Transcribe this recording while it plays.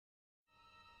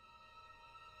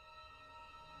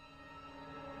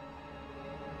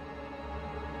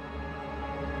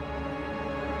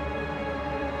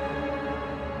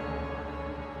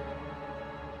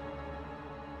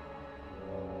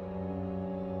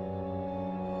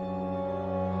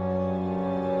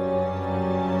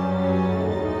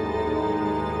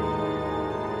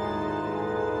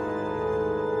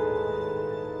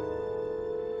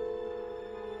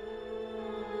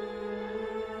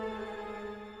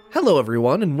Hello,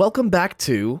 everyone, and welcome back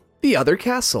to The Other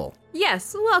Castle.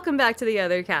 Yes, welcome back to The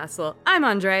Other Castle. I'm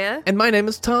Andrea. And my name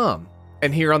is Tom.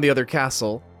 And here on The Other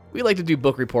Castle, we like to do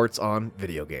book reports on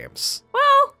video games.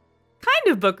 Well,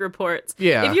 kind of book reports.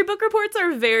 Yeah. If your book reports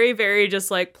are very, very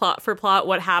just like plot for plot,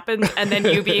 what happened, and then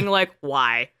you being like,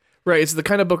 why? Right, it's the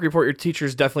kind of book report your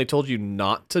teachers definitely told you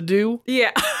not to do.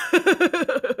 Yeah.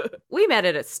 We met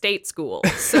at a state school,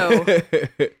 so...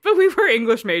 But we were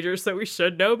English majors, so we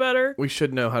should know better. We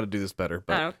should know how to do this better,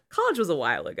 but... College was a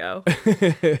while ago.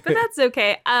 But that's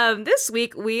okay. This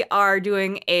week, we are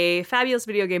doing a fabulous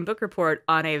video game book report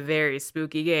on a very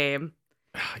spooky game.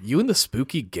 You and the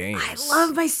spooky games. I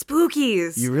love my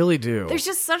spookies. You really do. There's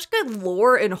just such good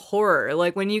lore in horror.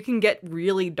 Like, when you can get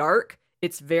really dark,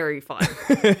 it's very fun.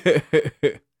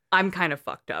 I'm kind of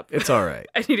fucked up. It's all right.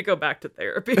 I need to go back to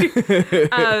therapy.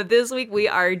 This week, we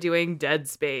are doing Dead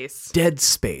Space. Dead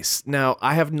Space. Now,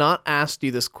 I have not asked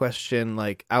you this question,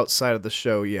 like, outside of the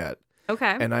show yet.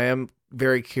 Okay. And I am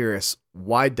very curious.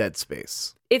 Why Dead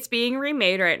Space? It's being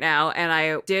remade right now, and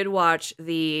I did watch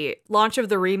the launch of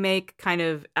the remake kind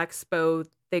of expo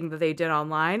thing that they did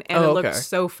online, and it looked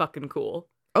so fucking cool.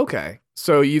 Okay.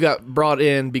 So you got brought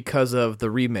in because of the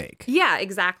remake. Yeah,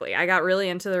 exactly. I got really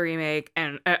into the remake,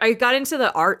 and I got into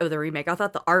the art of the remake. I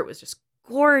thought the art was just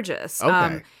gorgeous.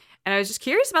 Okay. And I was just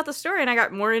curious about the story, and I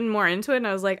got more and more into it, and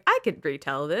I was like, I could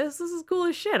retell this. This is cool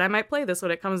as shit. I might play this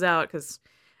when it comes out, because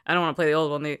I don't want to play the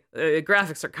old one. The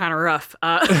graphics are kind of rough.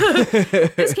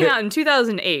 This came out in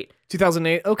 2008.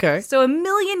 2008? Okay. So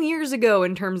 1,000,000 years ago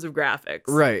in terms of graphics.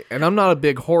 Right. And I'm not a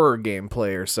big horror game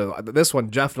player, so this one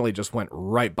definitely just went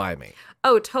right by me.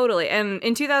 Oh, totally. And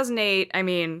in 2008, I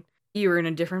mean, you were in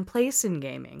a different place in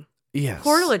gaming. Yes.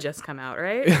 Portal had just come out,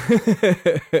 right?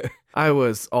 I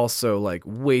was also like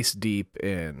waist deep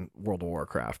in World of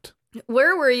Warcraft.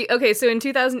 Where were you? Okay, so in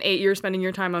 2008, you were spending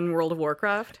your time on World of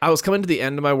Warcraft? I was coming to the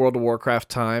end of my World of Warcraft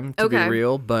time, to be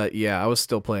real, but yeah, I was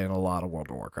still playing a lot of World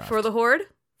of Warcraft. For the Horde?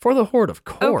 For the Horde, of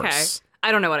course. Okay.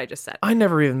 I don't know what I just said. I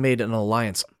never even made an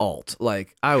Alliance alt.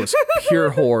 Like, I was pure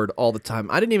Horde all the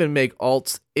time. I didn't even make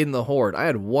alts in the Horde. I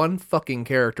had one fucking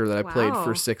character that I played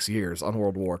for 6 years on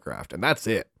World of Warcraft, and that's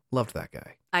it. Loved that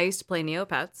guy. I used to play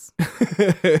Neopets.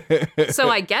 So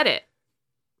I get it.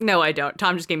 No, I don't.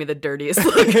 Tom just gave me the dirtiest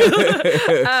look.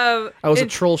 I was a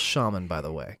troll shaman, by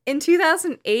the way. In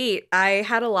 2008, I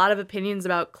had a lot of opinions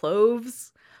about cloves.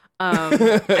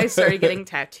 I started getting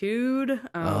tattooed.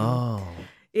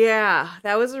 Yeah,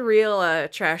 that was a real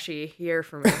trashy year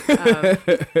for me.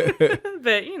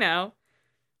 But, you know,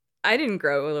 I didn't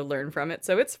grow or learn from it,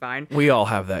 so it's fine. We all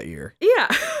have that year.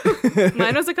 Yeah.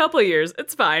 Mine was a couple of years.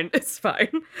 It's fine. It's fine.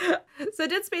 So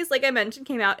Dead Space, like I mentioned,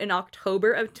 came out in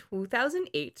October of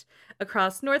 2008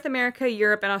 across North America,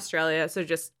 Europe, and Australia. So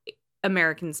just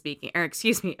American speaking, or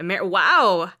excuse me,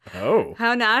 wow. Oh.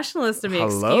 How nationalist of me,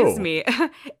 Hello. excuse me.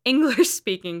 English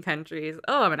speaking countries.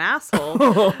 Oh, I'm an asshole.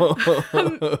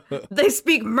 They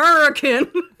speak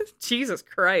American. Jesus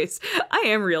Christ. I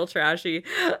am real trashy.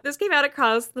 This came out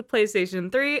across the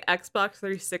PlayStation 3, Xbox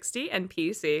 360, and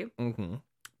PC. Mm-hmm.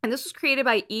 And this was created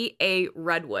by EA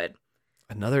Redwood.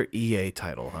 Another EA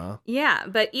title, huh? Yeah,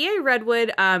 but EA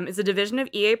Redwood is a division of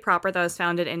EA proper that was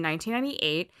founded in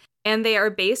 1998. And they are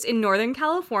based in Northern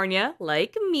California,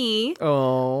 like me.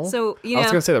 Oh. So, you know. I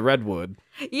was going to say the Redwood.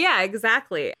 Yeah,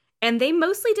 exactly. And they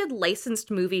mostly did licensed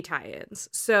movie tie-ins.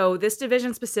 So this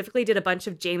division specifically did a bunch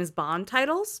of James Bond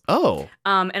titles. Oh.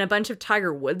 And a bunch of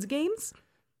Tiger Woods games.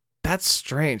 That's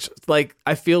strange. Like,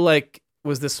 I feel like,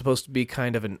 was this supposed to be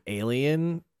kind of an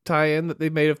Alien tie-in that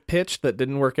they may have pitched that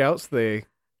didn't work out? So they...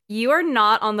 You are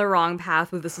not on the wrong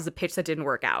path with this is a pitch that didn't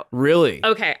work out. Really?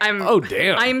 Okay, Oh,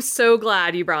 damn. I'm so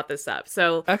glad you brought this up.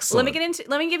 So excellent.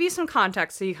 Let me give you some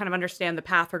context so you kind of understand the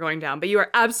path we're going down. But you are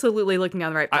absolutely looking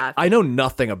down the right path. I know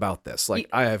nothing about this. Like,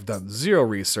 I have done zero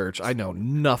research. I know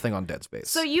nothing on Dead Space.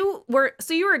 So you were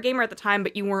a gamer at the time,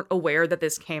 but you weren't aware that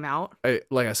this came out.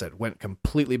 Like I said, went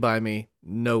completely by me.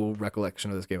 No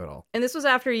recollection of this game at all. And this was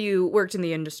after you worked in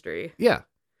the industry. Yeah.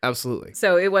 Absolutely.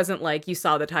 So it wasn't like you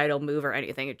saw the title move or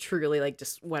anything. It truly like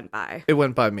just went by. It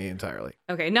went by me entirely.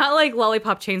 Okay, not like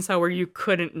Lollipop Chainsaw where you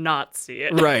couldn't not see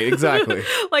it. Right, exactly.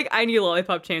 Like I knew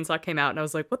Lollipop Chainsaw came out and I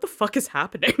was like, what the fuck is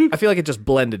happening? I feel like it just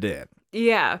blended in.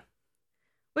 Yeah.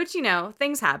 Which, you know,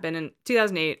 things happen. In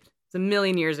 2008, it's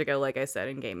 1,000,000 years ago, like I said,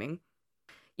 in gaming.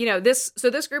 You know, this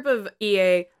group of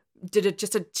EA did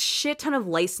just a shit ton of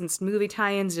licensed movie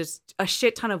tie-ins, just a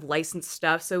shit ton of licensed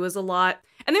stuff. So it was a lot,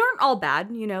 and they weren't all bad,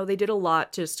 you know, they did a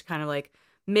lot just to kind of like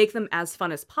make them as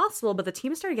fun as possible, but the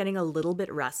team started getting a little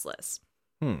bit restless.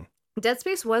 Dead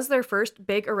Space was their first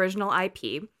big original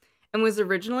IP and was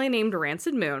originally named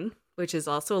Rancid Moon, which is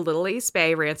also a little East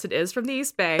Bay. Rancid is from the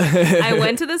East Bay. I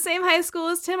went to the same high school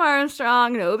as Tim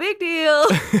Armstrong. No big deal.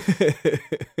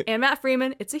 And Matt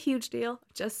Freeman. It's a huge deal.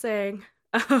 Just saying.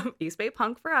 East Bay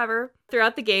punk forever.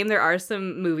 Throughout the game, there are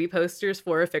some movie posters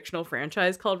for a fictional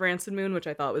franchise called Rancid Moon, which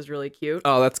I thought was really cute.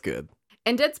 Oh, that's good.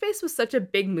 And Dead Space was such a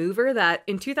big mover that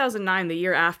in 2009, the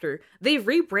year after, they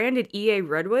rebranded EA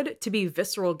Redwood to be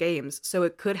Visceral Games so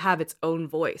it could have its own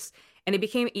voice. And it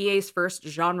became EA's first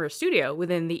genre studio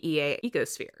within the EA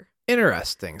ecosphere.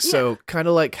 Interesting. So kind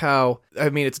of like how,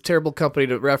 I mean, it's a terrible company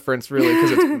to reference really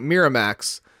because it's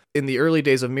Miramax. In the early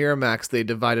days of Miramax, they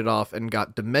divided off and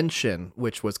got Dimension,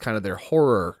 which was kind of their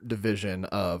horror division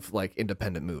of like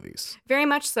independent movies. Very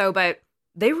much so, but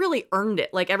they really earned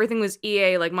it. Like everything was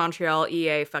EA, like Montreal,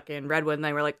 EA, fucking Redwood, and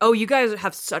they were like, oh, you guys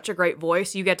have such a great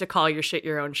voice. You get to call your shit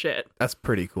your own shit. That's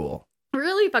pretty cool.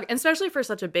 Really fucking, especially for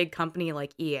such a big company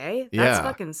like EA. That's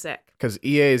fucking sick. Because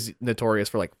EA is notorious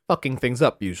for like fucking things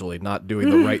up usually, not doing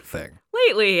the right thing.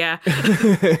 Lately, yeah.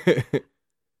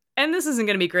 And this isn't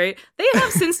going to be great. They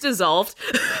have since dissolved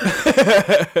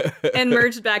and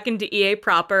merged back into EA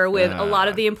proper, with a lot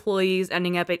of the employees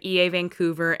ending up at EA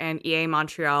Vancouver and EA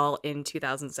Montreal in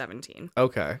 2017.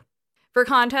 Okay. For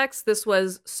context, this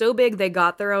was so big they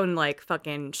got their own like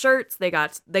fucking shirts. They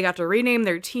got to rename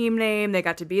their team name. They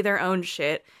got to be their own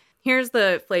shit. Here's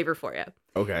the flavor for you.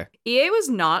 Okay. EA was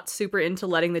not super into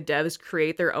letting the devs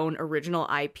create their own original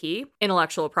IP,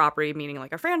 intellectual property, meaning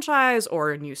like a franchise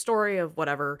or a new story of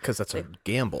whatever. Because that's a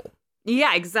gamble.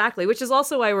 Yeah, exactly. Which is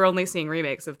also why we're only seeing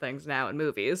remakes of things now in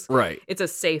movies. Right. It's a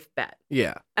safe bet.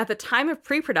 Yeah. At the time of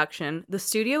pre-production, the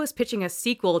studio was pitching a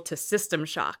sequel to System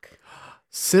Shock.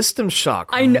 System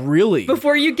Shock? I know. Really?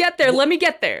 Before you get there, let me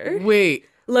get there. Wait.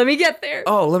 Let me get there.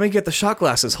 Oh, let me get the shot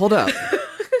glasses. Hold up.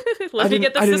 I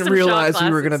didn't realize we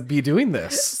were going to be doing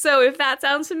this. So if that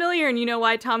sounds familiar and you know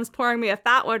why Tom's pouring me a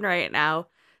fat one right now,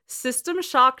 System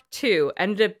Shock 2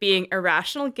 ended up being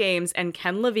Irrational Games and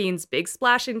Ken Levine's big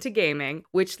splash into gaming,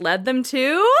 which led them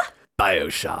to...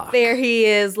 BioShock. There he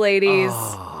is, ladies.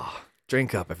 Oh,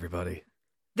 drink up, everybody.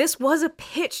 This was a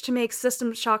pitch to make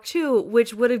System Shock 2,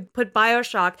 which would have put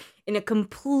BioShock in a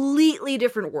completely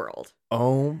different world.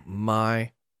 Oh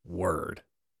my word.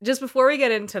 Just before we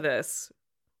get into this,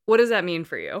 what does that mean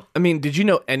for you? I mean, did you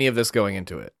know any of this going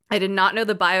into it? I did not know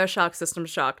the BioShock System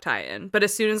Shock tie-in, but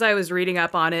as soon as I was reading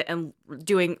up on it and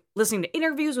listening to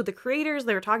interviews with the creators,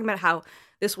 they were talking about how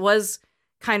this was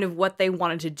kind of what they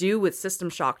wanted to do with System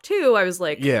Shock 2. I was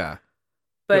like, yeah.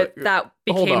 But that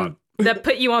became... that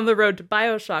put you on the road to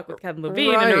BioShock with Kevin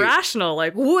Levine and Irrational.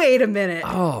 Like, wait a minute.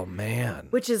 Oh, man.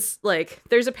 Which is, like,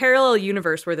 there's a parallel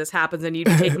universe where this happens and you'd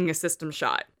be taking a system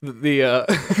shot. You're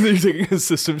taking a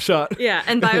system shot? Yeah,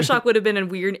 and BioShock would have been a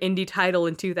weird indie title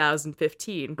in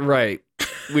 2015. Right.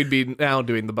 We'd be now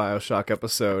doing the BioShock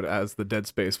episode as the Dead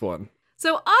Space one.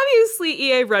 So obviously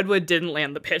EA Redwood didn't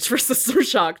land the pitch for System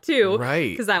Shock 2. Right.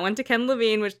 Because that went to Ken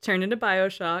Levine, which turned into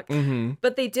BioShock. Mm-hmm.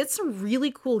 But they did some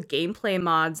really cool gameplay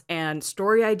mods and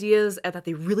story ideas that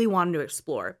they really wanted to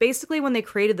explore. Basically, when they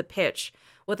created the pitch,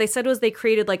 what they said was they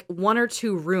created like 1 or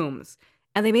 2 rooms.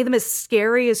 And they made them as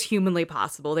scary as humanly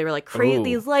possible. They were like, create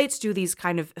these lights, do these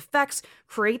kind of effects,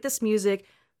 create this music,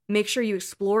 make sure you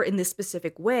explore in this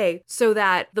specific way so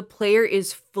that the player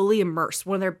is fully immersed.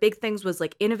 One of their big things was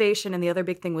like innovation, and the other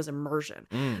big thing was immersion.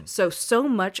 So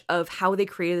much of how they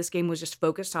created this game was just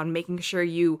focused on making sure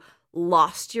you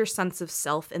lost your sense of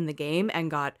self in the game and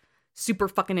got super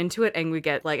fucking into it, and we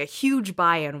get like a huge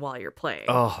buy-in while you're playing.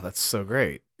 Oh, that's so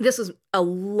great. This is a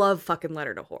love fucking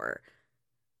letter to horror.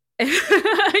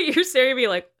 You're staring at me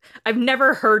like, I've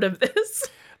never heard of this.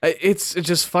 It's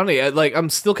just funny. I'm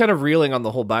still kind of reeling on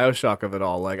the whole BioShock of it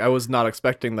all. Like, I was not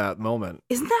expecting that moment.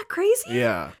 Isn't that crazy?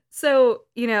 Yeah. So,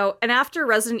 and after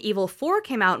Resident Evil 4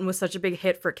 came out and was such a big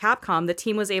hit for Capcom, the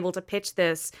team was able to pitch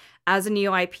this as a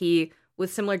new IP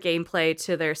with similar gameplay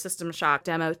to their System Shock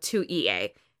demo to EA.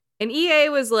 And EA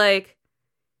was like,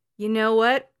 you know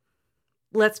what?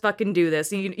 Let's fucking do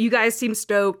this. You guys seem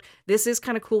stoked. This is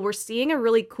kind of cool. We're seeing a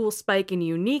really cool spike in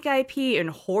unique IP and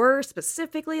horror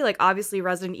specifically. Like, obviously,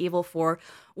 Resident Evil 4,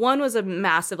 1 was a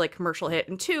massive, like, commercial hit,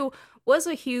 and 2 was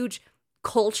a huge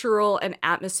cultural and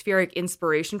atmospheric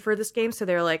inspiration for this game. So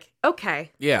they're like,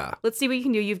 okay, yeah, let's see what you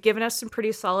can do. You've given us some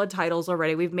pretty solid titles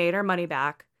already. We've made our money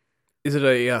back. Is it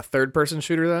a third-person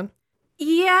shooter then?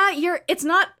 Yeah, it's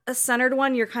not a centered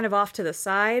one. You're kind of off to the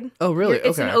side. Oh, really?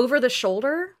 It's an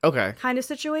over-the-shoulder kind of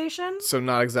situation. So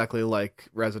not exactly like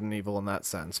Resident Evil in that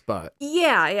sense, but...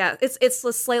 Yeah.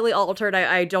 It's slightly altered.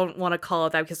 I don't want to call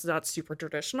it that because it's not super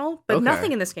traditional, but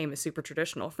nothing in this game is super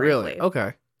traditional, frankly. Really?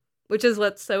 Okay. which is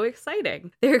what's so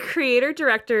exciting. Their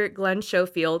creator-director, Glenn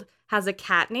Schofield, has a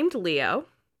cat named Leo.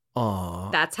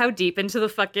 Aww. That's how deep into the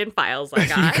fucking files I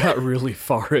got. You got really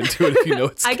far into it if you know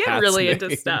it's I get really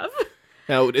into stuff.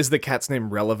 Now, is the cat's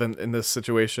name relevant in this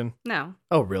situation? No.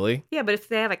 Oh, really? Yeah, but if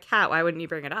they have a cat, why wouldn't you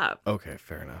bring it up? Okay,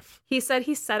 fair enough. He said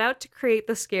he set out to create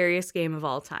the scariest game of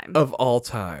all time. Of all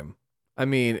time. I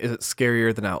mean, is it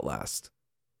scarier than Outlast?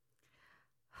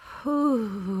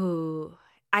 Ooh.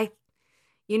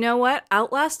 You know what?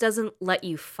 Outlast doesn't let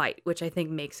you fight, which I think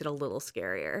makes it a little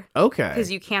scarier. Okay.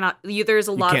 Because you cannot, there's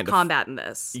a lot of combat in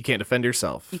this. You can't defend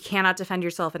yourself. You cannot defend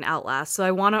yourself in Outlast. So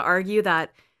I want to argue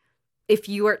that if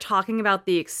you are talking about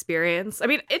the experience, I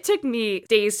mean, it took me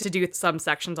days to do some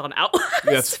sections on Outlast.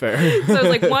 That's fair. So I was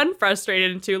like, one,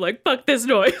 frustrated, and two, like, fuck this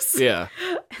noise. Yeah.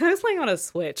 And I was playing on a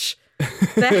Switch.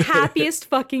 The happiest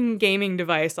fucking gaming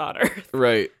device on earth.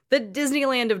 Right. The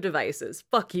Disneyland of devices.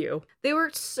 Fuck you. They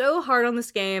worked so hard on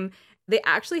this game. They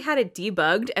actually had it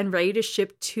debugged and ready to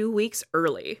ship 2 weeks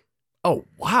early. Oh,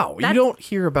 wow. You don't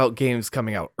hear about games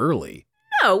coming out early.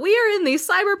 No, we are in the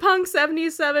Cyberpunk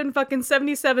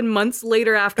 77 months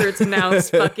later after it's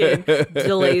announced fucking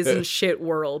delays and shit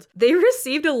world. They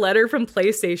received a letter from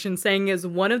PlayStation saying it's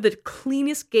one of the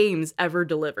cleanest games ever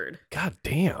delivered. God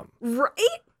damn. Right?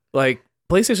 Like,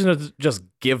 PlayStation doesn't just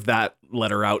give that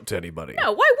letter out to anybody.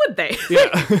 No, why would they?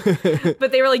 Yeah.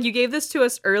 But they were like, you gave this to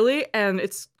us early and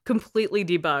it's completely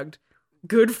debugged.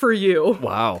 Good for you.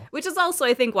 Wow. Which is also,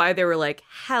 I think, why they were like,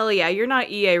 hell yeah, you're not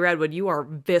EA Redwood, you are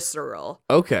visceral.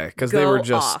 Okay, because they were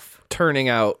just off. turning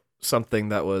out something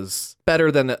that was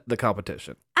better than the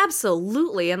competition.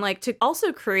 Absolutely. And like to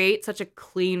also create such a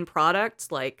clean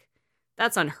product, like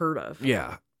that's unheard of.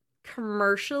 Yeah.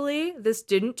 Commercially, this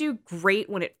didn't do great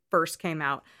when it first came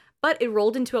out, but it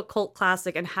rolled into a cult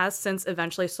classic and has since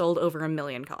eventually sold over 1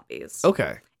 million copies.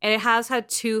 Okay. And it has had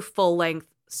 2 full-length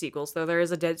sequels, though there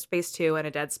is a Dead Space 2 and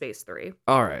a Dead Space 3.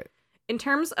 All right. In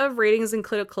terms of ratings and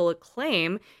critical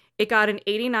acclaim, it got an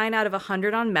 89 out of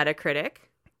 100 on Metacritic.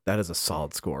 That is a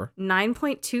solid score.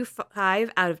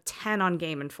 9.25 out of 10 on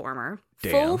Game Informer.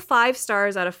 Damn. Full 5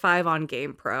 stars out of 5 on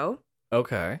GamePro.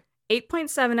 Okay.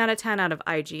 8.7 out of 10 out of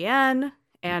IGN.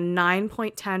 And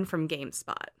 9.10 from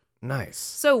GameSpot. Nice.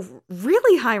 So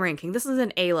really high ranking. This is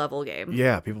an A-level game.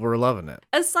 Yeah, people were loving it.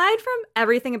 Aside from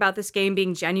everything about this game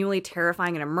being genuinely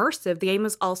terrifying and immersive, the game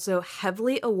was also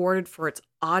heavily awarded for its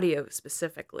audio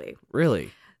specifically.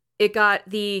 Really? It got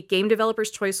the Game Developer's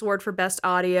Choice Award for Best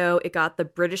Audio. It got the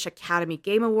British Academy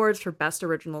Game Awards for Best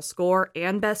Original Score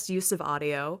and Best Use of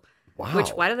Audio. Wow. Which,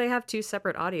 why do they have 2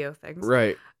 separate audio things?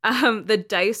 Right. The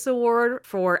DICE Award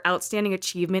for Outstanding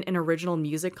Achievement in Original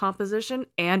Music Composition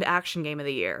and Action Game of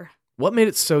the Year. What made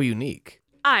it so unique?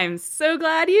 I'm so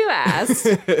glad you asked.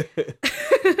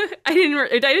 I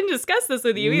didn't discuss this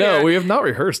with you either. No, we have not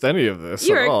rehearsed any of this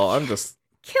at all. I'm just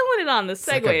killing it on the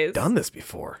segues. Like I've done this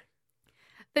before.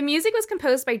 The music was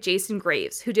composed by Jason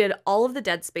Graves, who did all of the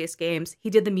Dead Space games. He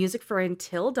did the music for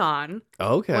Until Dawn.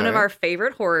 Okay. One of our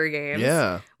favorite horror games.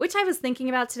 Yeah. Which I was thinking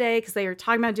about today because they were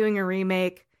talking about doing a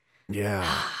remake. Yeah.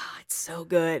 It's so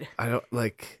good.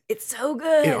 It's so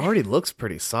good. It already looks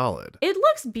pretty solid. It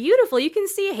looks beautiful. You can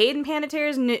see Hayden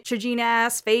Panettiere's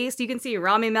Neutrogena-ass face. You can see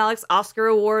Rami Malek's Oscar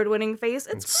award-winning face.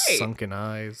 It's great. Sunken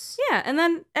eyes. Yeah, and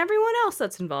then everyone else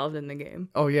that's involved in the game.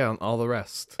 Oh yeah, and all the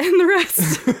rest. And the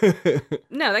rest.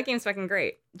 No, that game's fucking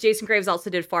great. Jason Graves also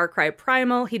did Far Cry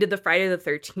Primal. He did the Friday the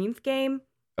 13th game.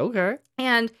 Okay.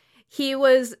 And he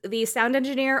was the sound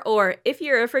engineer, or if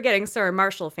you're a Forgetting Sarah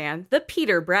Marshall fan, the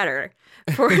Peter Bretter,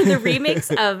 for the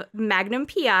remakes of Magnum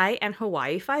P.I. and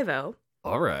Hawaii Five-0.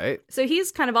 All right. So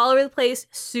he's kind of all over the place,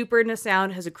 super into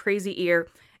sound, has a crazy ear.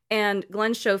 And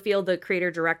Glenn Schofield, the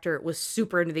creator-director, was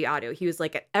super into the audio. He was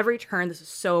like, at every turn, this is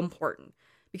so important.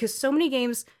 Because so many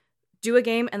games do a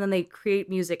game and then they create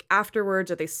music afterwards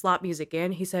or they slot music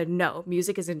in. He said, no,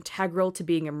 music is integral to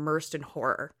being immersed in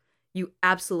horror. You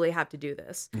absolutely have to do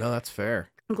this. No, that's fair.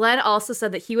 Glenn also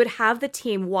said that he would have the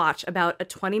team watch about a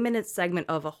 20-minute segment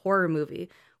of a horror movie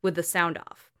with the sound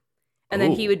off. And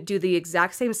then he would do the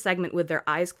exact same segment with their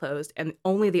eyes closed and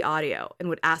only the audio and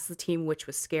would ask the team which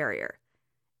was scarier.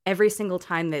 Every single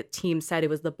time the team said it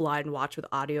was the blind watch with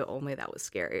audio only that was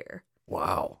scarier.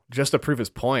 Wow. Just to prove his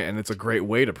point, and it's a great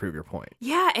way to prove your point.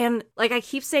 Yeah, and like I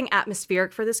keep saying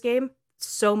atmospheric for this game.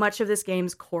 So much of this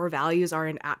game's core values are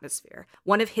in atmosphere.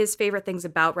 One of his favorite things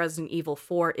about Resident Evil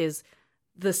 4 is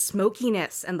the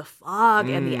smokiness and the fog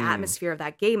and the atmosphere of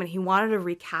that game. And he wanted to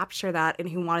recapture that, and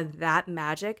he wanted that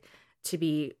magic to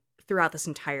be throughout this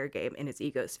entire game in its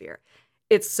ecosphere.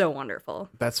 It's so wonderful.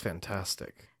 That's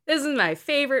fantastic. This is my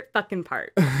favorite fucking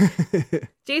part.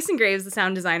 Jason Graves, the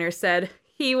sound designer, said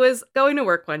He was going to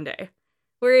work one day.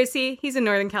 Where is he? He's in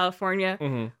Northern California.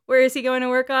 Mm-hmm. Where is he going to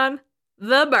work on?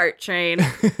 The BART train.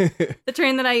 The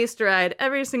train that I used to ride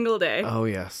every single day. Oh,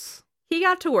 yes. He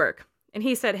got to work and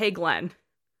he said, "Hey, Glenn,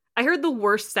 I heard the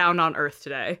worst sound on earth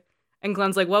today." And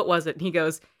Glenn's like, "What was it?" And he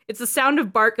goes, "It's the sound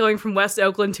of BART going from West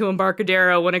Oakland to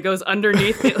Embarcadero when it goes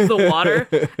underneath the water."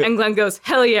 And Glenn goes,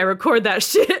 "Hell yeah, record that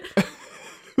shit."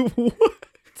 What?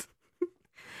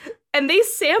 And they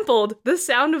sampled the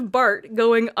sound of BART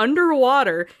going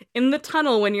underwater in the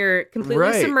tunnel when you're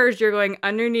completely submerged. You're going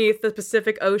underneath the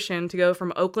Pacific Ocean to go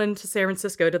from Oakland to San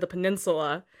Francisco to the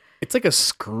peninsula. It's like a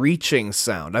screeching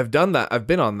sound. I've done that. I've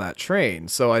been on that train,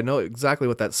 so I know exactly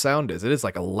what that sound is. It is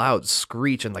like a loud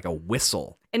screech and like a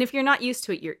whistle. And if you're not used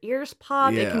to it, your ears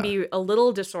pop. Yeah. It can be a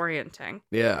little disorienting.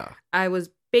 Yeah. I was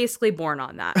basically born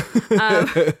on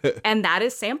that. And that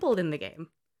is sampled in the game.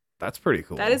 That's pretty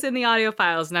cool. That is in the audio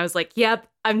files. And I was like, yep,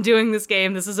 I'm doing this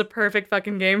game. This is a perfect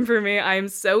fucking game for me. I am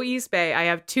so East Bay. I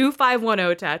have 2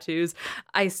 510 tattoos.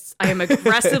 I am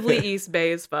aggressively East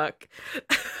Bay as fuck.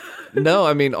 No,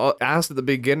 I mean, asked at the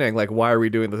beginning, like, why are we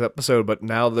doing this episode? But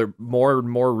now there's more and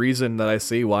more reason that I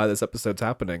see why this episode's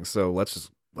happening. So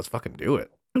let's fucking do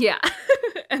it. Yeah.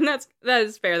 And that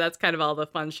is fair. That's kind of all the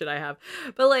fun shit I have.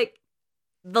 But like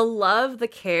the love, the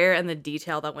care, and the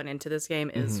detail that went into this game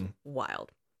is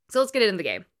wild. So let's get into the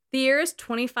game. The year is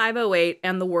 2508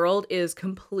 and the world is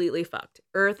completely fucked.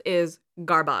 Earth is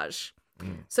garbage.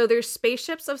 So there's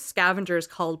spaceships of scavengers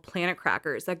called planet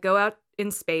crackers that go out in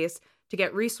space to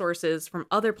get resources from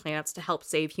other planets to help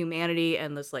save humanity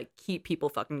and just like keep people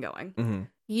fucking going. Mm-hmm.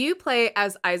 You play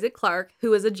as Isaac Clarke,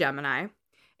 who is a Gemini,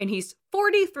 and he's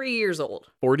 43 years old.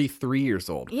 43 years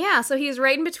old. Yeah, so he's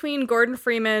right in between Gordon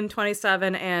Freeman,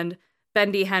 27, and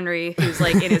Bendy Henry, who's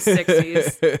like in his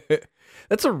 60s.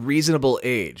 That's a reasonable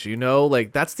age, you know?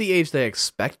 Like, that's the age they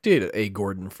expected a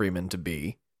Gordon Freeman to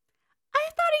be. I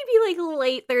thought he'd be like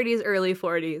late 30s, early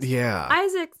 40s. Yeah.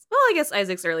 I guess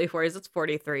Isaac's early 40s. It's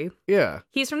 43. Yeah.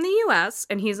 He's from the U.S.,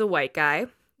 and he's a white guy.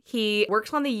 He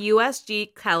works on the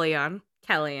USG Callion,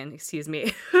 excuse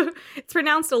me. It's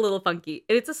pronounced a little funky.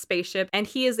 It's a spaceship, and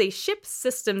he is a ship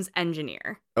systems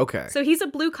engineer. Okay. So he's a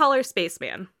blue-collar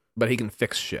spaceman. But he can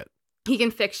fix shit. He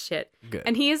can fix shit. Good.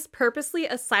 And he is purposely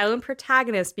a silent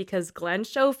protagonist because Glenn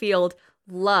Schofield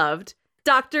loved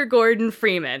Dr. Gordon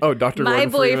Freeman. Oh, Dr. My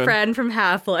Gordon Freeman. boyfriend from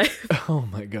Half-Life. Oh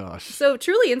my gosh. So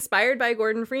truly inspired by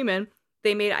Gordon Freeman,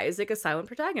 they made Isaac a silent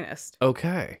protagonist.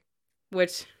 Okay.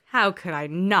 Which, how could I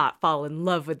not fall in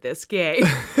love with this game?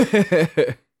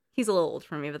 He's a little old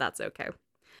for me, but that's okay.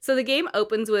 So the game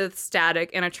opens with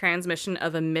static and a transmission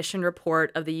of a mission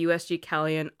report of the USG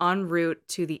Callion en route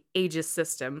to the Aegis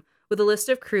system with a list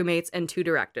of crewmates and 2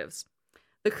 directives.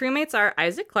 The crewmates are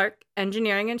Isaac Clarke,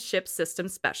 engineering and ship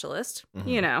systems specialist.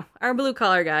 You know, our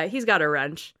blue-collar guy. He's got a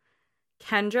wrench.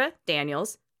 Kendra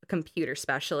Daniels, a computer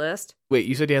specialist. Wait,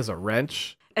 you said he has a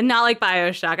wrench? And not like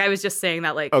BioShock. I was just saying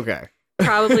that, like, Okay.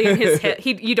 probably in his hit.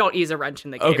 You don't use a wrench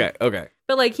in the game. Okay.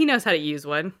 But, like, he knows how to use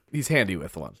one. He's handy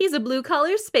with one. He's a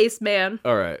blue-collar spaceman.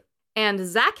 All right. And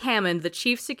Zach Hammond, the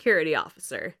chief security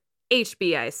officer.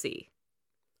 HBIC.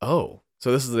 Oh,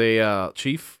 so this is a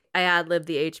chief? I ad-libbed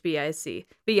the HBIC.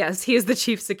 But yes, he is the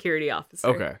chief security officer.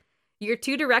 Okay. Your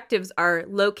 2 directives are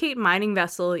locate mining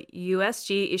vessel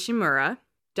USG Ishimura,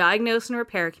 diagnose and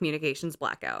repair communications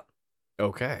blackout.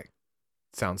 Okay.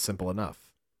 Sounds simple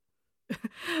enough.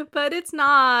 But it's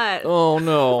not. Oh,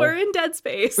 no. We're in dead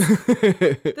space.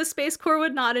 The Space Corps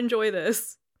would not enjoy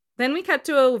this. Then we cut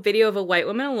to a video of a white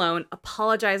woman alone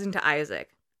apologizing to Isaac.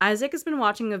 Isaac has been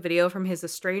watching a video from his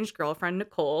estranged girlfriend,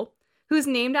 Nicole, who's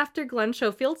named after Glenn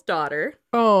Schofield's daughter.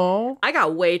 Oh. I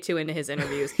got way too into his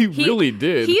interviews. He really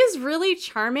did. He is really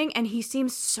charming, and he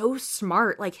seems so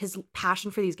smart. Like, his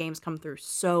passion for these games come through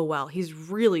so well. He's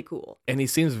really cool. And he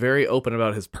seems very open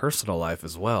about his personal life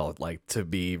as well, like to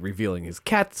be revealing his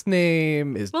cat's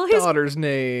name, his daughter's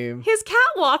name. His cat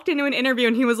walked into an interview,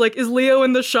 and he was like, "Is Leo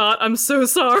in the shot? I'm so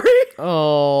sorry."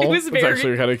 Oh, it was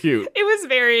actually kind of cute. It was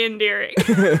very endearing.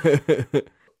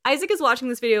 Isaac is watching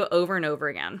this video over and over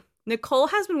again. Nicole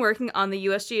has been working on the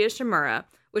USG Ishimura,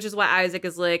 which is why Isaac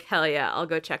is like, hell yeah, I'll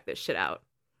go check this shit out.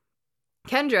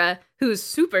 Kendra, who's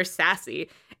super sassy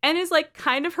and is like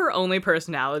kind of her only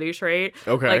personality trait.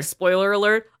 Okay. Like, spoiler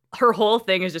alert, her whole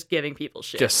thing is just giving people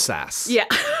shit. Just sass. Yeah.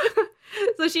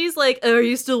 So she's like, are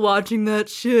you still watching that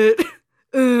shit?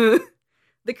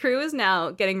 The crew is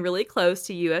now getting really close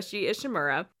to USG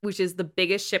Ishimura, which is the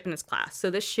biggest ship in its class.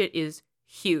 So this shit is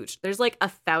huge. There's like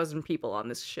 1,000 people on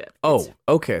this ship. Oh, it's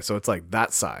okay. So it's like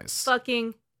that size.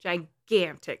 fucking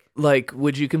gigantic. Like,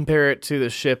 would you compare it to the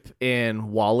ship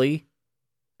in WALL-E?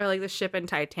 Or like the ship in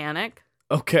Titanic.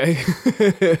 Okay.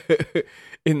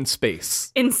 In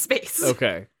space. In space.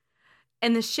 Okay.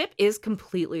 And the ship is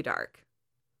completely dark,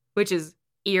 which is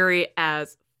eerie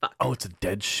as fuck. Oh, it's a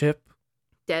dead ship?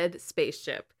 Dead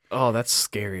spaceship. Oh, that's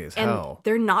scary as hell. And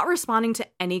they're not responding to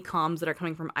any comms that are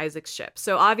coming from Isaac's ship.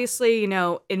 So obviously, you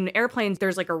know, in airplanes,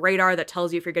 there's like a radar that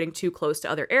tells you if you're getting too close to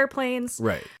other airplanes.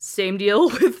 Right. Same deal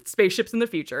with spaceships in the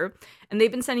future. And they've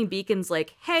been sending beacons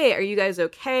like, hey, are you guys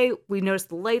okay? We noticed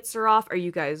the lights are off. Are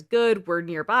you guys good? We're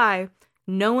nearby.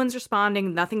 No one's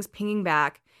responding. Nothing's pinging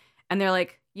back. And they're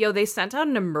like, yo, they sent out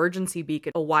an emergency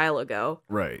beacon a while ago.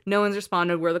 Right. No one's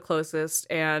responded. We're the closest.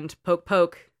 And poke,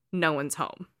 poke, no one's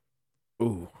home.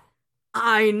 Ooh.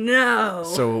 I know.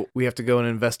 So we have to go and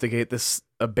investigate this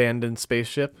abandoned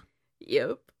spaceship?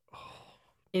 Yep.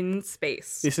 In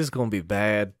space. This is going to be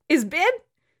bad. Is bad?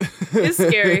 It's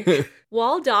scary.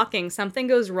 While docking, something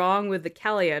goes wrong with the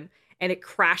Kellyan, and it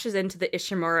crashes into the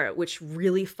Ishimura, which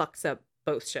really fucks up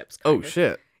both ships. Oh,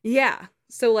 shit. Yeah.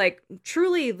 So, like,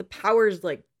 truly, the power's,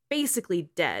 like, basically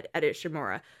dead at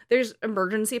Ishimura. There's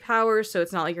emergency power, so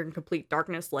it's not like you're in complete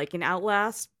darkness like in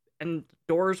Outlast, and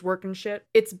doors work and shit.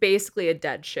 It's basically a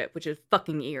dead ship, which is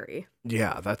fucking eerie.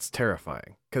 Yeah, that's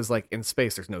terrifying. Because, like, in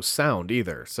space, there's no sound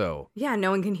either, so... Yeah, no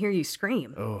one can hear you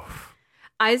scream. Oh.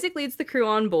 Isaac leads the crew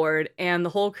on board, and the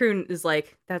whole crew is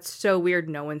like, that's so weird,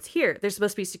 no one's here. There's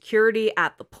supposed to be security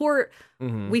at the port.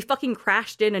 Mm-hmm. We fucking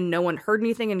crashed in and no one heard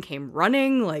anything and came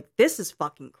running. Like, this is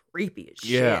fucking creepy as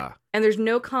shit. Yeah. And there's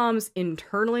no comms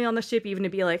internally on the ship even to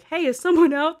be like, hey, is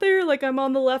someone out there? Like, I'm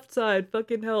on the left side.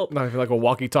 Fucking help. Not even like a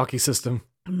walkie-talkie system.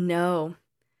 No.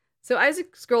 So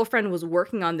Isaac's girlfriend was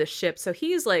working on this ship, so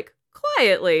he's, like,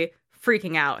 quietly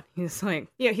freaking out. He's like,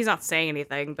 yeah, he's not saying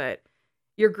anything, but...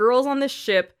 Your girl's on this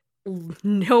ship.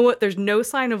 Know what? There's no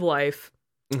sign of life.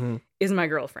 Mm-hmm. Is my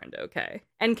girlfriend okay?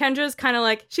 And Kendra's kind of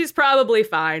like, she's probably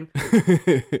fine.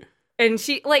 And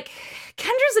she, like,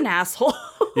 Kendra's an asshole.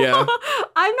 Yeah.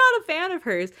 I'm not a fan of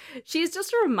hers. She's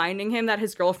just reminding him that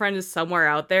his girlfriend is somewhere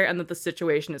out there and that the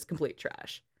situation is complete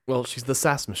trash. Well, she's the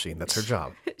sass machine. That's her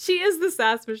job. She is the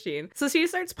sass machine. So she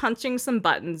starts punching some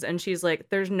buttons and she's like,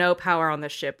 there's no power on the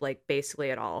ship, like, basically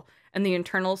at all. And the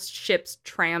internal ship's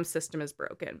tram system is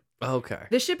broken. Okay.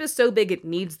 The ship is so big it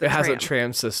needs the tram. It has tram. a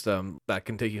tram system that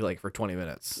can take you, like, for 20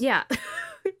 minutes. Yeah.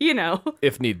 You know.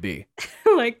 If need be.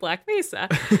 Like Black Mesa.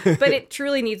 But it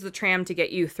truly needs the tram to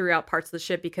get you throughout parts of the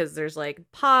ship because there's, like,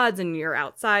 pods and you're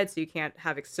outside, so you can't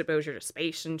have exposure to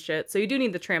space and shit. So you do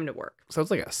need the tram to work.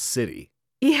 Sounds like a city.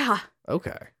 Yeah.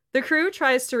 Okay. The crew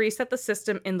tries to reset the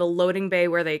system in the loading bay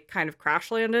where they kind of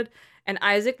crash landed, and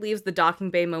Isaac leaves the docking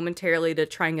bay momentarily to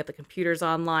try and get the computers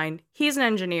online. He's an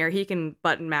engineer. He can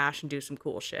button mash and do some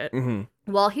cool shit.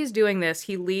 Mm-hmm. While he's doing this,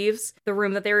 he leaves the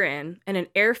room that they were in, and an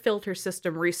air filter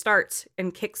system restarts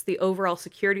and kicks the overall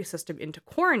security system into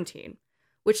quarantine,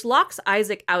 which locks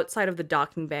Isaac outside of the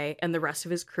docking bay and the rest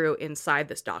of his crew inside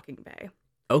this docking bay.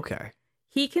 Okay.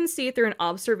 He can see through an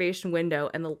observation window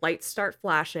and the lights start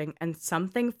flashing and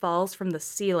something falls from the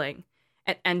ceiling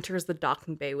and enters the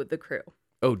docking bay with the crew.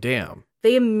 Oh, damn.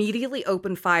 They immediately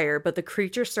open fire, but the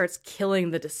creature starts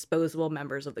killing the disposable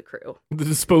members of the crew. The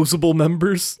disposable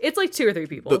members? It's like 2 or 3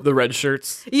 people. The red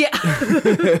shirts? Yeah.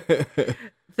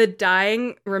 The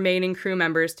dying remaining crew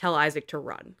members tell Isaac to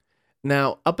run.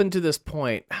 Now, up until this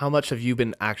point, how much have you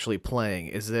been actually playing?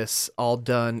 Is this all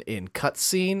done in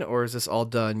cutscene, or is this all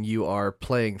done you are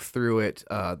playing through it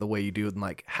the way you do in,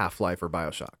 like, Half-Life or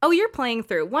Bioshock? Oh, you're playing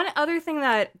through. One other thing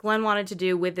that Glenn wanted to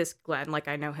do with this, Glenn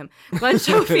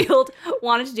Schofield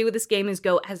wanted to do with this game is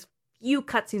go as few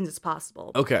cutscenes as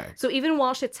possible. Okay. So even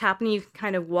while shit's happening, you can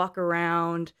kind of walk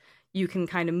around. You can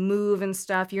kind of move and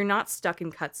stuff. You're not stuck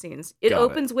in cutscenes. It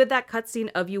opens with that cutscene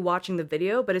of you watching the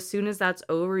video, but as soon as that's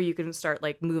over, you can start,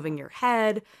 like, moving your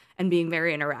head and being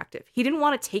very interactive. He didn't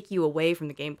want to take you away from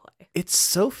the gameplay. It's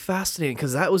so fascinating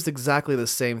because that was exactly the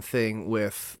same thing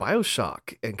with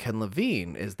Bioshock and Ken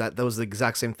Levine, is that those are the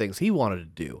exact same things he wanted to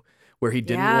do, where he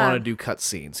didn't want to do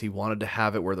cutscenes. He wanted to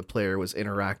have it where the player was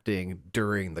interacting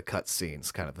during the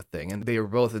cutscenes, kind of a thing. And they were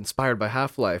both inspired by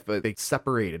Half-Life, but they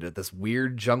separated at this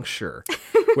weird juncture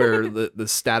where the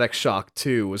Static Shock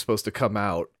 2 was supposed to come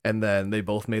out, and then they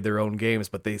both made their own games,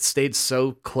 but they stayed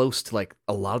so close to, like,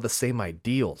 a lot of the same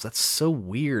ideals. That's so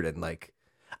weird, and, like,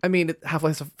 I mean,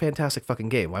 Half-Life's a fantastic fucking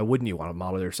game. Why wouldn't you want to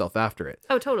model yourself after it?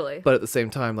 Oh, totally. But at the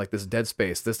same time, like this Dead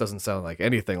Space, this doesn't sound like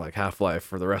anything like Half-Life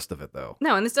for the rest of it, though.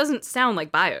 No, and this doesn't sound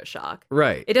like BioShock.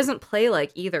 Right. It doesn't play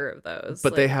like either of those.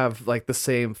 But they have like the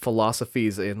same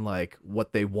philosophies in like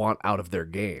what they want out of their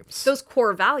games. Those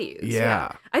core values.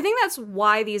 Yeah. I think that's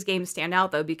why these games stand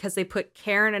out, though, because they put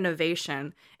care and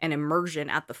innovation and immersion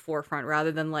at the forefront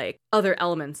rather than like other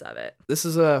elements of it. This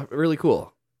is really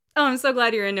cool. Oh, I'm so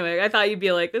glad you're into it. I thought you'd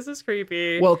be like, this is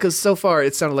creepy. Well, because so far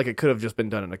it sounded like it could have just been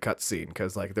done in a cutscene,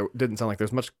 because like there didn't sound like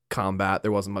there's much combat,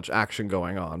 there wasn't much action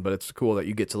going on, but it's cool that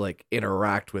you get to like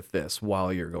interact with this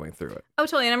while you're going through it. Oh,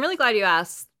 totally. And I'm really glad you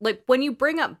asked. Like, when you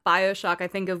bring up BioShock, I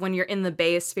think of when you're in the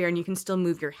biosphere and you can still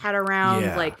move your head around.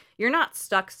 Yeah. Like, you're not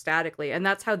stuck statically. And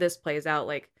that's how this plays out.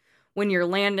 Like, when you're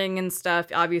landing and stuff,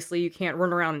 obviously you can't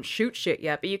run around and shoot shit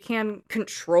yet, but you can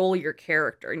control your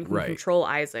character and you can Right. control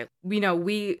Isaac. You know,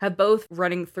 we have both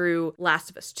running through Last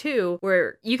of Us 2,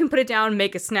 where you can put it down,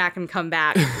 make a snack, and come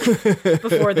back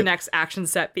before the next action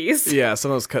set piece. Yeah, some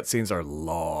of those cutscenes are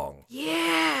long.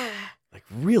 Yeah. Like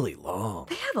really long.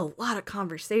 They have a lot of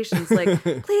conversations like,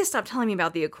 please stop telling me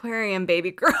about the aquarium,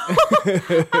 baby girl.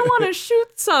 I want to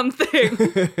shoot something.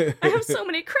 I have so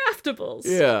many craftables.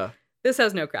 Yeah. This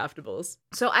has no craftables.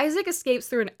 So Isaac escapes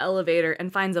through an elevator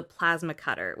and finds a plasma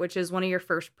cutter, which is one of your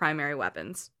first primary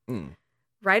weapons. Mm.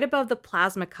 Right above the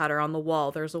plasma cutter on the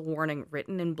wall, there's a warning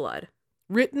written in blood.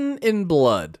 Written in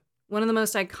blood. One of the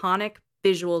most iconic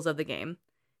visuals of the game.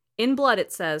 In blood,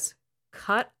 it says,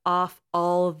 cut off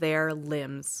all their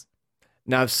limbs.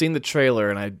 Now, I've seen the trailer,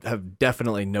 and I have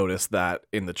definitely noticed that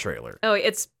in the trailer. Oh,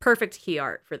 it's perfect key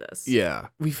art for this. Yeah.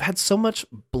 We've had so much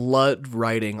blood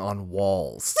writing on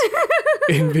walls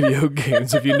in video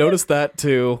games. If you notice that,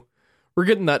 too, we're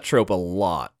getting that trope a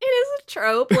lot. It is a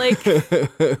trope. Like,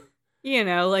 you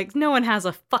know, like no one has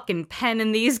a fucking pen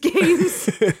in these games.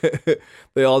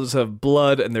 They all just have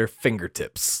blood and their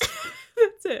fingertips.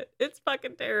 That's it. It's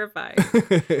fucking terrifying.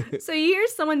 So you hear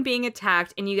someone being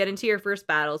attacked and you get into your first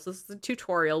battle. So this is a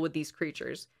tutorial with these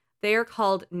creatures. They are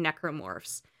called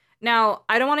necromorphs. Now,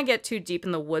 I don't want to get too deep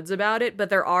in the woods about it, but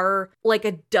there are like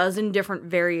a dozen different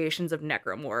variations of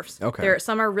necromorphs. Okay.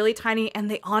 Some are really tiny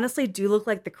and they honestly do look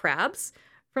like the crabs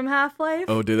from Half-Life.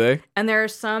 Oh, do they? And there are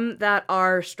some that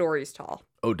are stories tall.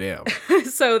 Oh, damn.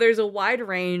 So there's a wide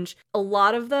range. A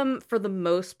lot of them, for the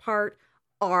most part,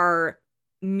 are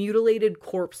mutilated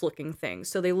corpse-looking things.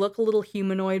 So they look a little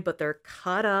humanoid, but they're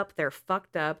cut up, they're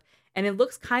fucked up, and it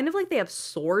looks kind of like they have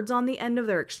swords on the end of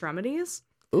their extremities.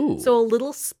 Ooh. So a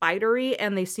little spidery,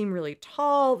 and they seem really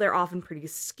tall. They're often pretty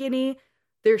skinny.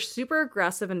 They're super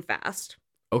aggressive and fast.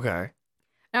 Okay.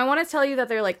 Now, I want to tell you that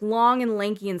they're like long and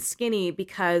lanky and skinny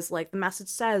because, like the message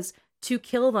says, to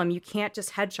kill them, you can't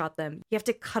just headshot them. You have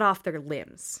to cut off their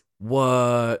limbs.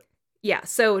 What? Yeah,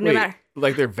 so no Wait, matter...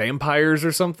 like they're vampires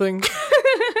or something?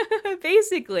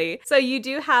 Basically. So you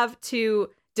do have to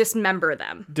dismember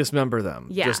them. Dismember them.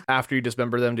 Yeah. Just after you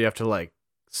dismember them, do you have to like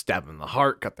stab them in the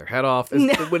heart, cut their head off?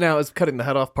 No. Now, is cutting the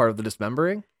head off part of the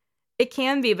dismembering? It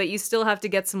can be, but you still have to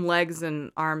get some legs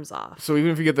and arms off. So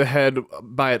even if you get the head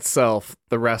by itself,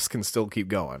 the rest can still keep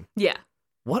going. Yeah.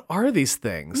 What are these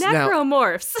things?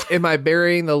 Necromorphs. Now, am I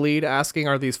burying the lead asking,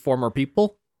 are these former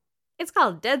people? It's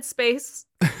called Dead Space.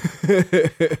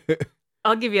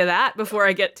 I'll give you that before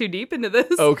I get too deep into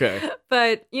this. Okay.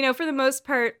 But, you know, for the most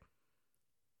part,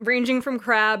 ranging from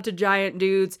crab to giant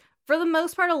dudes, for the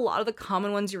most part, a lot of the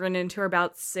common ones you run into are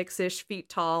about 6-ish feet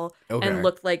tall Okay. and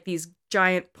look like these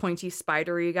giant, pointy,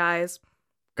 spidery guys.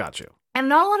 Got you. And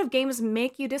not a lot of games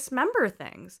make you dismember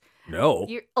things. No.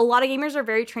 A lot of gamers are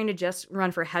very trained to just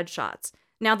run for headshots.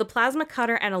 Now, the plasma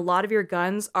cutter and a lot of your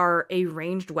guns are a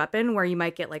ranged weapon where you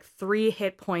might get like 3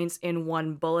 hit points in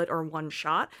one bullet or one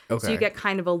shot. Okay. So you get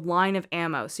kind of a line of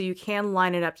ammo. So you can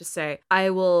line it up to say, I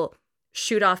will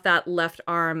shoot off that left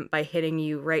arm by hitting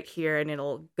you right here and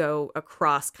it'll go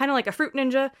across, kind of like a Fruit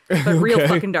Ninja, but real Okay.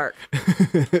 fucking dark.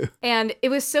 And it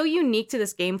was so unique to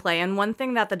this gameplay. And one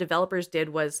thing that the developers did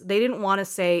was they didn't want to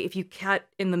say if you cut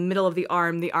in the middle of the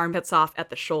arm cuts off at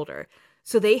the shoulder.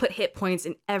 So they put hit points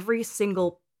in every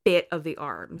single bit of the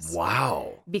arms.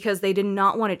 Wow. Because they did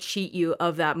not want to cheat you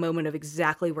of that moment of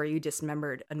exactly where you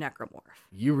dismembered a necromorph.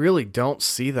 You really don't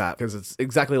see that because it's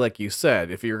exactly like you said.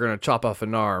 If you're going to chop off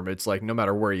an arm, it's like no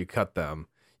matter where you cut them,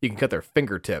 you can cut their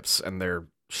fingertips and their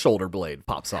shoulder blade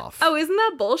pops off. Oh, isn't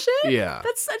that bullshit? Yeah.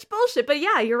 That's such bullshit. But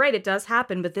yeah, you're right. It does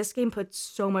happen. But this game put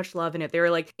so much love in it. They were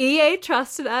like, EA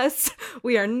trusted us.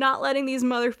 We are not letting these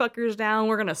motherfuckers down.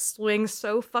 We're going to swing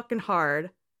so fucking hard.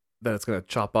 That it's going to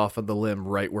chop off of the limb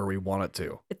right where we want it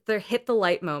to. It's their hit the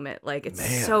light moment. Like, it's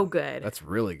Man, so good. That's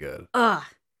really good. Ugh.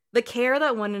 The care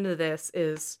that went into this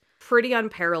is pretty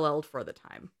unparalleled for the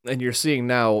time. And you're seeing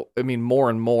now, I mean, more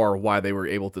and more why they were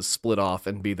able to split off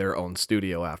and be their own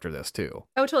studio after this, too.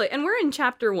 Oh, totally. And we're in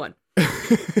chapter 1.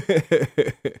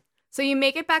 So you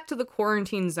make it back to the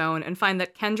quarantine zone and find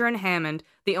that Kendra and Hammond,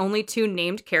 the only 2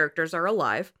 named characters, are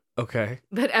alive. Okay.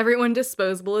 That everyone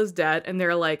disposable is dead, and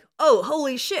they're like, oh,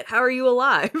 holy shit, how are you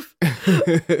alive?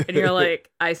 And you're like,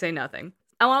 I say nothing.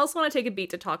 I also want to take a beat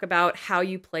to talk about how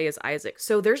you play as Isaac.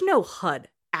 So there's no HUD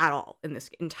at all in this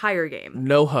entire game.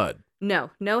 No HUD.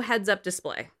 No heads-up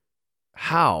display.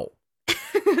 How?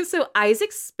 So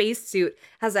Isaac's spacesuit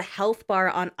has a health bar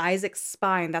on Isaac's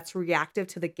spine that's reactive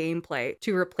to the gameplay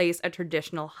to replace a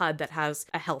traditional HUD that has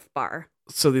a health bar.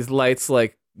 So these lights,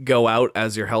 like, go out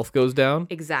as your health goes down?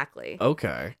 Exactly.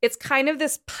 Okay. It's kind of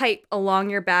this pipe along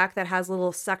your back that has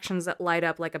little sections that light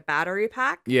up like a battery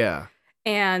pack. Yeah.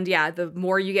 And yeah, the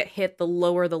more you get hit, the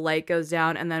lower the light goes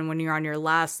down. And then when you're on your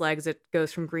last legs, it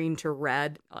goes from green to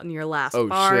red on your last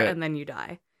bar, shit. and then you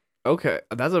die. Okay.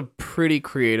 That's a pretty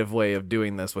creative way of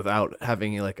doing this without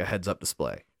having, like, a heads-up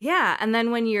display. Yeah, and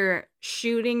then when you're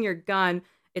shooting your gun,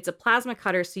 it's a plasma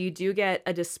cutter, so you do get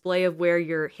a display of where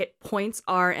your hit points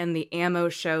are, and the ammo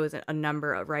shows a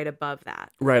number right above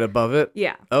that. Right above it?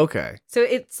 Yeah. Okay. So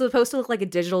it's supposed to look like a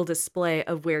digital display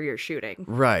of where you're shooting.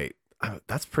 Right.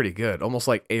 That's pretty good. Almost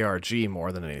like ARG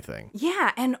more than anything.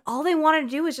 Yeah, and all they wanted to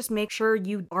do is just make sure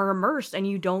you are immersed and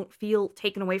you don't feel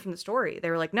taken away from the story. They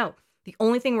were like, no, the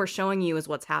only thing we're showing you is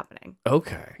what's happening.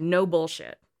 Okay. No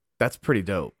bullshit. That's pretty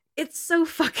dope. It's so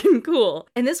fucking cool.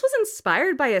 And this was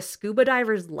inspired by a scuba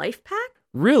diver's life pack.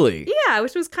 Really? Yeah,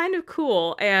 which was kind of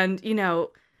cool. And, you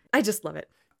know, I just love it.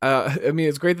 I mean,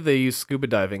 it's great that they use scuba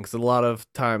diving because a lot of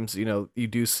times, you know, you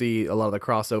do see a lot of the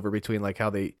crossover between like how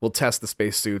they will test the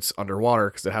spacesuits underwater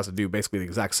because it has to do basically the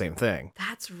exact same thing.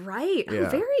 That's right. Yeah. Oh,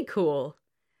 very cool.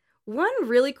 One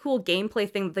really cool gameplay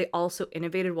thing that they also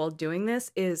innovated while doing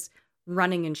this is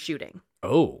running and shooting.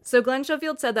 Oh. So Glenn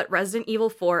Schofield said that Resident Evil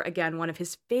 4, again, one of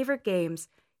his favorite games,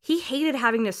 he hated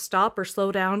having to stop or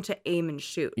slow down to aim and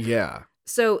shoot. Yeah.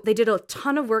 So they did a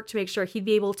ton of work to make sure he'd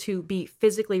be able to be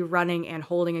physically running and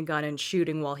holding a gun and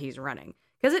shooting while he's running.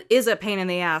 Because it is a pain in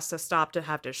the ass to stop to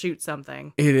have to shoot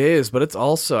something. It is, but it's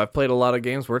also, I've played a lot of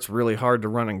games where it's really hard to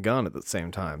run and gun at the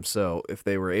same time. So if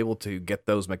they were able to get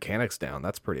those mechanics down,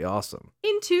 that's pretty awesome.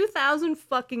 In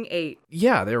 2008.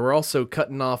 Yeah, they were also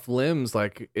cutting off limbs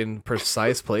like in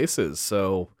precise places.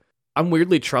 So I'm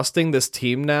weirdly trusting this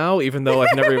team now, even though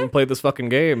I've never even played this fucking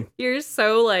game. You're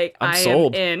so like, I'm I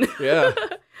sold. am in. Yeah.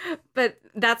 But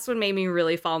that's what made me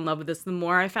really fall in love with this. The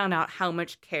more I found out how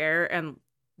much care and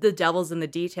the devil's in the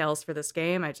details for this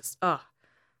game, I'm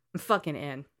fucking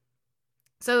in.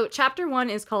 So chapter 1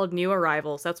 is called New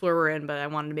Arrivals. That's where we're in, but I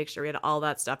wanted to make sure we had all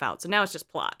that stuff out. So now it's just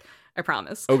plot. I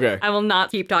promise. Okay. I will not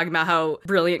keep talking about how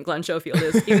brilliant Glenn Schofield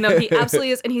is, even though he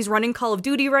absolutely is. And he's running Call of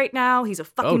Duty right now. He's a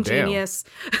fucking genius.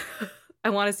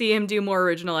 I want to see him do more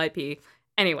original IP.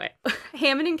 Anyway,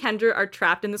 Hammond and Kendra are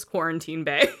trapped in this quarantine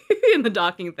bay in the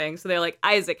docking thing. So they're like,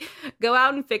 Isaac, go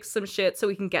out and fix some shit so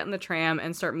we can get in the tram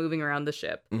and start moving around the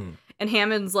ship. Mm. And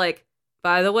Hammond's like,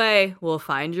 by the way, we'll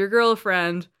find your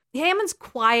girlfriend. Hammond's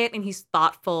quiet and he's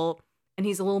thoughtful and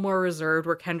he's a little more reserved,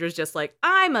 where Kendra's just like,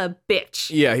 I'm a bitch.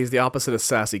 Yeah, he's the opposite of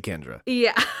sassy Kendra.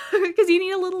 Yeah, because you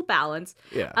need a little balance.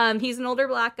 Yeah. He's an older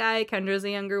black guy. Kendra's a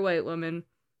younger white woman.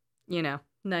 You know,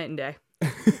 night and day.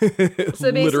 So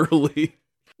literally.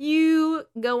 You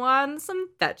go on some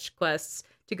fetch quests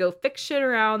to go fix shit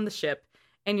around the ship,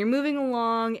 and you're moving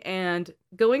along, and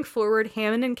going forward,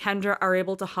 Hammond and Kendra are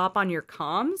able to hop on your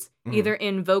comms, either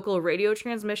in vocal radio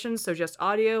transmissions, so just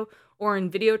audio, or in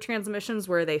video transmissions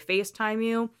where they FaceTime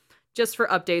you, just for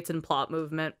updates and plot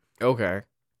movement. Okay.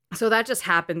 So that just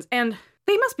happens, and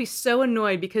they must be so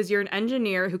annoyed because you're an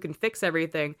engineer who can fix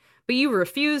everything, but you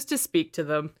refuse to speak to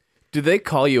them. Do they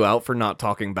call you out for not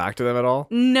talking back to them at all?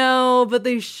 No, but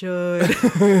they should.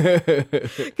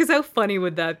 Because how funny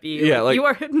would that be? Yeah, like, you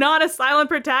are not a silent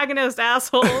protagonist,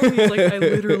 asshole. He's like, I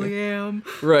literally am.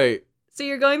 Right. So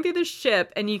you're going through the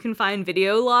ship, and you can find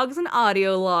video logs and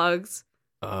audio logs.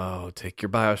 Oh, take your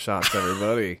BioShots,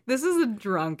 everybody. This is a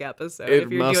drunk episode. It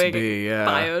if you're must doing be, yeah.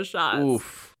 BioShots.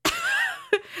 Oof.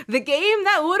 The game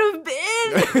that would have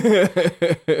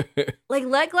been. Like,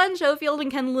 let Glenn Schofield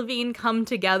and Ken Levine come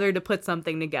together to put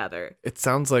something together. It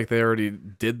sounds like they already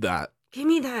did that. Give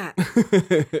me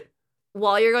that.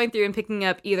 While you're going through and picking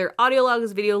up either audio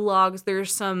logs, video logs,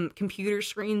 there's some computer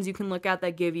screens you can look at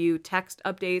that give you text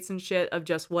updates and shit of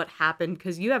just what happened,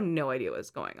 because you have no idea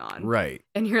what's going on. Right.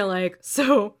 And you're like,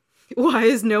 so why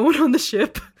is no one on the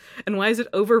ship? And why is it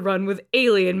overrun with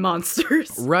alien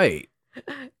monsters? Right.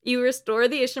 You restore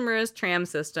the Ishimura's tram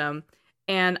system,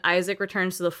 and Isaac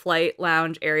returns to the flight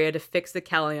lounge area to fix the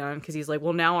Kellion because he's like,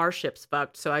 well, now our ship's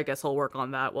fucked, so I guess I'll work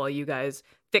on that while you guys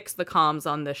fix the comms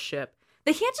on this ship.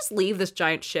 They can't just leave this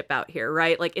giant ship out here,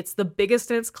 right? Like, it's the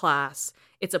biggest in its class.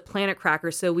 It's a planet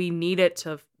cracker, so we need it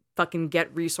to fucking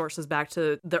get resources back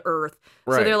to the Earth.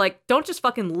 Right. So they're like, don't just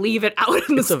fucking leave it out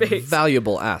in the space. It's a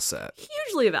valuable asset.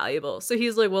 Hugely valuable. So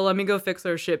he's like, well, let me go fix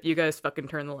our ship. You guys fucking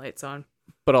turn the lights on.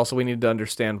 But also we need to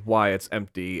understand why it's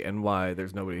empty and why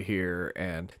there's nobody here.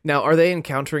 And now, are they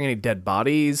encountering any dead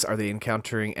bodies? Are they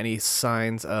encountering any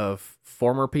signs of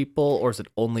former people, or is it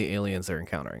only aliens they're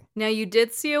encountering? Now, you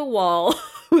did see a wall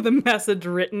with a message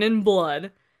written in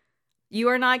blood. You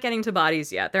are not getting to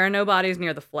bodies yet. There are no bodies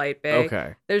near the flight bay.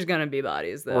 Okay. There's going to be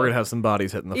bodies, though. We're going to have some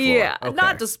bodies hitting the floor. Yeah, okay.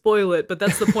 Not to spoil it, but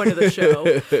that's the point of the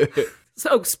show.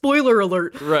 So, spoiler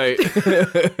alert. Right.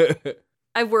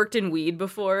 I've worked in weed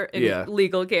before, in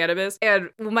legal cannabis.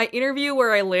 And my interview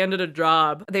where I landed a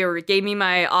job, gave me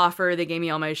my offer, they gave me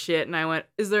all my shit, and I went,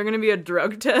 is there going to be a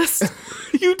drug test?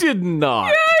 You did not.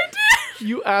 Yeah, I did.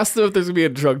 You asked them if there's going to be a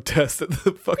drug test at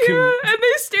the fucking... Yeah, and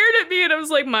they stared at me, and I was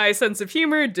like, my sense of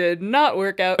humor did not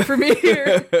work out for me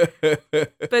here.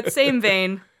 But same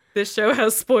vein, this show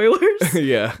has spoilers.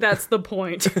 Yeah. That's the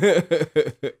point.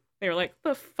 They were like,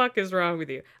 the fuck is wrong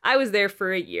with you? I was there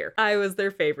for a year. I was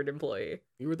their favorite employee.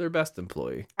 You were their best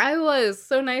employee. I was.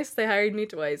 So nice they hired me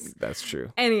twice. That's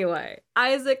true. Anyway,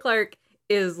 Isaac Clarke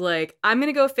is like, I'm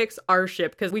going to go fix our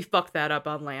ship because we fucked that up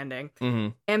on landing.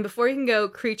 Mm-hmm. And before he can go,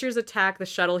 creatures attack the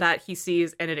shuttle that he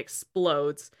sees and it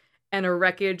explodes. And a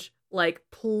wreckage like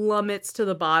plummets to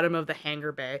the bottom of the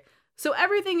hangar bay. So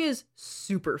everything is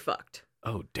super fucked.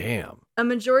 Oh, damn. A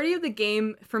majority of the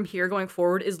game from here going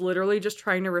forward is literally just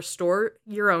trying to restore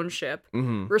your own ship,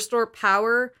 restore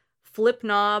power, flip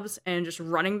knobs, and just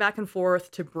running back and forth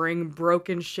to bring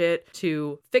broken shit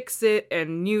to fix it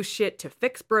and new shit to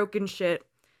fix broken shit.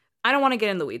 I don't want to get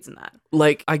in the weeds in that.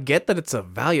 Like, I get that it's a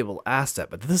valuable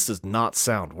asset, but this does not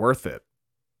sound worth it.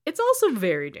 It's also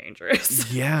very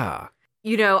dangerous. Yeah.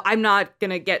 You know, I'm not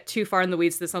going to get too far in the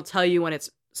weeds. This I'll tell you when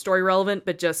it's story relevant,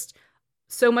 but just...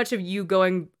 so much of you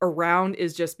going around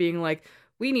is just being like,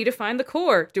 we need to find the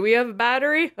core. Do we have a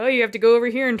battery? Oh, you have to go over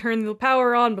here and turn the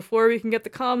power on before we can get the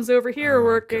comms over here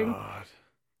working. God.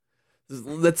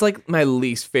 That's like my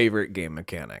least favorite game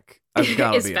mechanic. I've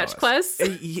got to be honest. Fetch quests?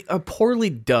 A poorly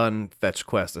done fetch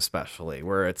quest, especially,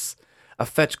 where it's a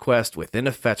fetch quest within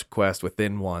a fetch quest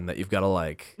within one that you've got to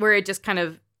like... where it just kind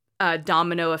of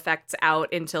domino effects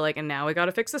out into like, and now we got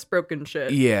to fix this broken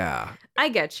shit. Yeah. I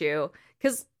get you.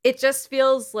 Because it just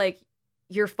feels like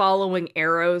you're following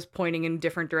arrows pointing in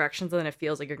different directions, and then it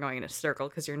feels like you're going in a circle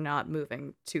because you're not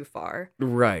moving too far.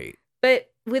 Right.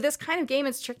 But with this kind of game,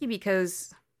 it's tricky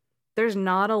because there's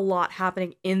not a lot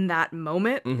happening in that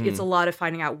moment. Mm-hmm. It's a lot of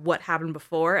finding out what happened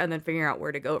before and then figuring out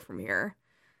where to go from here.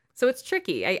 So it's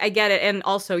tricky. I get it. And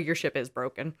also, your ship is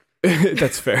broken.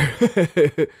 That's fair.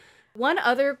 One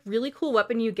other really cool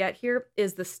weapon you get here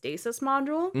is the stasis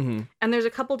module. Mm-hmm. And there's a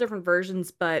couple different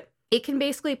versions, but... it can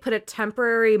basically put a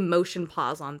temporary motion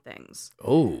pause on things.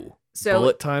 Oh, so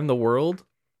bullet time the world?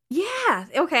 Yeah.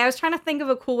 Okay, I was trying to think of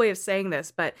a cool way of saying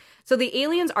this, but so the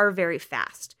aliens are very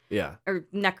fast. Yeah. Or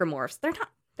necromorphs. They're not,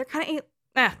 they're kind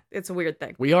of, it's a weird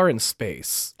thing. We are in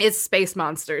space. It's space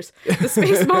monsters. The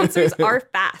space monsters are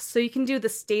fast, so you can do the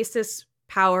stasis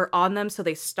power on them so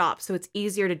they stop, so it's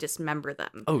easier to dismember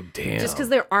them. Oh, damn. Just because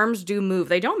their arms do move.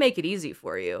 They don't make it easy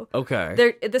for you.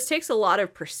 Okay. This takes a lot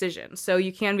of precision, so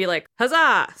you can be like,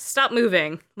 huzzah, stop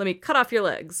moving. Let me cut off your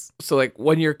legs. So, like,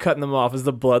 when you're cutting them off, is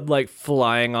the blood, like,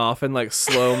 flying off in, like,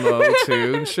 slow-mo,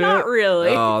 too, and shit? Not really.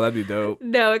 Oh, that'd be dope.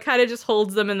 No, it kind of just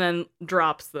holds them and then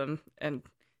drops them, and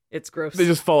it's gross. They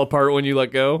just fall apart when you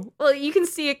let go? Well, you can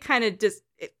see it kind of just...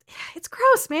 it's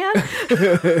gross, man.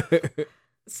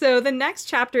 So the next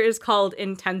chapter is called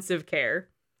Intensive Care.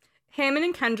 Hammond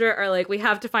and Kendra are like, we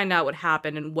have to find out what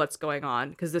happened and what's going on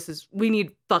because we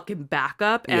need fucking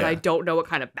backup and I don't know what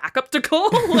kind of backup to call.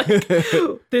 Like,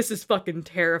 this is fucking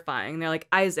terrifying. They're like,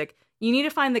 Isaac, you need to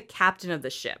find the captain of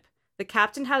the ship. The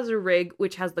captain has a rig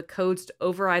which has the codes to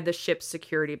override the ship's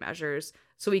security measures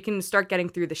so we can start getting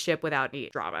through the ship without any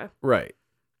drama. Right.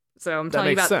 So I'm telling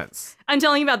you about sense. I'm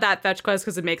telling you about that fetch quest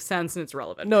because it makes sense and it's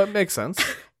relevant. No, it makes sense.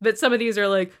 But some of these are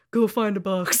like, go find a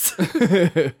box.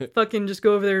 Fucking just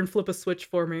go over there and flip a switch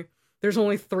for me. There's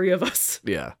only 3 of us.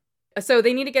 Yeah. So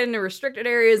they need to get into restricted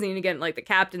areas. They need to get in like the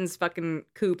captain's fucking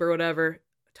coop or whatever.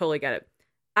 Totally get it.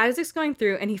 Isaac's going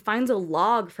through and he finds a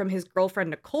log from his girlfriend,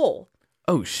 Nicole.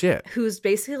 Oh, shit. Who's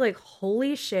basically like,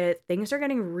 holy shit, things are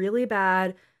getting really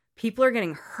bad. People are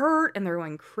getting hurt and they're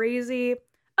going crazy.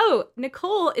 Oh,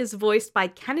 Nicole is voiced by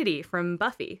Kennedy from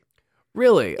Buffy.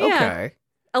 Really? Yeah. Okay.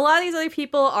 A lot of these other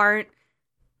people aren't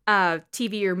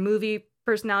TV or movie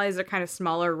personalities. They're kind of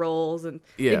smaller roles, and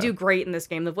they do great in this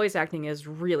game. The voice acting is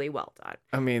really well done.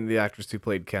 I mean, the actress who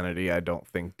played Kennedy, I don't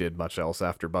think did much else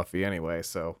after Buffy anyway,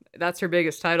 so. That's her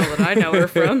biggest title that I know her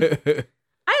from.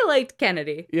 I liked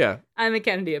Kennedy. Yeah. I'm a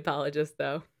Kennedy apologist,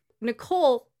 though.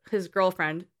 Nicole, his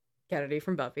girlfriend, Kennedy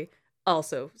from Buffy,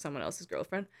 also someone else's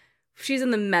girlfriend, she's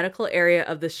in the medical area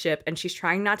of the ship, and she's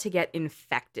trying not to get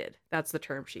infected. That's the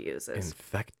term she uses.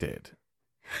 Infected.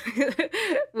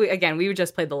 We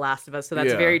just played The Last of Us, so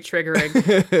that's very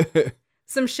triggering.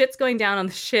 Some shit's going down on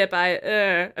the ship.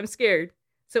 I'm scared.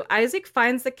 So Isaac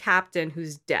finds the captain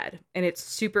who's dead, and it's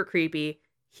super creepy.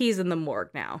 He's in the morgue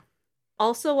now.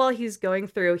 Also, while he's going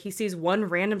through, he sees one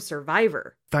random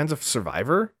survivor. Finds a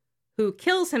survivor? Who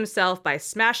kills himself by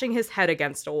smashing his head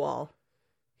against a wall.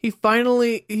 He's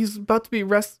about to be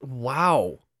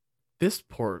Wow. This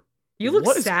poor... You look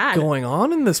sad. What is going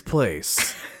on in this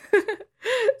place?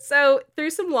 So,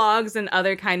 through some logs and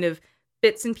other kind of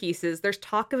bits and pieces, there's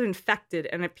talk of infected,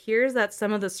 and it appears that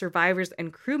some of the survivors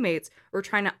and crewmates were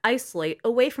trying to isolate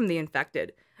away from the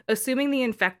infected, assuming the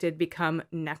infected become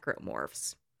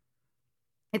necromorphs.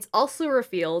 It's also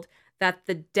revealed that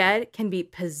the dead can be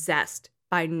possessed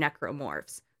by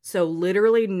necromorphs, so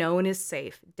literally no one is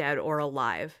safe, dead or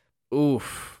alive.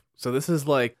 Oof. So this is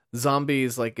like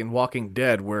zombies like in Walking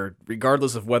Dead, where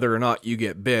regardless of whether or not you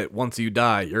get bit, once you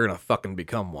die, you're gonna fucking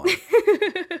become one.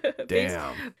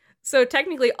 Damn. So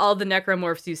technically all the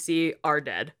necromorphs you see are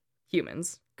dead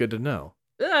humans. Good to know.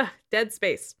 Ugh, dead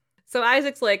space. So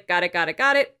Isaac's like, got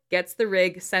it, gets the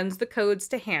rig, sends the codes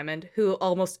to Hammond, who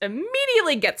almost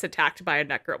immediately gets attacked by a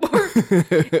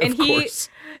necromorph. And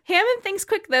Hammond thinks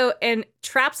quick, though, and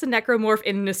traps a necromorph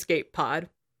in an escape pod.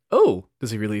 Oh,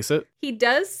 does he release it? He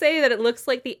does say that it looks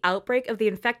like the outbreak of the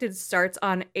infected starts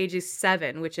on Aegis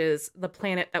 7, which is the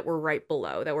planet that we're right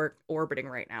below, that we're orbiting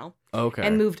right now. Okay.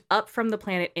 And moved up from the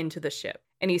planet into the ship.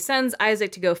 And he sends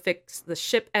Isaac to go fix the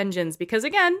ship engines because,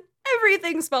 again,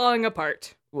 everything's falling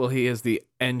apart. Well, he is the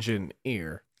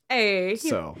engineer. Hey,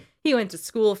 he went to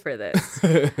school for this.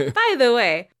 By the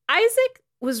way, Isaac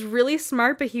was really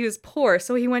smart, but he was poor,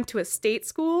 so he went to a state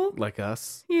school. Like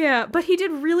us? Yeah, but he did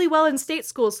really well in state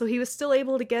school, so he was still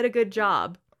able to get a good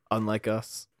job. Unlike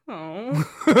us. Oh.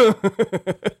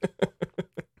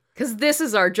 Because this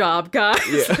is our job, guys.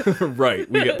 Yeah, right.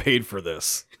 We get paid for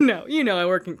this. No, I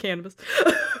work in cannabis.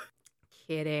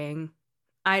 Kidding.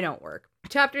 I don't work.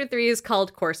 Chapter 3 is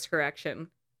called Course Correction.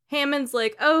 Hammond's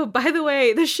like, oh, by the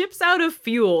way, the ship's out of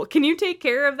fuel. Can you take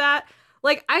care of that?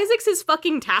 Like, Isaac's his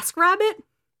fucking TaskRabbit.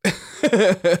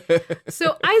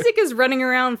 So Isaac is running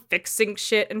around fixing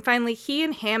shit, and finally he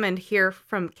and Hammond hear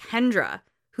from Kendra,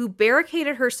 who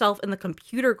barricaded herself in the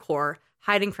computer core,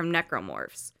 hiding from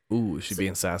necromorphs. Ooh, is she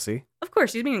being sassy? Of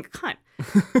course, she's being a cunt.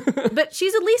 But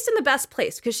she's at least in the best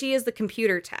place, because she is the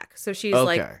computer tech. So she's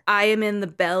like, I am in the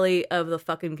belly of the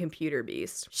fucking computer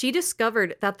beast. She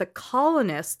discovered that the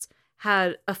colonists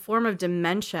had a form of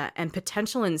dementia and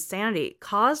potential insanity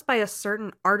caused by a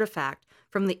certain artifact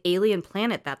from the alien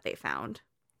planet that they found.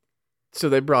 So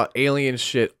they brought alien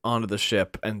shit onto the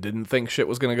ship and didn't think shit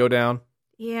was going to go down?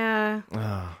 Yeah.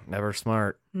 Oh, never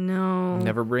smart. No.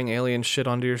 Never bring alien shit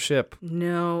onto your ship.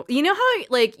 No. You know how,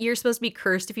 like, you're supposed to be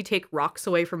cursed if you take rocks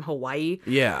away from Hawaii?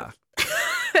 Yeah.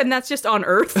 And that's just on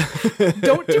Earth?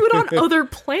 Don't do it on other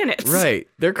planets. Right.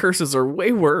 Their curses are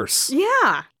way worse.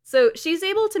 Yeah. So she's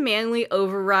able to manually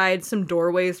override some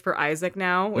doorways for Isaac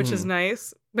now, which is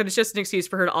nice. But it's just an excuse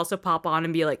for her to also pop on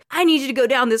and be like, I need you to go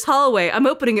down this hallway. I'm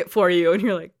opening it for you. And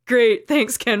you're like, great.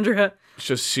 Thanks, Kendra. It's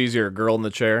just she's your girl in the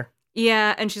chair.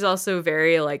 Yeah. And she's also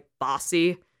very, like,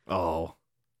 bossy. Oh.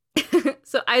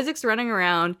 So Isaac's running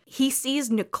around. He sees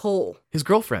Nicole. His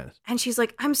girlfriend. And she's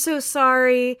like, I'm so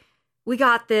sorry. We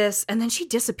got this. And then she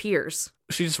disappears.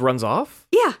 She just runs off?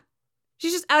 Yeah.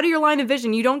 She's just out of your line of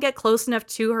vision. You don't get close enough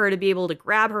to her to be able to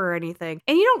grab her or anything.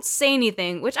 And you don't say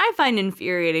anything, which I find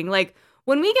infuriating. Like,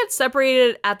 when we get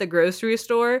separated at the grocery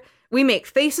store, we make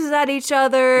faces at each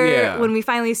other. Yeah. When we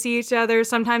finally see each other,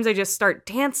 sometimes I just start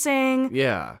dancing.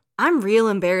 Yeah. I'm real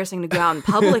embarrassing to go out in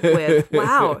public with.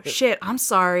 Wow, shit, I'm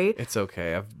sorry. It's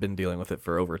okay. I've been dealing with it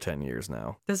for over 10 years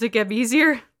now. Does it get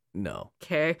easier? No.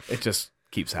 Okay. It just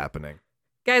keeps happening.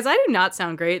 Guys, I do not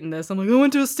sound great in this. I'm like, I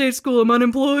went to a state school. I'm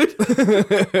unemployed.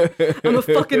 I'm a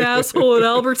fucking asshole at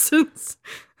Albertsons.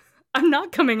 I'm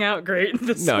not coming out great in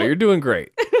this. No, you're doing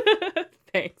great.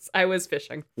 Thanks. I was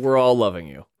fishing. We're all loving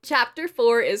you. Chapter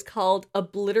 4 is called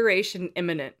Obliteration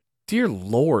Imminent. Dear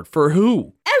Lord, for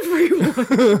who?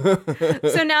 everyone.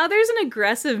 So now there's an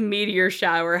aggressive meteor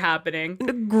shower happening. An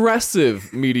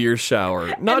aggressive meteor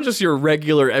shower, not just your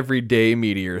regular everyday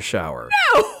meteor shower.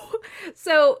 No.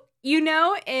 So,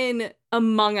 in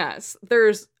Among Us,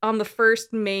 there's on the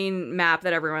first main map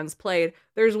that everyone's played,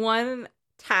 there's one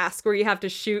task where you have to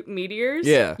shoot meteors.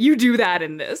 Yeah. You do that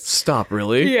in this. Stop,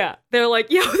 really? Yeah. They're like,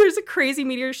 yo, there's a crazy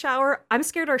meteor shower. I'm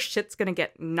scared our shit's gonna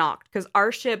get knocked because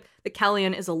our ship, the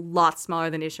Kellyan, is a lot smaller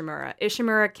than Ishimura.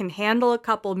 Ishimura can handle a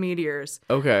couple meteors.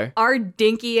 Okay. Our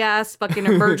dinky ass fucking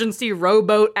emergency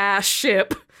rowboat ass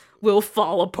ship will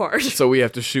fall apart. So we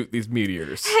have to shoot these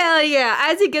meteors. Hell yeah.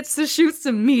 As he gets to shoot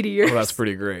some meteors. Oh, that's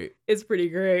pretty great. It's pretty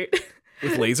great.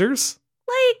 With lasers?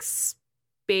 Like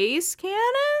space cannons?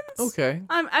 Okay.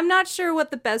 I'm not sure what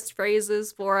the best phrase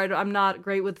is for it. I'm not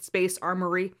great with space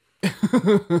armory.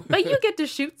 But you get to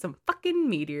shoot some fucking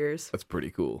meteors. That's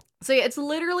pretty cool. So yeah, it's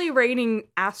literally raining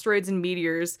asteroids and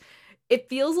meteors. It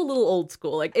feels a little old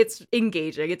school. Like, it's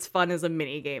engaging. It's fun as a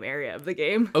mini game area of the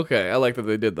game. Okay, I like that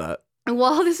they did that. And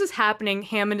while this is happening,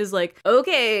 Hammond is like,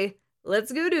 okay,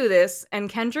 let's go do this.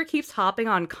 And Kendra keeps hopping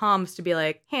on comms to be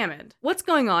like, Hammond, what's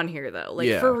going on here, though?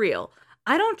 Like, for real.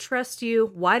 I don't trust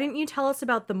you. Why didn't you tell us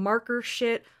about the marker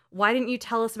shit? Why didn't you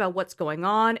tell us about what's going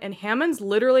on? And Hammond's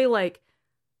literally like,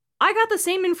 I got the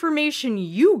same information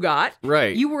you got.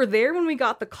 Right. You were there when we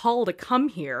got the call to come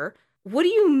here. What do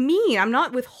you mean? I'm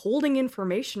not withholding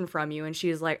information from you. And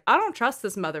she's like, I don't trust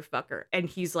this motherfucker. And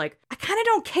he's like, I kind of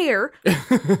don't care.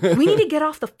 We need to get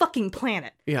off the fucking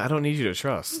planet. Yeah, I don't need you to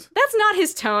trust. That's not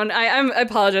his tone. I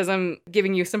apologize. I'm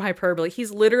giving you some hyperbole.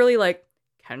 He's literally like,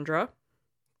 Kendra,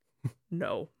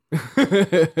 no.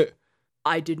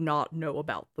 I did not know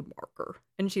about the marker.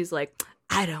 And she's like,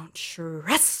 I don't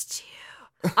trust you.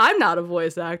 I'm not a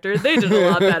voice actor. They did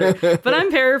a lot better. But I'm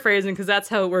paraphrasing because that's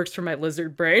how it works for my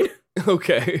lizard brain.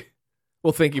 Okay.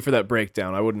 Well, thank you for that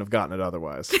breakdown. I wouldn't have gotten it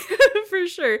otherwise. For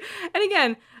sure. And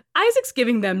again, Isaac's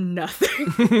giving them nothing,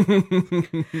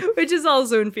 which is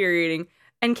also infuriating.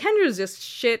 And Kendra's just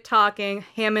shit talking.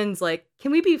 Hammond's like,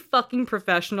 can we be fucking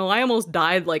professional? I almost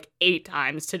died like 8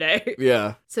 times today.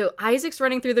 Yeah. So Isaac's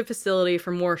running through the facility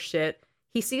for more shit.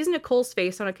 He sees Nicole's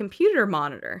face on a computer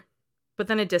monitor, but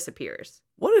then it disappears.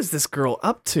 What is this girl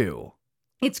up to?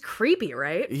 It's creepy,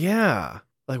 right? Yeah.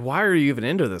 Like, why are you even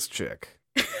into this chick?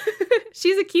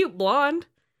 She's a cute blonde.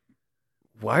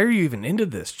 Why are you even into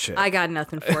this chick? I got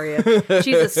nothing for you.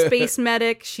 She's a space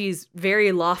medic. She's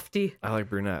very lofty. I like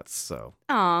brunettes, so.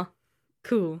 Aw,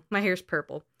 cool. My hair's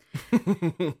purple.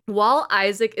 While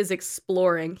Isaac is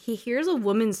exploring, he hears a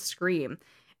woman scream,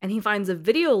 and he finds a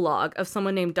video log of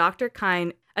someone named Dr.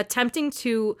 Kyne attempting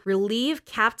to relieve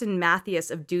Captain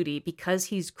Matthias of duty because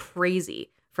he's crazy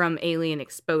from alien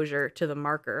exposure to the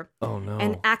marker. Oh, no.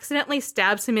 And accidentally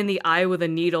stabs him in the eye with a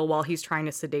needle while he's trying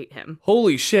to sedate him.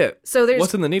 Holy shit. So there's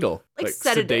what's in the needle? Like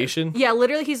sedative. Sedation? Yeah,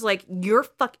 literally he's like, you're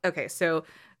Okay, so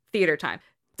theater time.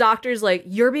 Doctor's like,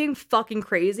 you're being fucking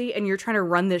crazy and you're trying to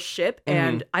run this ship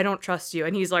and I don't trust you.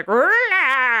 And he's like,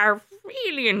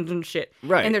 aliens and shit.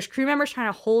 Right. And there's crew members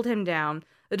trying to hold him down.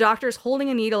 The doctor's holding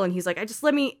a needle and he's like, just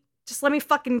let me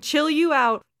fucking chill you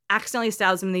out. Accidentally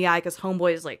stabs him in the eye because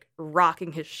homeboy is like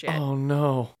rocking his shit. Oh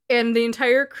no. And the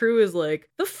entire crew is like,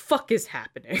 the fuck is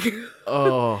happening?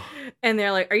 Oh. And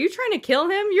they're like, are you trying to kill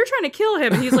him? You're trying to kill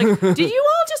him. And he's like, did you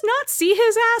all just not see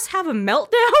his ass have a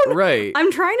meltdown? Right. I'm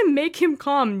trying to make him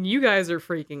calm. You guys are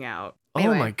freaking out.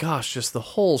 Anyway. Oh my gosh, just the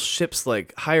whole ship's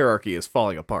like hierarchy is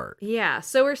falling apart. Yeah.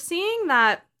 So we're seeing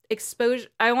that exposure.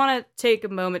 I want to take a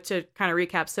moment to kind of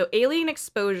recap. So alien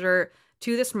exposure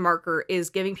to this marker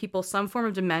is giving people some form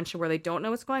of dementia where they don't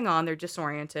know what's going on, they're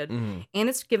disoriented, and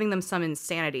it's giving them some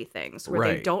insanity things where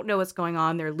they don't know what's going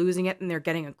on, they're losing it, and they're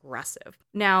getting aggressive.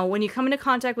 Now, when you come into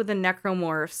contact with the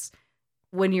necromorphs,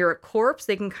 when you're a corpse,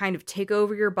 they can kind of take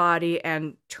over your body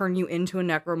and turn you into a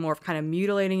necromorph, kind of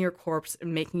mutilating your corpse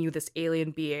and making you this alien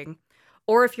being.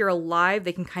 Or if you're alive,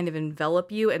 they can kind of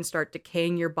envelop you and start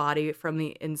decaying your body from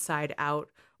the inside out.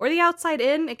 Or the outside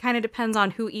in, it kind of depends on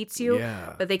who eats you,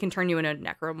 but they can turn you into a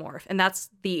necromorph. And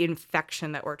that's the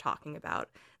infection that we're talking about.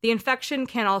 The infection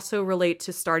can also relate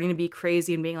to starting to be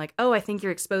crazy and being like, oh, I think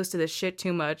you're exposed to this shit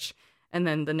too much. And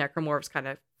then the necromorphs kind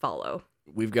of follow.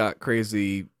 We've got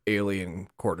crazy alien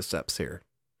cordyceps here.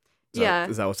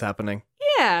 Is that what's happening?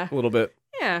 Yeah. A little bit.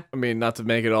 Yeah. I mean, not to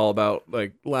make it all about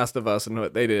like Last of Us and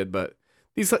what they did, but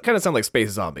these kind of sound like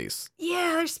space zombies.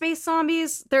 Yeah, they're space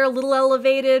zombies. They're a little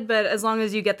elevated, but as long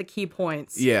as you get the key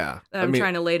points. Yeah. I'm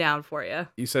trying to lay down for you.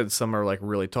 You said some are like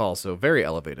really tall, so very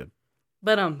elevated.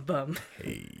 But bum.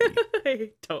 Hey.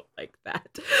 I don't like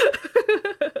that.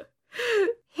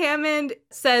 Hammond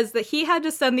says that he had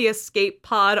to send the escape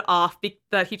pod off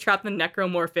that he trapped the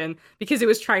necromorph in because it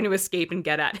was trying to escape and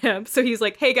get at him. So he's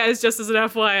like, hey guys, just as an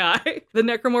FYI, the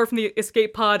necromorph in the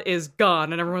escape pod is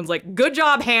gone. And everyone's like, good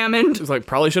job, Hammond. It's like,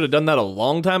 probably should have done that a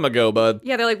long time ago, bud.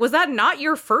 Yeah, they're like, was that not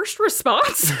your first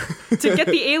response to get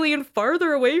the alien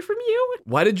farther away from you?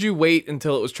 Why did you wait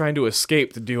until it was trying to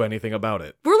escape to do anything about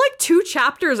it? We're like 2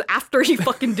 chapters after he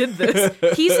fucking did this.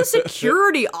 He's a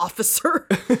security officer.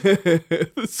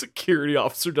 The security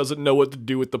officer doesn't know what to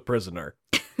do with the prisoner.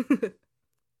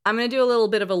 I'm going to do a little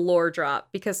bit of a lore drop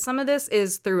because some of this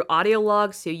is through audio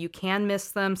logs, so you can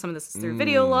miss them. Some of this is through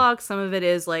video logs. Some of it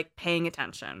is like paying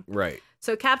attention. Right.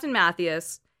 So Captain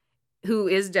Matthias, who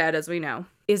is dead as we know,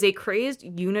 is a crazed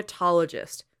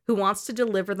unitologist who wants to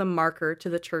deliver the marker to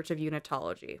the Church of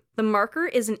Unitology. The marker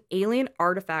is an alien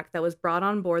artifact that was brought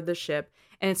on board the ship,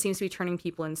 and it seems to be turning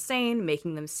people insane,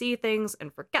 making them see things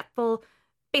and forgetful,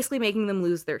 basically making them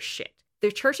lose their shit.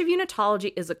 The Church of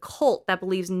Unitology is a cult that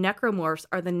believes necromorphs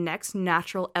are the next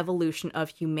natural evolution of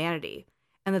humanity,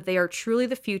 and that they are truly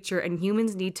the future and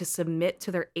humans need to submit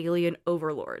to their alien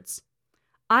overlords.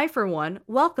 I, for one,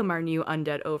 welcome our new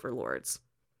undead overlords.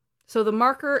 So the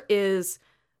marker is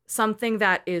something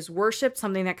that is worshipped,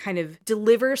 something that kind of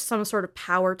delivers some sort of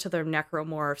power to their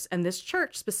necromorphs, and this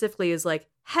church specifically is like,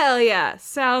 hell yeah,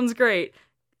 sounds great,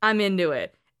 I'm into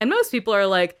it. And most people are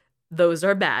like, those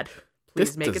are bad.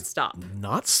 Please make it stop.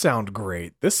 Not sound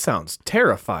great. This sounds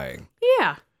terrifying.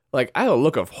 Yeah. Like, I have a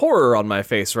look of horror on my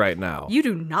face right now. You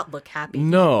do not look happy.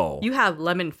 No. You have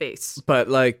lemon face. But,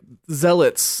 like,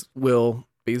 zealots will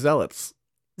be zealots.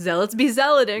 Zealots be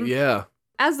zealoting. Yeah.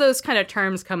 As those kind of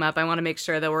terms come up, I want to make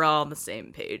sure that we're all on the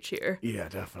same page here. Yeah,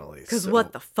 definitely. Because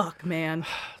what the fuck, man?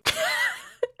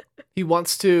 He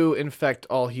wants to infect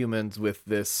all humans with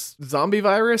this zombie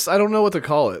virus. I don't know what to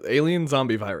call it. Alien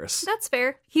zombie virus. That's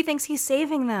fair. He thinks he's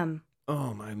saving them.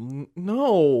 Oh my,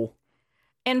 no.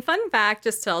 And fun fact,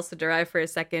 just to also derive for a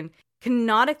second,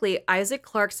 canonically, Isaac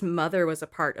Clarke's mother was a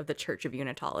part of the Church of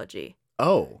Unitology.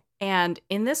 Oh. And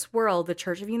in this world, the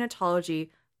Church of Unitology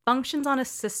functions on a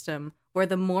system where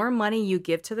the more money you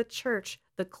give to the church,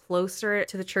 the closer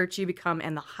to the church you become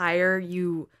and the higher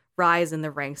you rise in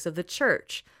the ranks of the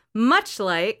church. Much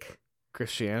like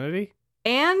Christianity?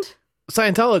 And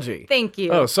Scientology. Thank you.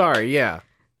 Oh, sorry. Yeah.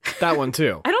 That one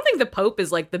too. I don't think the Pope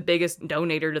is like the biggest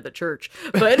donator to the church,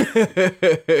 but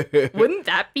wouldn't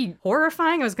that be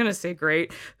horrifying? I was going to say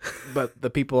great. But the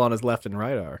people on his left and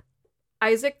right are.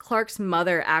 Isaac Clarke's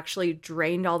mother actually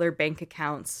drained all their bank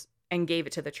accounts and gave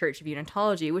it to the Church of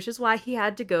Unitology, which is why he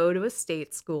had to go to a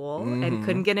state school and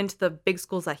couldn't get into the big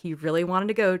schools that he really wanted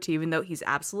to go to, even though he's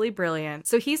absolutely brilliant.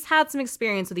 So he's had some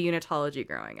experience with the Unitology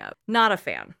growing up. Not a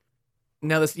fan.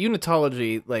 Now, this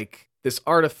Unitology, like this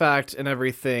artifact and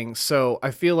everything, so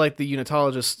I feel like the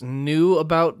Unitologists knew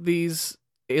about these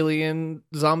alien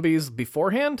zombies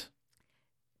beforehand?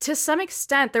 To some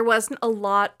extent, there wasn't a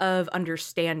lot of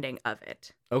understanding of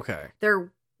it. Okay.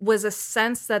 There was a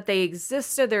sense that they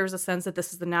existed. There was a sense that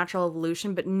this is the natural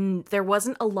evolution, but there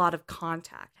wasn't a lot of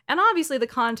contact. And obviously the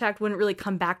contact wouldn't really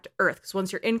come back to Earth, because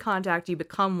once you're in contact, you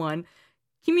become one.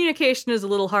 Communication is a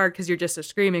little hard because you're just a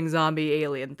screaming zombie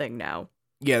alien thing now.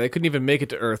 Yeah, they couldn't even make it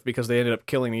to Earth because they ended up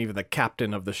killing even the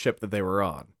captain of the ship that they were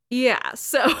on. Yeah,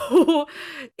 so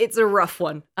it's a rough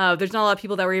one. There's not a lot of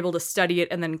people that were able to study it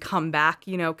and then come back,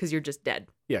 because you're just dead.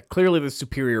 Yeah, clearly the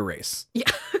superior race. Yeah.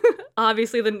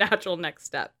 Obviously the natural next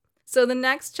step. So the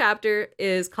next chapter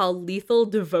is called Lethal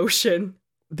Devotion.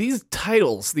 These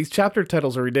chapter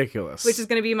titles are ridiculous. Which is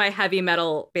going to be my heavy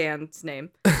metal band's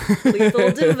name.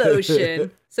 Lethal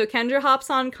Devotion. So Kendra hops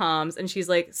on comms and she's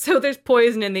like, so there's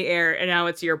poison in the air and now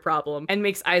it's your problem. And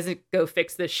makes Isaac go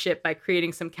fix this ship by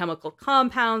creating some chemical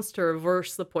compounds to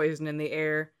reverse the poison in the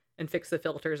air and fix the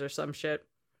filters or some shit.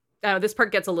 This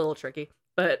part gets a little tricky,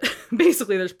 but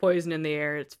basically there's poison in the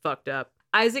air. It's fucked up.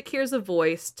 Isaac hears a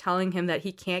voice telling him that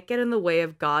he can't get in the way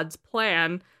of God's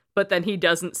plan, but then he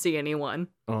doesn't see anyone.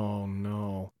 Oh,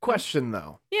 no. Question,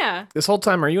 though. Yeah. This whole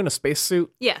time, are you in a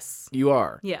spacesuit? Yes. You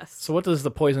are? Yes. So what does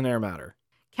the poison air matter?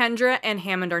 Kendra and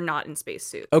Hammond are not in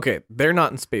spacesuits. Okay, they're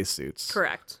not in spacesuits.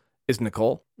 Correct. Is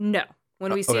Nicole? No.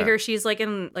 When we see her, she's like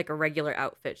in like a regular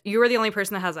outfit. You are the only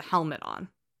person that has a helmet on.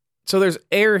 So there's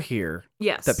air here.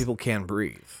 Yes. That people can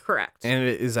breathe. Correct. And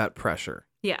it is at pressure.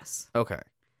 Yes. Okay.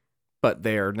 But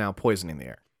they are now poisoning the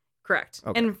air. Correct.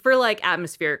 Okay. And for like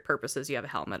atmospheric purposes, you have a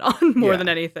helmet on more than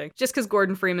anything. Just because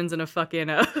Gordon Freeman's in a fucking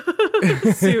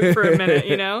suit for a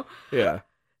minute, Yeah.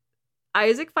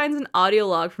 Isaac finds an audio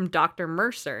log from Dr.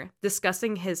 Mercer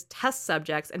discussing his test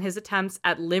subjects and his attempts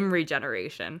at limb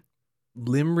regeneration.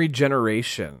 Limb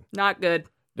regeneration. Not good.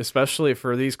 especially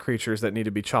for these creatures that need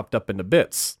to be chopped up into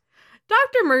bits.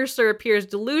 Dr. Mercer appears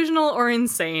delusional or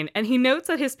insane, and he notes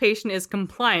that his patient is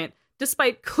compliant,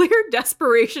 despite clear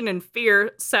desperation and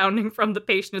fear sounding from the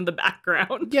patient in the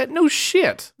background. Yeah, no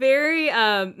shit. Very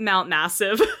Mount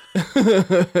Massive.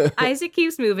 Isaac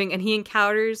keeps moving, and he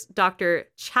encounters Dr.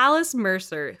 Chalice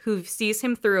Mercer, who sees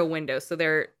him through a window, so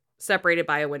they're separated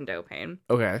by a window pane.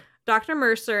 Okay. Dr.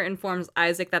 Mercer informs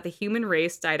Isaac that the human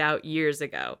race died out years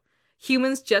ago.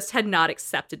 Humans just had not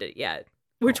accepted it yet.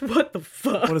 Which, what the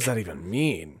fuck? What does that even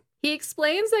mean? He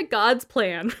explains that God's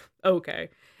plan, okay,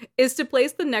 is to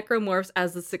place the necromorphs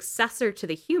as the successor to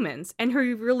the humans, and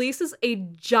he releases a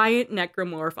giant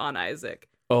necromorph on Isaac.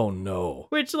 Oh no.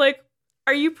 Which, like,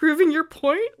 are you proving your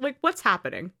point? Like, what's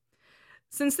happening?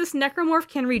 Since this necromorph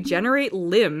can regenerate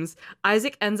limbs,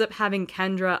 Isaac ends up having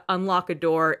Kendra unlock a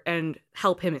door and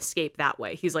help him escape that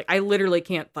way. He's like, I literally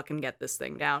can't fucking get this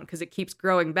thing down because it keeps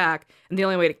growing back, and the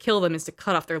only way to kill them is to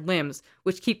cut off their limbs,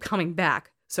 which keep coming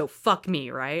back. So fuck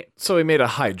me, right? So he made a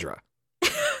Hydra.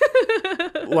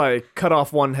 Like, cut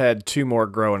off one head, 2 more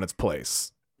grow in its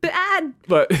place. Bad!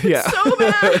 But, yeah. So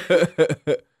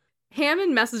bad!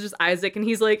 Hammond messages Isaac, and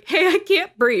he's like, hey, I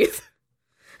can't breathe.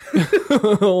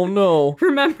 Oh no.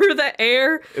 Remember the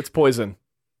air? It's poison.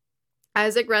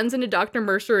 Isaac runs into Dr.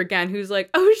 Mercer again, who's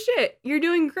like, oh shit, you're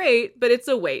doing great, but it's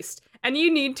a waste. And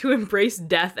you need to embrace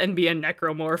death and be a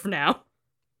necromorph now.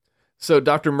 So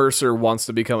Dr. Mercer wants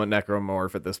to become a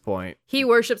necromorph at this point. He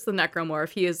worships the necromorph.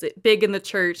 He is big in the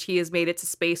church. He has made it to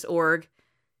Space Org.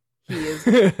 He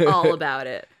is all about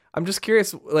it. I'm just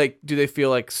curious, like, do they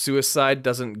feel like suicide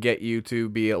doesn't get you to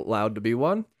be allowed to be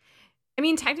one? I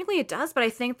mean, technically it does, but I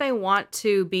think they want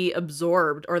to be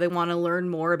absorbed, or they want to learn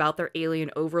more about their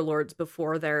alien overlords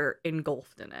before they're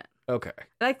engulfed in it. Okay.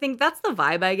 And I think that's the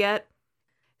vibe I get.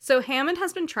 So Hammond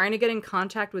has been trying to get in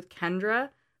contact with Kendra,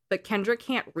 but Kendra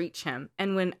can't reach him.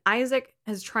 And when Isaac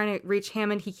is trying to reach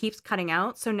Hammond, he keeps cutting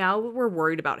out. So now we're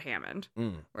worried about Hammond.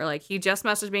 We're like, he just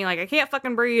messaged me like, I can't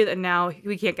fucking breathe, and now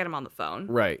we can't get him on the phone.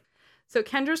 Right. So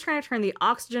Kendra's trying to turn the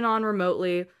oxygen on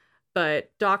remotely,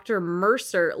 but Dr.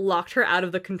 Mercer locked her out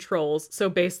of the controls, so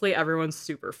basically everyone's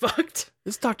super fucked.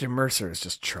 This Dr. Mercer is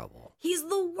just trouble. He's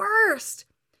the worst!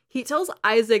 He tells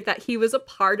Isaac that he was a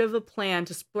part of a plan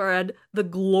to spread the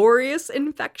glorious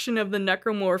infection of the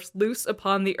necromorphs loose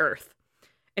upon the earth.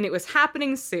 And it was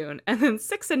happening soon, and then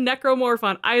sicks a necromorph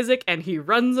on Isaac, and he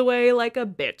runs away like a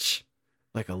bitch.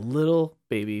 Like a little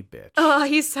baby bitch. Oh,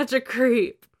 he's such a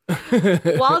creep.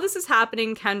 While this is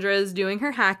happening, Kendra is doing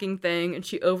her hacking thing, and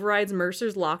she overrides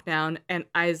Mercer's lockdown, and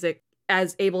Isaac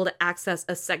is able to access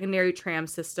a secondary tram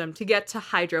system to get to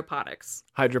hydroponics.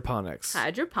 Hydroponics.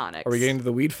 Hydroponics. Are we getting to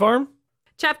the weed farm?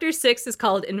 Chapter 6 is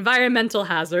called Environmental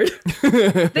Hazard.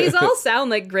 These all sound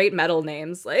like great metal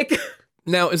names. Like,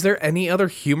 now, is there any other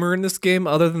humor in this game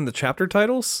other than the chapter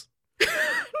titles?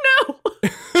 no.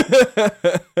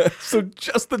 So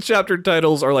just the chapter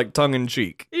titles are like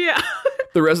tongue-in-cheek. Yeah.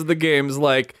 The rest of the game's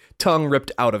like tongue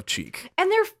ripped out of cheek. And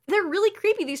they're really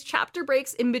creepy. These chapter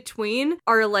breaks in between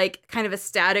are like kind of a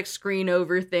static screen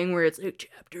over thing where it's like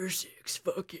chapter 6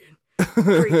 fucking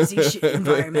crazy shit,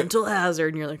 environmental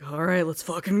hazard, and you're like, all right, let's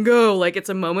fucking go. Like, it's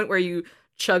a moment where you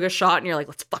chug a shot and you're like,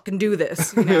 let's fucking do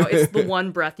this. You know, it's the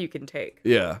one breath you can take.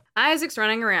 Yeah. Isaac's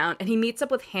running around and he meets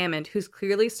up with Hammond, who's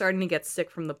clearly starting to get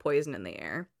sick from the poison in the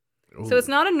air. Ooh. So it's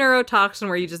not a neurotoxin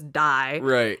where you just die.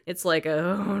 Right. It's like,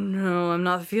 oh no, I'm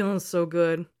not feeling so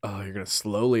good. Oh, you're gonna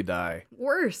slowly die.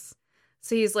 Worse.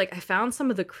 So he's like, I found some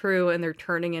of the crew and they're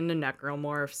turning into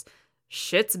necromorphs.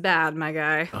 Shit's bad, my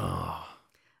guy. Oh.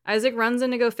 Isaac runs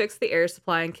in to go fix the air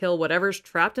supply and kill whatever's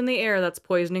trapped in the air that's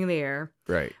poisoning the air.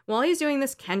 Right. While he's doing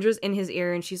this, Kendra's in his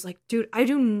ear and she's like, dude, I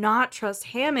do not trust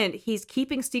Hammond. He's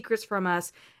keeping secrets from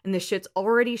us and this shit's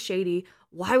already shady.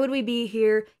 Why would we be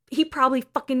here? He probably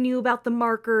fucking knew about the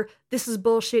marker. This is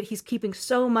bullshit. He's keeping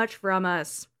so much from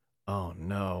us. Oh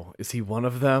no. Is he one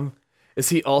of them? Is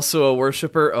he also a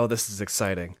worshiper? Oh, this is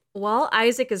exciting. While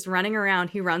Isaac is running around,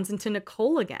 he runs into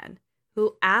Nicole again,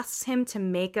 who asks him to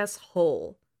make us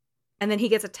whole. And then he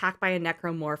gets attacked by a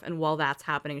necromorph, and while that's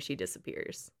happening, she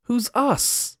disappears. Who's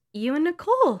us? You and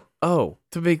Nicole. Oh,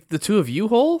 to make the two of you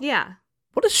whole? Yeah.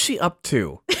 What is she up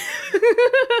to?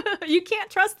 You can't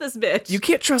trust this bitch. You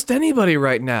can't trust anybody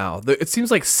right now. It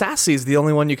seems like Sassy's the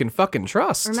only one you can fucking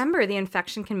trust. Remember, the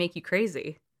infection can make you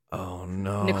crazy. Oh,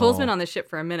 no. Nicole's been on the ship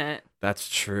for a minute. That's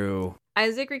true.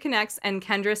 Isaac reconnects, and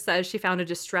Kendra says she found a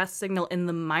distress signal in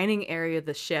the mining area of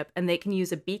the ship, and they can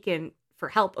use a beacon for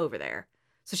help over there.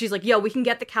 So she's like, yo, we can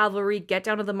get the cavalry, get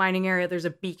down to the mining area. There's a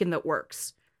beacon that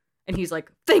works. And he's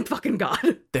like, thank fucking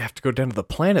God. They have to go down to the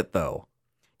planet, though.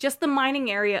 Just the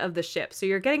mining area of the ship. So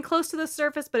you're getting close to the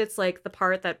surface, but it's like the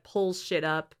part that pulls shit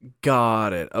up.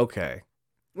 Got it. Okay.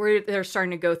 Where they're starting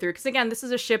to go through. Because again, this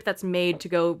is a ship that's made to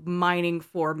go mining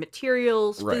for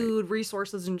materials, Right. food,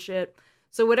 resources, and shit.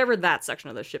 So whatever that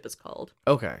section of the ship is called.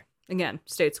 Okay. Again,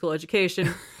 state school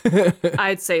education.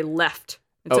 I'd say left.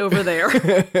 It's Oh. over there.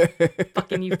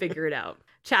 Fucking you figure it out.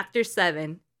 Chapter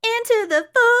 7. Into the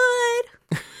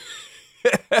void.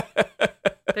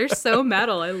 They're so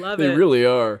metal. I love it. They really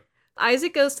are.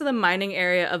 Isaac goes to the mining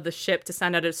area of the ship to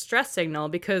send out a distress signal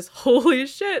because holy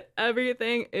shit,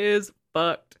 everything is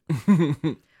fucked.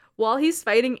 While he's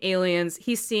fighting aliens,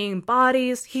 he's seeing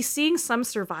bodies. He's seeing some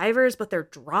survivors, but they're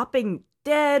dropping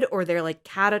dead or they're like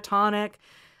catatonic.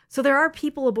 So there are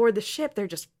people aboard the ship. They're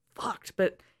just fucked.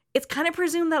 But it's kind of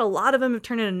presumed that a lot of them have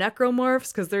turned into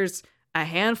necromorphs because there's a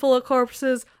handful of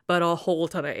corpses, but a whole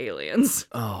ton of aliens.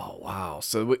 Oh, wow.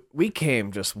 So we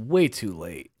came just way too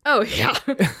late. Oh, yeah.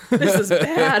 This is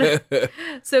bad.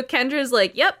 So Kendra's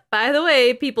like, yep, by the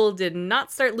way, people did not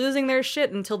start losing their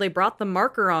shit until they brought the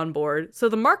marker on board. So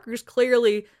the marker's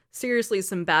clearly, seriously,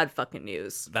 some bad fucking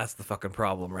news. That's the fucking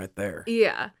problem right there.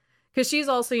 Yeah. Because she's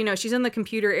also, she's in the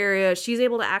computer area. She's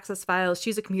able to access files.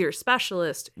 She's a computer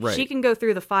specialist. Right. She can go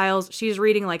through the files. She's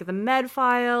reading, like, the med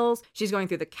files. She's going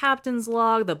through the captain's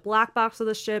log, the black box of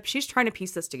the ship. She's trying to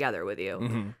piece this together with you.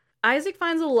 Mm-hmm. Isaac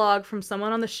finds a log from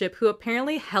someone on the ship who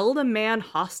apparently held a man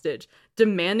hostage,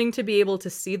 demanding to be able to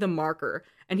see the marker.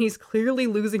 And he's clearly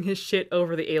losing his shit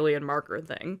over the alien marker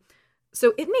thing.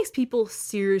 So it makes people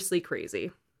seriously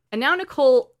crazy. And now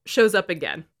Nicole shows up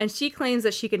again, and she claims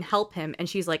that she can help him, and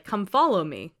she's like, come follow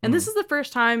me. And this is the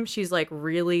first time she's, like,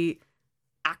 really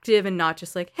active and not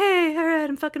just like, hey, all right,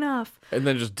 I'm fucking off. And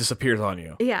then just disappears on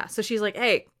you. Yeah, so she's like,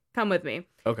 hey, come with me.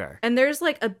 Okay. And there's,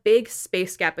 like, a big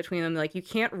space gap between them. Like, you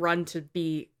can't run to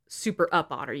be super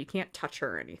up on her. You can't touch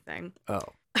her or anything. Oh.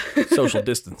 Social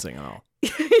distancing and all.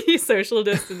 He's social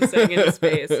distancing in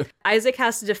space. Isaac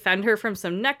has to defend her from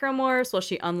some necromorphs while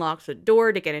she unlocks a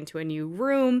door to get into a new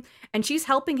room. And she's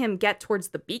helping him get towards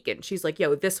the beacon. She's like,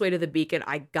 yo, this way to the beacon.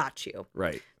 I got you.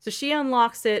 Right. So she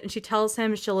unlocks it and she tells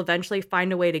him she'll eventually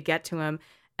find a way to get to him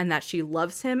and that she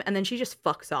loves him. And then she just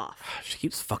fucks off. She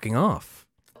keeps fucking off.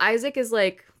 Isaac is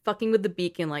like fucking with the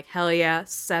beacon, like, hell yeah,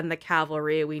 send the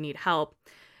cavalry. We need help.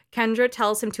 Kendra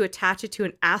tells him to attach it to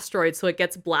an asteroid so it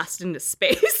gets blasted into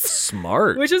space.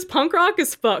 Smart. Which is punk rock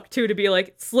as fuck, too, to be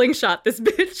like, slingshot this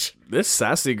bitch. This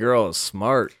sassy girl is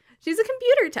smart. She's a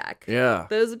computer tech. Yeah.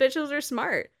 Those bitches are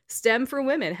smart. STEM for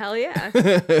women, hell yeah.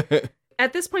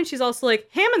 At this point, she's also like,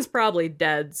 Hammond's probably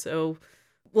dead, so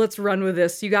let's run with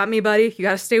this. You got me, buddy? You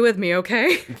gotta stay with me,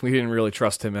 okay? We didn't really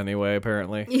trust him anyway,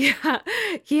 apparently. Yeah.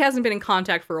 He hasn't been in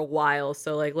contact for a while,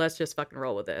 so, like, let's just fucking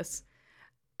roll with this.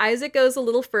 Isaac goes a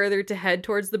little further to head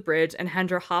towards the bridge, and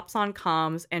Hendra hops on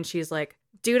comms, and she's like,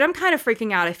 dude, I'm kind of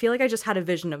freaking out. I feel like I just had a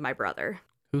vision of my brother.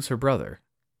 Who's her brother?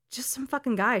 Just some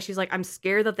fucking guy. She's like, I'm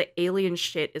scared that the alien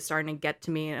shit is starting to get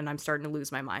to me, and I'm starting to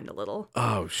lose my mind a little.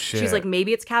 Oh, shit. She's like,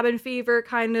 maybe it's cabin fever,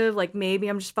 kind of. Like, maybe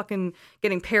I'm just fucking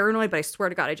getting paranoid, but I swear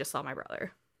to God, I just saw my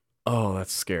brother. Oh,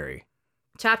 that's scary.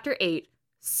 Chapter 8,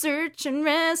 Search and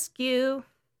Rescue.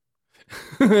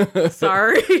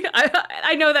 Sorry.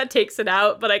 I know that takes it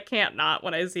out, but I can't not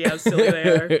when I see how silly they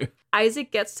are.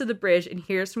 Isaac gets to the bridge and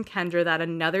hears from Kendra that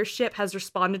another ship has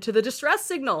responded to the distress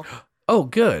signal. Oh,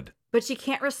 good. But she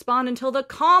can't respond until the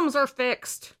comms are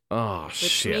fixed. Oh, Which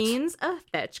shit. means a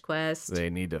fetch quest. They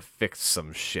need to fix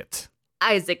some shit.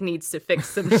 Isaac needs to fix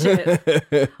some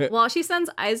shit. While she sends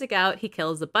Isaac out, he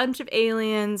kills a bunch of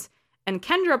aliens, and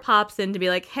Kendra pops in to be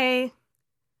like, hey,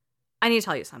 I need to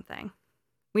tell you something.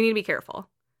 We need to be careful.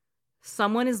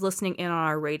 Someone is listening in on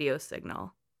our radio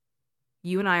signal.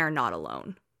 You and I are not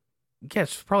alone. Yeah,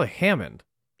 it's probably Hammond.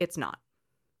 It's not.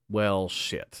 Well,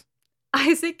 shit.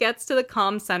 Isaac gets to the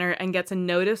comm center and gets a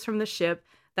notice from the ship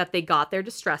that they got their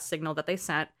distress signal that they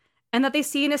sent, and that they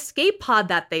see an escape pod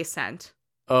that they sent.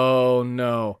 Oh,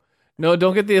 no. No,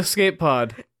 don't get the escape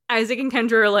pod. Isaac and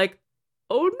Kendra are like,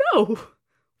 oh no,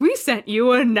 we sent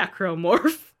you a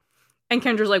necromorph. And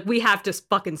Kendra's like, we have to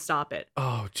fucking stop it.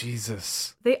 Oh,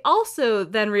 Jesus. They also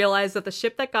then realize that the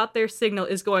ship that got their signal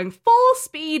is going full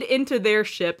speed into their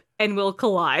ship and will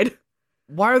collide.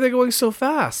 Why are they going so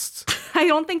fast? I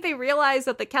don't think they realize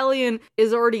that the Kellion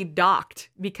is already docked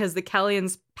because the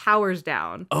Kellion's power's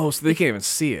down. Oh, so they can't even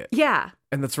see it. Yeah.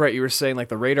 And that's right, you were saying, like,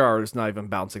 the radar is not even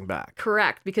bouncing back.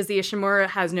 Correct, because the Ishimura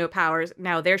has no powers.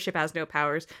 Now their ship has no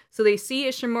powers. So they see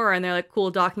Ishimura and they're like,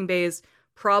 cool, docking bays,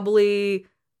 probably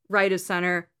right of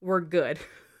center, we're good.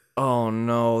 Oh,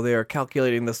 no, they are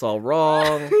calculating this all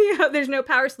wrong. there's no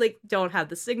power, so they don't have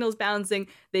the signals bouncing.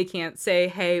 They can't say,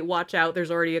 hey, watch out,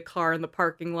 there's already a car in the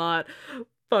parking lot.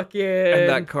 Fucking. And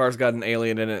that car's got an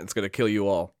alien in it. It's going to kill you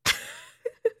all.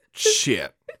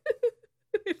 Shit.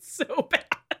 It's so bad.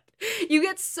 You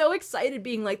get so excited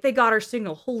being like, they got our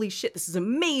signal. Holy shit, this is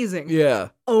amazing. Yeah.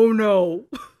 Oh no.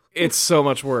 It's so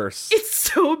much worse. It's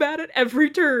so bad at every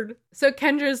turn. So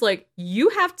Kendra's like, you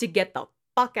have to get the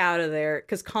fuck out of there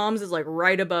because comms is like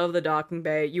right above the docking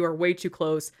bay. You are way too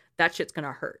close. That shit's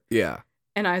gonna hurt. Yeah.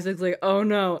 And Isaac's like, oh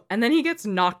no. And then he gets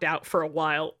knocked out for a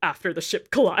while after the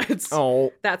ship collides.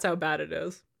 Oh. That's how bad it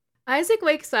is. Isaac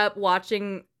wakes up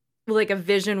watching, like a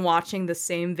vision watching the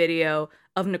same video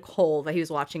of Nicole that he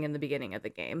was watching in the beginning of the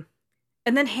game.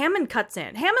 And then Hammond cuts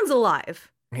in. Hammond's alive.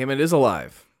 Hammond is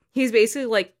alive. He's basically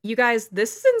like, you guys,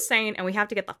 this is insane, and we have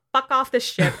to get the fuck off this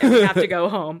ship, and we have to go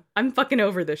home. I'm fucking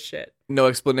over this shit. No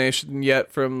explanation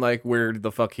yet from, like, where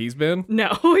the fuck he's been? No,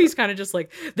 he's kind of just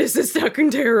like, this is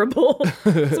fucking terrible.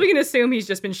 So we can assume he's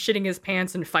just been shitting his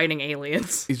pants and fighting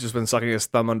aliens. He's just been sucking his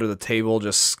thumb under the table,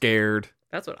 just scared.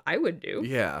 That's what I would do.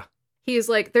 Yeah. He's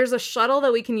like, there's a shuttle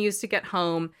that we can use to get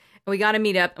home, and we gotta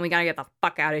meet up, and we gotta get the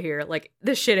fuck out of here. Like,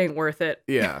 this shit ain't worth it.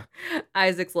 Yeah.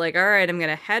 Isaac's like, all right, I'm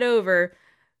gonna head over.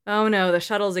 Oh no, the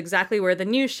shuttle's exactly where the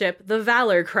new ship, the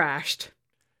Valor, crashed.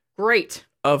 Great.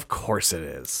 Of course it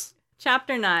is.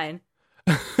 Chapter 9.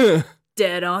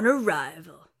 Dead on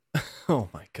arrival. Oh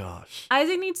my gosh.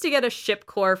 Isaac needs to get a ship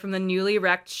core from the newly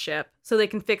wrecked ship so they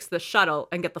can fix the shuttle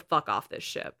and get the fuck off this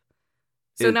ship.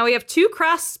 So now we have 2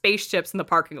 crashed spaceships in the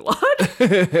parking lot.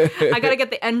 I gotta get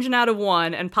the engine out of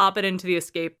one and pop it into the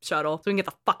escape shuttle so we can get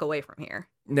the fuck away from here.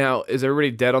 Now, is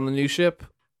everybody dead on the new ship?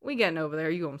 We getting over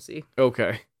there, you won't see.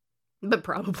 Okay. But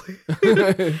probably.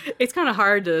 It's kind of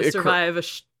hard to survive a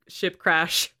ship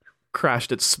crash.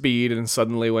 Crashed at speed and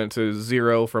suddenly went to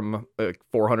 0 from like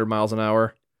 400 miles an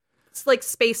hour. It's like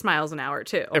space miles an hour,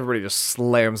 too. Everybody just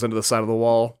slams into the side of the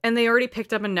wall. And they already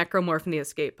picked up a necromorph in the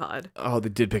escape pod. Oh, they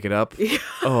did pick it up? Yeah.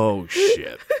 Oh,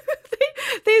 shit.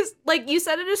 they like, you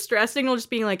said a distress signal just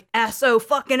being like, S-O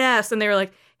fucking S. And they were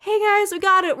like, hey guys, we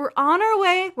got it. We're on our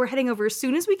way. We're heading over as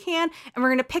soon as we can. And we're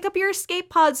going to pick up your escape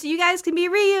pod so you guys can be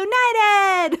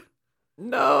reunited.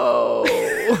 No.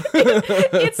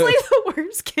 It's like the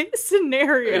worst case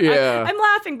scenario. Yeah. I'm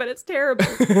laughing, but it's terrible.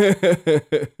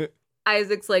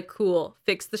 Isaac's like, cool,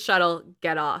 fix the shuttle,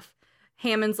 get off.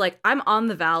 Hammond's like, I'm on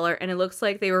the Valor, and it looks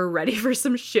like they were ready for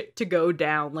some shit to go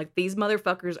down. Like, these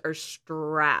motherfuckers are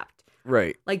strapped.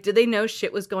 Right. Like, did they know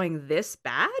shit was going this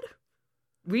bad?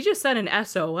 We just sent an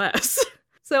SOS.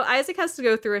 So Isaac has to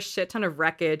go through a shit ton of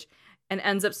wreckage and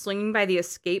ends up swinging by the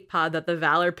escape pod that the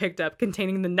Valor picked up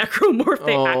containing the necromorph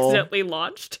they accidentally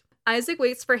launched. Isaac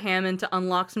waits for Hammond to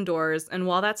unlock some doors, and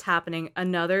while that's happening,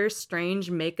 another strange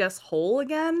make us whole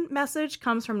again message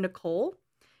comes from Nicole,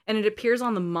 and it appears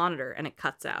on the monitor, and it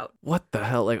cuts out. What the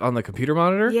hell? Like on the computer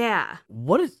monitor? Yeah.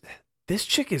 What is... This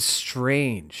chick is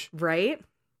strange. Right?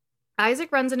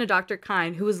 Isaac runs into Dr.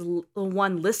 Kyne, who was the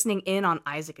one listening in on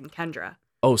Isaac and Kendra.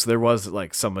 Oh, so there was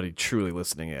like somebody truly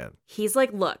listening in. He's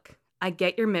like, look, I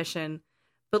get your mission,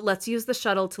 but let's use the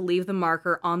shuttle to leave the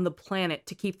marker on the planet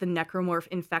to keep the necromorph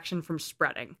infection from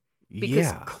spreading.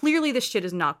 Because clearly this shit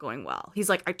is not going well. He's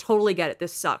like, I totally get it.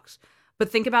 This sucks. But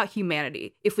think about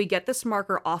humanity. If we get this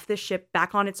marker off this ship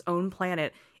back on its own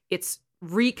planet, it's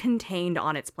recontained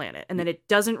on its planet. And then it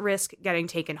doesn't risk getting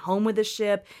taken home with the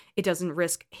ship. It doesn't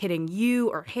risk hitting you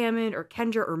or Hammond or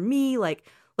Kendra or me. Like,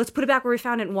 let's put it back where we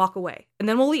found it and walk away. And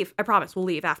then we'll leave. I promise. We'll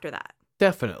leave after that.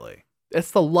 Definitely.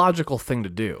 It's the logical thing to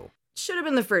do. Should have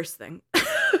been the first thing.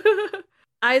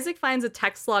 Isaac finds a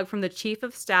text log from the Chief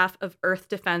of Staff of Earth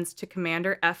Defense to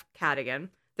Commander F. Cadigan,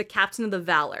 the captain of the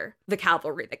Valor, the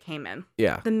cavalry that came in.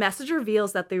 Yeah. The message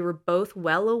reveals that they were both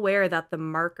well aware that the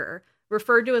marker,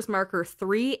 referred to as marker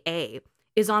 3A,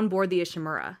 is on board the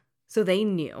Ishimura. So they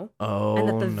knew. Oh, and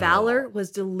that the no. Valor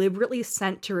was deliberately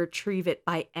sent to retrieve it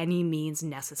by any means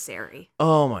necessary.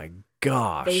 Oh my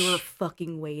gosh. They were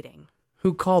fucking waiting.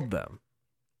 Who called them?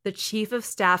 The Chief of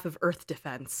Staff of Earth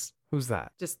Defense. Who's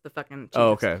that? Just the fucking chief.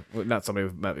 Oh, okay. Well, not somebody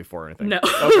we've met before or anything. No.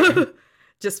 Okay.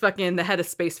 Just fucking the head of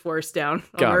Space Force down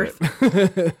on Got Earth.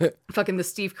 it. Fucking the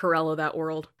Steve Carell of that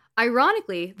world.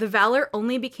 Ironically, the Valor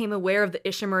only became aware of the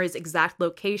Ishimura's exact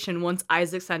location once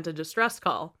Isaac sent a distress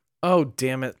call. Oh,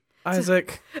 damn it.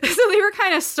 Isaac. So they were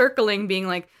kind of circling, being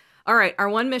like, all right, our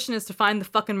one mission is to find the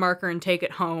fucking marker and take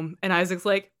it home. And Isaac's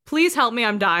like, please help me,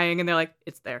 I'm dying. And they're like,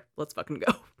 it's there. Let's fucking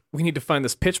go. We need to find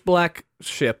this pitch black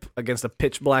ship against a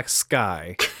pitch black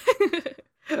sky.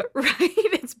 Right?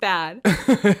 It's bad.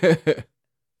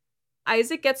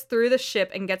 Isaac gets through the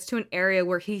ship and gets to an area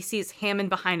where he sees Hammond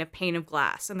behind a pane of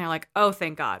glass. And they're like, oh,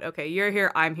 thank God. Okay, you're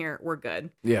here. I'm here. We're good.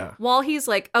 Yeah. While he's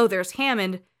like, oh, there's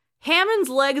Hammond. Hammond's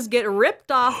legs get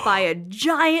ripped off by a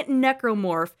giant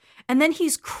necromorph. And then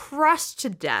he's crushed to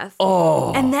death.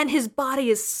 Oh. And then his body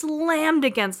is slammed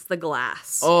against the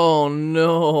glass. Oh,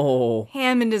 no.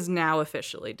 Hammond is now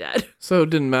officially dead. So it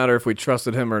didn't matter if we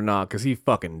trusted him or not, because he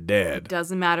fucking dead.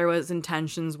 Doesn't matter what his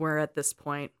intentions were at this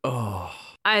point. Oh.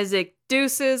 Isaac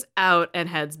deuces out and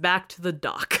heads back to the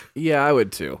dock. Yeah, I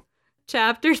would too.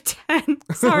 Chapter 10.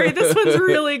 Sorry, this one's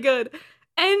really good.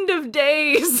 End of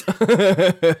days.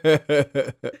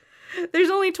 There's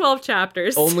only 12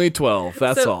 chapters. Only 12,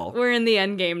 that's so all. We're in the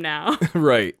end game now.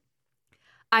 Right.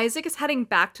 Isaac is heading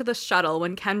back to the shuttle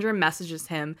when Kendra messages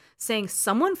him saying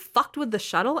someone fucked with the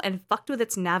shuttle and fucked with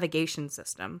its navigation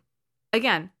system.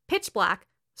 Again, pitch black,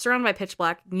 surrounded by pitch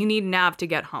black. You need nav to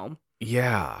get home.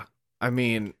 Yeah. I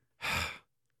mean,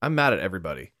 I'm mad at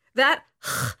everybody. That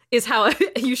is how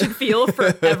you should feel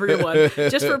for everyone.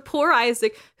 Just for poor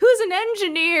Isaac, who's an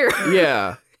engineer.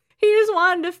 Yeah. He just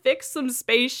wanted to fix some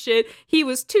space shit. He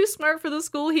was too smart for the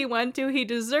school he went to. He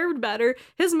deserved better.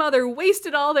 His mother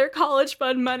wasted all their college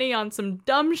fund money on some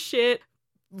dumb shit,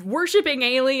 worshipping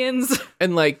aliens.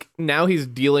 And, like, now he's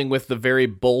dealing with the very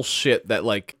bullshit that,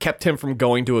 like, kept him from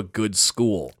going to a good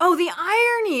school. Oh, the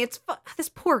irony. It's this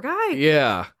poor guy.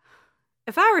 Yeah.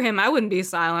 If I were him, I wouldn't be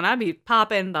silent. I'd be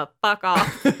popping the fuck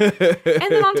off. And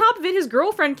then on top of it, his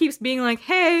girlfriend keeps being like,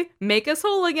 hey, make us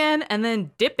whole again, and then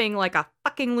dipping like a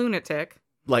fucking lunatic.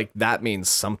 Like, that means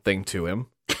something to him.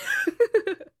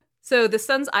 So this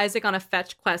sends Isaac on a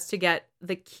fetch quest to get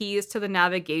the keys to the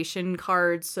navigation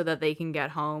cards so that they can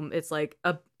get home. It's like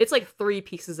 3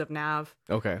 pieces of nav.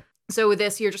 Okay. So with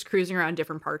this, you're just cruising around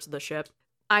different parts of the ship.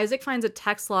 Isaac finds a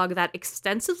text log that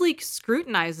extensively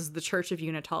scrutinizes the Church of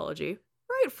Unitology.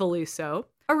 Rightfully so.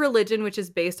 A religion which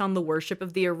is based on the worship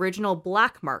of the original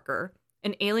Black Marker,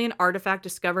 an alien artifact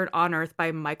discovered on Earth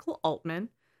by Michael Altman,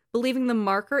 believing the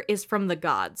marker is from the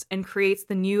gods and creates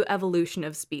the new evolution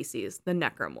of species, the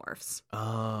necromorphs.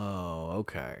 Oh,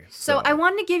 okay. So I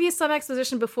wanted to give you some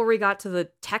exposition before we got to the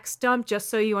text dump, just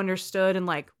so you understood and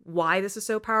like why this is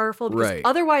so powerful, because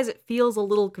otherwise it feels a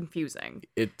little confusing.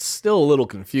 It's still a little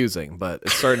confusing, but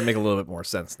it's starting to make a little bit more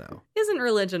sense now. Isn't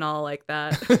religion all like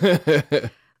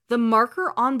that? The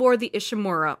marker on board the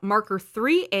Ishimura, marker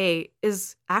 3A,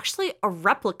 is actually a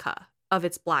replica of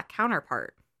its black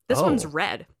counterpart. This one's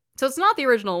red. So it's not the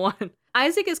original one.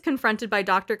 Isaac is confronted by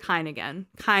Dr. Kyne again.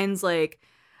 Kyne's like,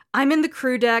 I'm in the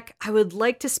crew deck. I would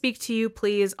like to speak to you,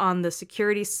 please, on the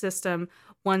security system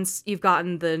once you've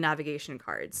gotten the navigation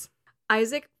cards.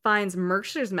 Isaac finds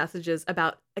Mercer's messages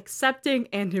about accepting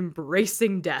and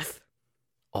embracing death.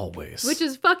 Always. Which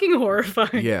is fucking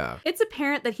horrifying. Yeah. It's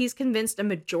apparent that he's convinced a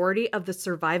majority of the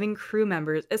surviving crew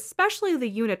members, especially the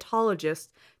unitologists,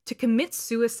 to commit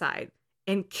suicide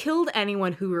and killed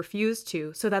anyone who refused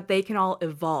to so that they can all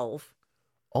evolve.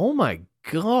 Oh my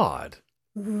God.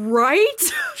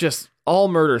 Right? Just all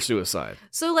murder-suicide.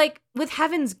 So, like, with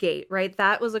Heaven's Gate, right?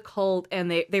 That was a cult, and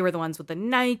they were the ones with the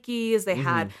Nikes. They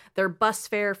had their bus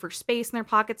fare for space in their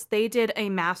pockets. They did a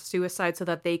mass suicide so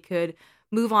that they could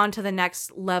move on to the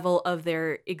next level of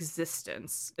their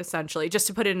existence, essentially, just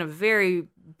to put it in a very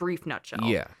brief nutshell.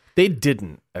 Yeah. They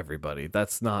didn't, everybody.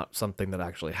 That's not something that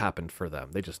actually happened for them.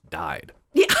 They just died.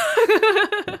 Yeah.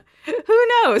 Who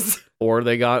knows? Or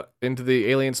they got into the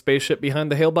alien spaceship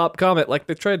behind the Hale-Bopp comet like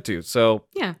they tried to, so...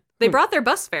 Yeah. They brought their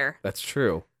bus fare. That's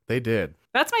true. They did.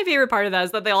 That's my favorite part of that,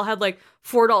 is that they all had like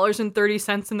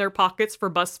 $4.30 in their pockets for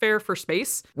bus fare for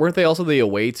space. Weren't they also the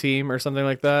away team or something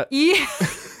like that? Yeah.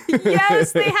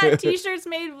 Yes, they had t-shirts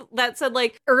made that said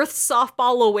like Earth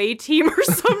softball away team or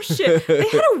some shit. They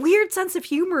had a weird sense of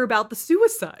humor about the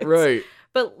suicides. Right.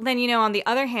 But then, you know, on the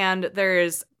other hand,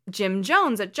 there's Jim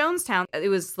Jones at Jonestown. It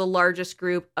was the largest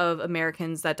group of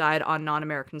Americans that died on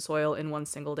non-American soil in one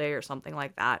single day or something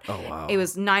like that. Oh, wow. It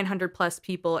was 900 plus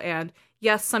people. And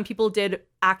yes, some people did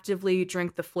actively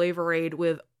drink the Flavor Aid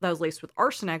that was laced with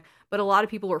arsenic, but a lot of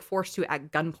people were forced to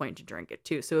at gunpoint to drink it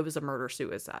too. So it was a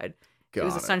murder-suicide. It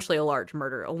was essentially a large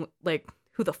murder. Like,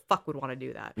 who the fuck would want to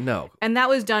do that? No. And that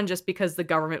was done just because the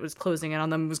government was closing in on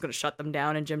them, was going to shut them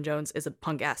down, and Jim Jones is a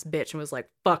punk-ass bitch and was like,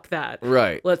 fuck that.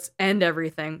 Right. Let's end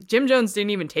everything. Jim Jones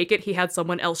didn't even take it. He had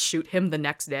someone else shoot him the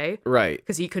next day. Right.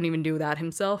 Because he couldn't even do that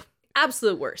himself.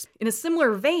 Absolute worst. In a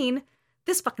similar vein,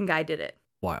 this fucking guy did it.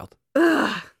 Wild.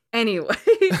 Ugh. Anyway.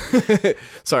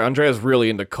 Sorry, Andrea's really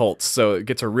into cults, so it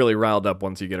gets her really riled up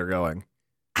once you get her going.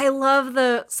 I love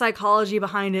the psychology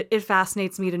behind it. It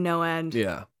fascinates me to no end.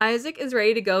 Yeah. Isaac is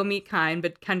ready to go meet Kyne,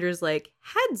 but Kendra's like,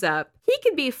 heads up, he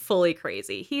could be fully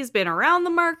crazy. He's been around the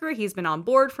marker, he's been on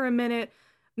board for a minute.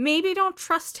 Maybe don't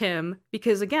trust him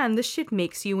because, again, this shit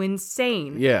makes you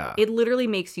insane. Yeah. It literally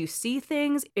makes you see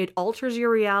things. It alters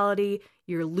your reality.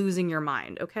 You're losing your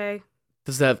mind, okay?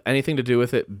 Does that have anything to do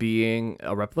with it being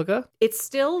a replica? It's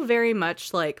still very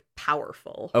much, like,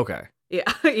 powerful. Okay.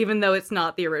 Yeah, even though it's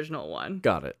not the original one.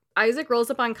 Got it. Isaac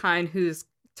rolls up on Kyne, who's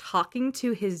talking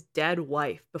to his dead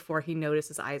wife before he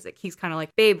notices Isaac. He's kind of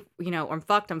like, babe, I'm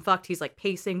fucked. He's, like,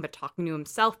 pacing, but talking to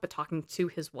himself, but talking to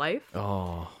his wife.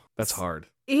 Oh, that's hard.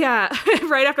 Yeah,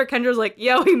 right after Kendra's like,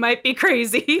 yo, he might be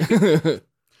crazy.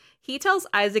 He tells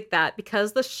Isaac that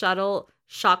because the shuttle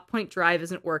shock point drive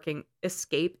isn't working,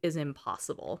 escape is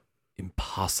impossible.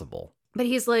 Impossible. But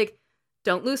he's like,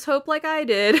 don't lose hope like I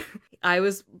did. I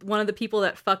was one of the people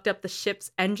that fucked up the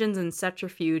ship's engines and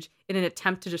centrifuge in an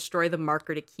attempt to destroy the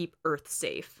marker to keep Earth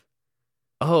safe.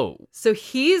 Oh. So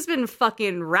he's been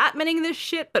fucking ratmaning this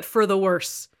shit, but for the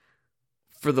worse.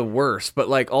 For the worse, but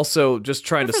like also just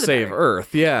trying to save better.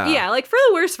 Earth. Yeah. Yeah, like for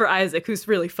the worse for Isaac, who's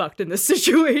really fucked in this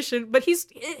situation. But his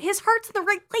heart's in the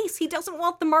right place. He doesn't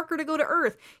want the marker to go to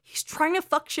Earth. He's trying to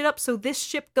fuck shit up so this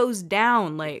ship goes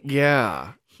down. Like,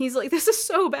 yeah. He's like, this is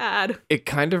so bad. It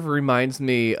kind of reminds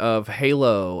me of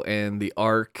Halo and the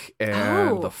Ark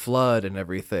and the Flood and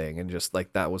everything. And just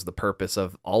like that was the purpose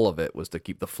of all of it, was to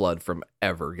keep the Flood from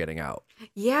ever getting out.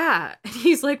 Yeah. And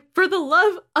he's like, for the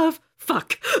love of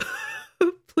fuck.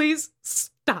 Please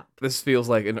stop. This feels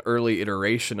like an early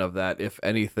iteration of that, if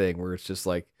anything, where it's just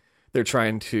like they're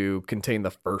trying to contain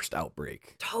the first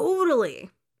outbreak. Totally.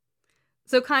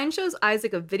 So Kyne shows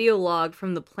Isaac a video log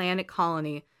from the planet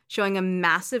colony showing a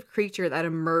massive creature that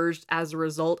emerged as a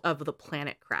result of the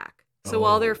planet crack. So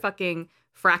while they're fucking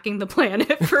fracking the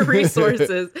planet for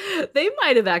resources, they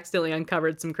might have accidentally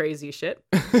uncovered some crazy shit.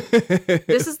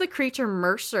 This is the creature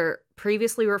Mercer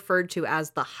previously referred to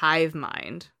as the Hive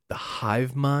Mind. The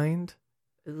Hive Mind?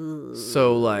 Ooh.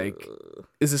 So, like,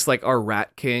 is this like our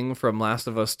Rat King from Last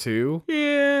of Us 2?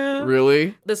 Yeah.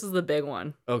 Really? This is the big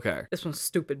one. Okay. This one's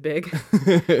stupid big.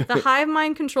 The Hive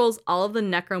Mind controls all of the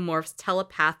necromorphs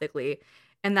telepathically,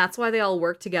 and that's why they all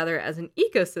work together as an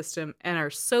ecosystem and are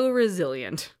so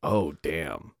resilient. Oh,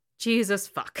 damn. Jesus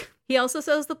fuck. He also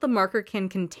says that the marker can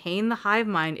contain the Hive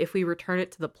Mind if we return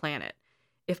it to the planet.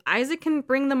 If Isaac can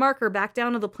bring the marker back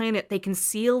down to the planet, they can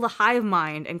seal the Hive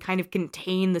Mind and kind of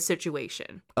contain the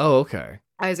situation. Oh, okay.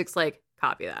 Isaac's like,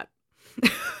 copy that.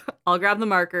 I'll grab the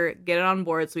marker, get it on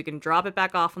board so we can drop it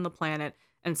back off on the planet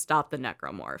and stop the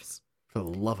necromorphs. For the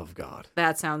love of God.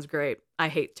 That sounds great. I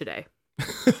hate today.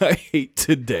 I hate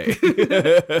today.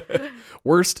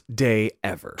 Worst day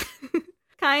ever.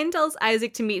 Kyne tells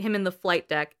Isaac to meet him in the flight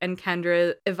deck, and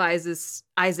Kendra advises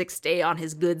Isaac stay on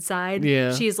his good side.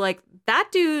 Yeah. She's like, that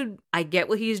dude, I get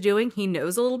what he's doing. He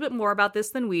knows a little bit more about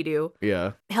this than we do.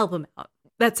 Yeah. Help him out.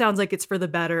 That sounds like it's for the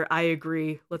better. I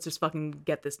agree. Let's just fucking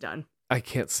get this done. I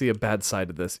can't see a bad side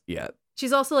of this yet.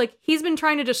 She's also like, he's been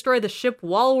trying to destroy the ship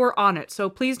while we're on it, so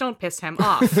please don't piss him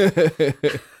off.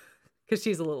 Because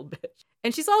she's a little bitch.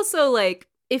 And she's also like,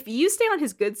 if you stay on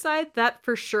his good side, that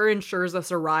for sure ensures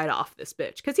us a ride off this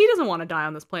bitch. Because he doesn't want to die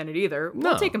on this planet either.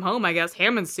 We'll take him home, I guess.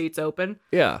 Hammond's seat's open.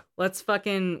 Yeah. Let's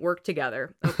fucking work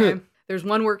together, okay? There's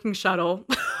one working shuttle.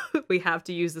 We have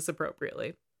to use this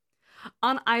appropriately.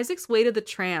 On Isaac's way to the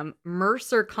tram,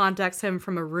 Mercer contacts him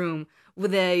from a room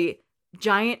with a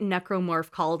giant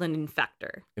necromorph called an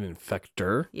infector. An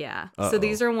infector? Yeah. Uh-oh. So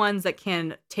these are ones that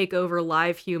can take over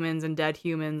live humans and dead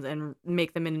humans and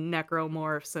make them into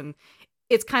necromorphs. And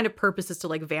its kind of purpose is to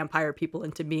like vampire people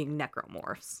into being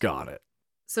necromorphs. Got it.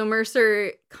 So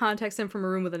Mercer contacts him from a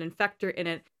room with an infector in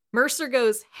it. Mercer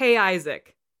goes, hey,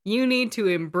 Isaac, you need to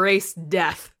embrace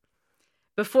death.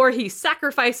 Before he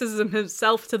sacrifices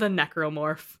himself to the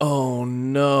necromorph. Oh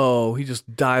no, he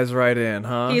just dives right in,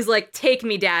 huh? He's like, take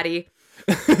me, daddy.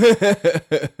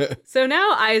 So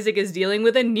now Isaac is dealing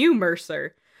with a new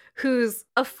Mercer, who's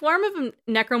a form of a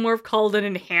necromorph called an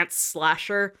enhanced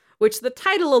slasher, which the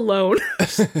title alone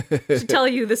should tell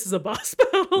you this is a boss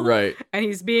battle. Right. And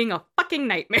he's being a fucking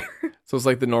nightmare. So it's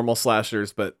like the normal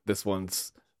slashers, but this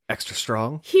one's extra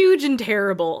strong? Huge and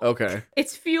terrible. Okay.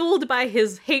 It's fueled by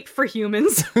his hate for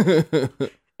humans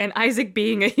and Isaac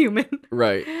being a human.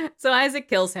 Right. So Isaac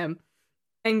kills him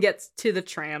and gets to the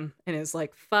tram and is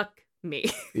like, fuck me.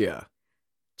 Yeah.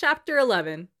 Chapter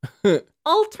 11.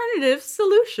 Alternative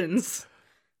solutions.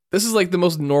 This is like the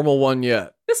most normal one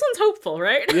yet. This one's hopeful,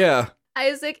 right? Yeah.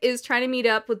 Isaac is trying to meet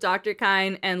up with Dr.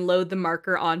 Kyne and load the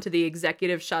marker onto the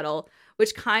executive shuttle,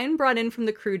 which Kyne brought in from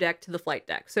the crew deck to the flight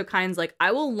deck. So Kyne's like,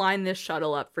 I will line this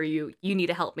shuttle up for you. You need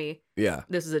to help me. Yeah.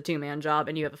 This is a 2-man job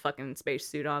and you have a fucking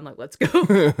spacesuit on. Like, let's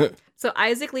go. So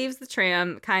Isaac leaves the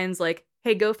tram. Kyne's like,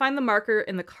 hey, go find the marker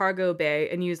in the cargo bay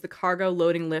and use the cargo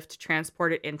loading lift to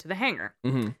transport it into the hangar.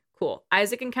 Mm-hmm. Cool.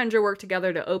 Isaac and Kendra work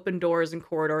together to open doors and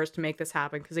corridors to make this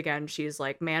happen. Because again, she's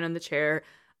like, man in the chair.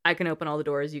 I can open all the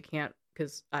doors. You can't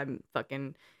because I'm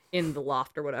fucking in the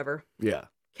loft or whatever. Yeah.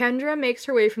 Kendra makes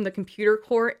her way from the computer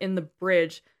core in the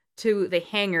bridge to the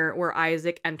hangar where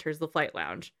Isaac enters the flight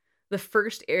lounge. The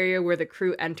first area where the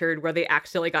crew entered where they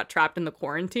accidentally got trapped in the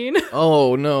quarantine.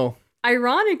 Oh, no.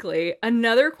 Ironically,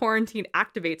 another quarantine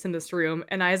activates in this room,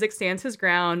 and Isaac stands his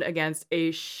ground against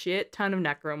a shit ton of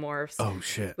necromorphs. Oh,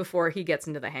 shit. Before he gets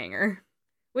into the hangar.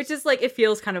 Which is like, it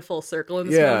feels kind of full circle in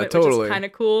this moment, totally. which is kind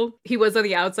of cool. He was on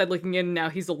the outside looking in, and now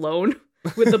he's alone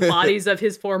with the bodies of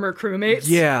his former crewmates.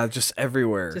 Yeah, just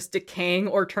everywhere. Just decaying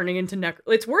or turning into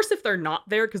It's worse if they're not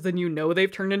there, because then you know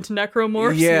they've turned into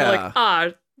necromorphs. Yeah. And you're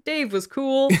like, Dave was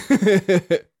cool.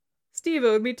 Steve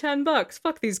owed me $10.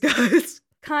 Fuck these guys.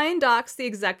 Kyne docks the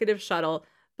executive shuttle,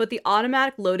 but the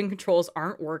automatic loading controls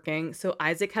aren't working, so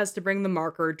Isaac has to bring the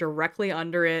marker directly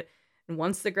under it. And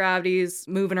once the gravity's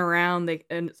moving around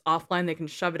and it's offline, they can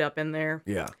shove it up in there.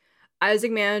 Yeah.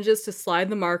 Isaac manages to slide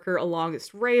the marker along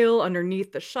its rail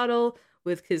underneath the shuttle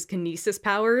with his kinesis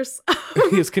powers.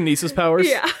 His kinesis powers?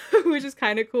 Yeah, which is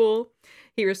kind of cool.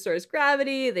 He restores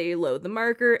gravity. They load the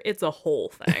marker. It's a whole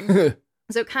thing.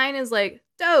 So Kyne is like,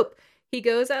 dope. He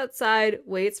goes outside,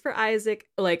 waits for Isaac,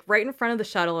 like right in front of the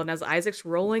shuttle. And as Isaac's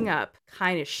rolling up,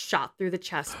 Kyne is shot through the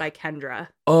chest by Kendra.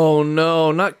 Oh,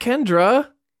 no, not Kendra.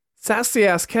 Sassy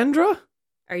ass Kendra?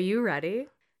 Are you ready?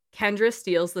 Kendra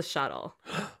steals the shuttle.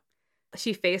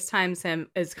 She FaceTimes him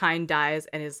as Kyne dies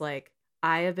and is like,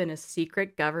 I have been a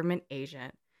secret government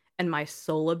agent, and my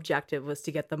sole objective was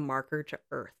to get the marker to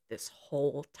Earth this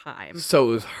whole time. So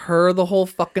it was her the whole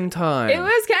fucking time. It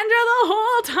was Kendra the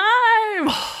whole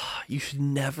time. You should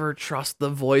never trust the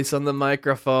voice on the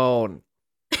microphone.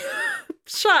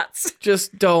 Shots.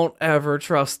 Just don't ever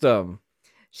trust them.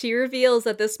 She reveals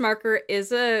that this marker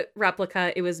is a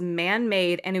replica. It was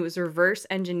man-made, and it was reverse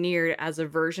engineered as a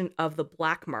version of the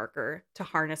black marker to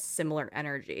harness similar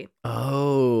energy.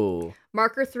 Oh.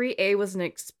 Marker 3A was an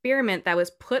experiment that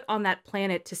was put on that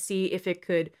planet to see if it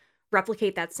could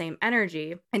replicate that same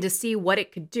energy and to see what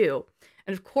it could do.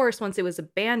 And of course, once it was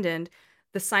abandoned,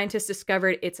 the scientists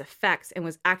discovered its effects and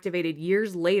was activated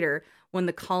years later when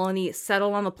the colony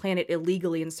settled on the planet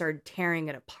illegally and started tearing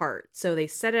it apart. So they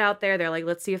set it out there. They're like,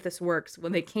 let's see if this works.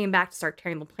 When they came back to start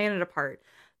tearing the planet apart,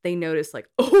 they noticed like,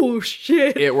 oh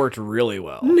shit. It worked really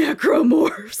well.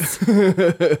 Necromorphs.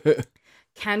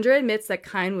 Kendra admits that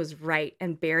Kyne was right,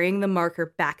 and burying the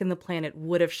marker back in the planet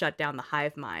would have shut down the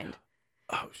hive mind.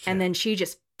 Oh shit. And then she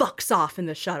just fucks off in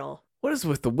the shuttle. What is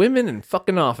with the women and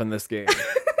fucking off in this game?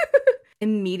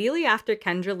 Immediately after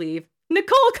Kendra leave,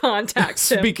 Nicole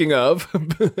contacts him. Speaking of.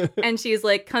 And she's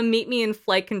like, come meet me in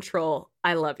flight control.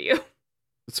 I love you.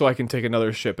 So I can take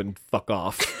another ship and fuck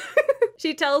off.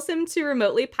 She tells him to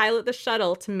remotely pilot the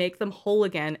shuttle to make them whole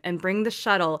again and bring the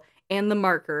shuttle and the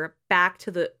marker back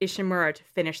to the Ishimura to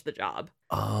finish the job.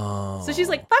 Oh. So she's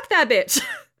like, fuck that bitch.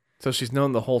 So she's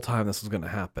known the whole time this was going to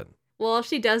happen. Well, while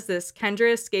she does this,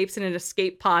 Kendra escapes in an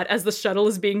escape pod as the shuttle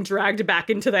is being dragged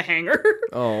back into the hangar.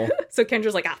 Oh. So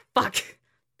Kendra's like, fuck.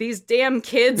 These damn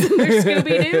kids and their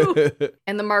Scooby-Doo.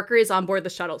 And the marker is on board the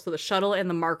shuttle. So the shuttle and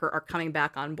the marker are coming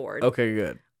back on board. Okay,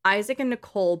 good. Isaac and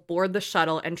Nicole board the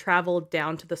shuttle and travel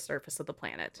down to the surface of the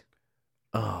planet.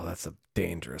 Oh, that's a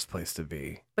dangerous place to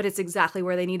be. But it's exactly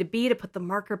where they need to be to put the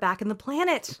marker back in the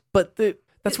planet. But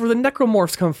that's where the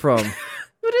necromorphs come from.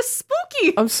 But it's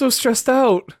spooky. I'm so stressed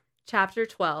out. Chapter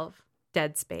 12,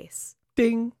 Dead Space.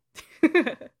 Ding.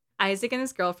 Isaac and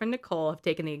his girlfriend Nicole have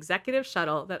taken the executive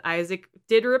shuttle that Isaac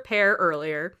did repair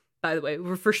earlier. By the way,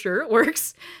 for sure it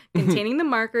works. Containing the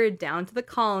marker down to the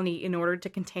colony in order to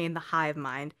contain the hive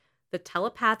mind, the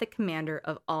telepathic commander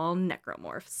of all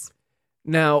necromorphs.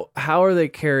 Now, how are they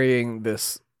carrying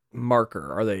this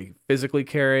marker? Are they physically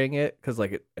carrying it? Because,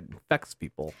 like, it infects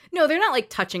people. No, they're not, like,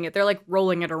 touching it. They're, like,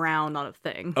 rolling it around on a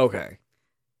thing. Okay.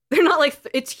 They're not, like,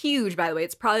 it's huge, by the way.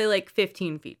 It's probably, like,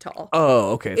 15 feet tall.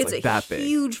 Oh, okay. It's like that big. It's a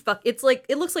huge it's, like,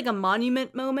 it looks like a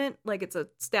monument moment. Like, it's a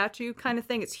statue kind of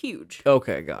thing. It's huge.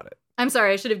 Okay, got it. I'm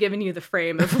sorry, I should have given you the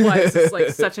frame of why it's,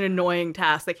 like, such an annoying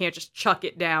task. They can't just chuck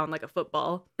it down like a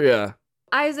football. Yeah.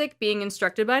 Isaac, being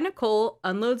instructed by Nicole,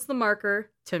 unloads the marker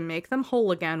to make them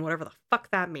whole again, whatever the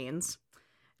fuck that means.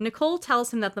 Nicole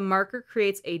tells him that the marker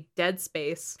creates a dead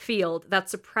space field that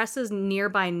suppresses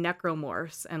nearby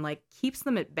necromorphs and, like, keeps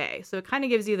them at bay. So it kind of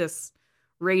gives you this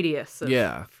radius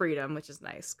of freedom, which is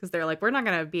nice because they're like, we're not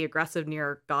going to be aggressive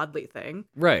near a godly thing.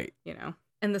 Right. You know?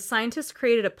 And the scientists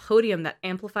created a podium that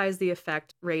amplifies the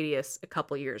effect radius a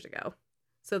couple years ago.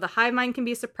 So the hive mind can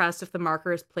be suppressed if the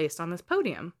marker is placed on this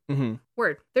podium. Mm-hmm.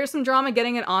 Word. There's some drama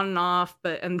getting it on and off,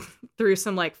 and through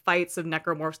some like fights of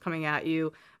necromorphs coming at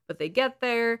you. But they get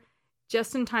there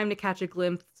just in time to catch a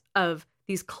glimpse of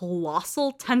these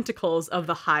colossal tentacles of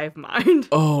the hive mind.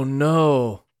 Oh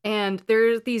no. And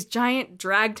there's these giant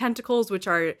drag tentacles, which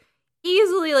are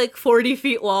easily like 40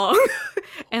 feet long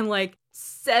and like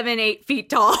 7-8 feet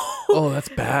tall. Oh, that's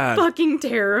bad. Fucking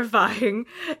terrifying.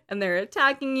 And they're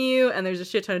attacking you, and there's a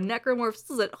shit ton of necromorphs. This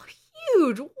is a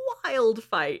huge, wild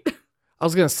fight. I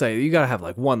was gonna say, you gotta have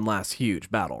like one last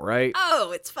huge battle, right?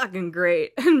 Oh, it's fucking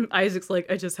great. And Isaac's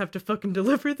like, I just have to fucking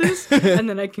deliver this, and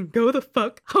then I can go the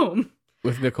fuck home.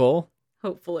 With Nicole?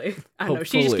 Hopefully. I don't know.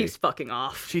 She just keeps fucking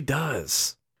off. She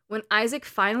does. When Isaac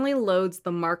finally loads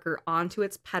the marker onto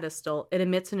its pedestal, it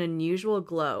emits an unusual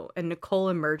glow, and Nicole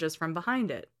emerges from behind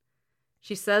it.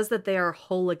 She says that they are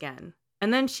whole again,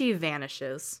 and then she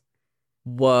vanishes.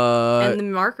 What? And the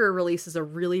marker releases a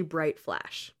really bright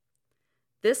flash.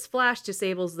 This flash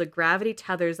disables the gravity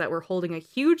tethers that were holding a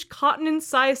huge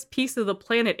continent-sized piece of the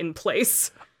planet in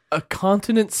place. A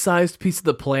continent-sized piece of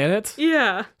the planet?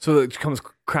 Yeah. So it comes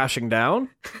crashing down?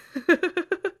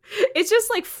 It's just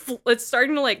like, it's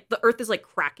starting to like, the earth is like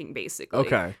cracking basically.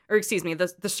 Okay. Or excuse me,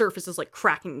 the surface is like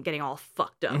cracking and getting all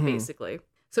fucked up basically.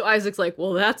 So Isaac's like,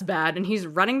 well, that's bad. And he's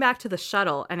running back to the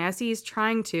shuttle. And as he's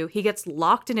trying to, he gets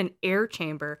locked in an air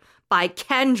chamber by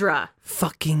Kendra.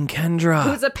 Fucking Kendra.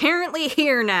 Who's apparently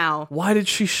here now. Why did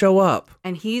she show up?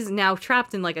 And he's now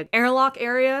trapped in like an airlock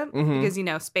area because, you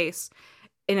know, space.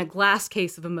 In a glass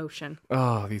case of emotion.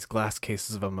 Oh, these glass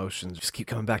cases of emotions just keep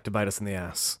coming back to bite us in the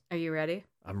ass. Are you ready?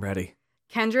 I'm ready.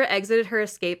 Kendra exited her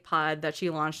escape pod that she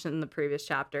launched in the previous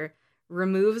chapter,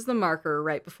 removes the marker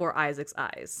right before Isaac's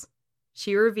eyes.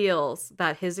 She reveals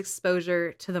that his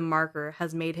exposure to the marker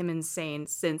has made him insane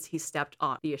since he stepped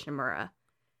on the Ishimura.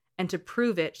 And to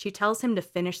prove it, she tells him to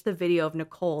finish the video of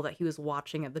Nicole that he was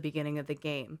watching at the beginning of the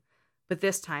game, but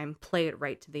this time play it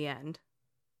right to the end.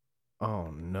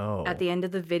 Oh, no. At the end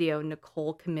of the video,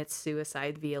 Nicole commits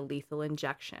suicide via lethal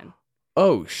injection.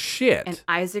 Oh, shit. And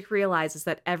Isaac realizes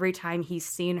that every time he's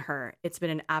seen her, it's been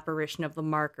an apparition of the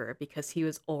marker because he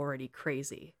was already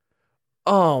crazy.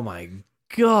 Oh, my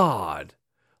God.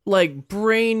 Like,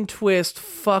 brain twist,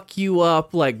 fuck you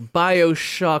up, like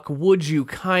Bioshock, would you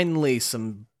kindly,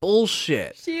 some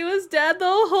bullshit. She was dead the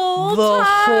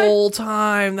whole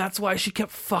time. That's why she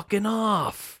kept fucking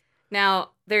off. Now,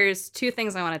 there's two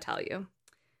things I want to tell you.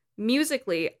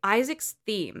 Musically, Isaac's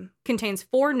theme contains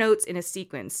 4 notes in a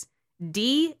sequence.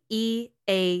 D, E,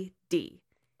 A, D.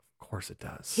 Of course it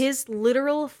does. His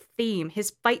literal theme, his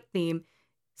fight theme,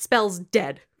 spells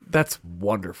dead. That's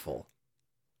wonderful.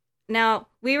 Now,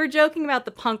 we were joking about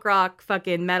the punk rock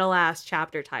fucking metal-ass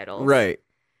chapter titles. Right.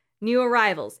 New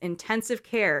arrivals, intensive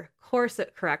care,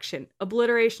 corset correction,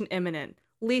 obliteration imminent,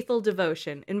 lethal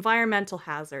devotion, environmental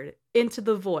hazard, into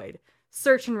the void,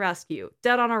 search and rescue,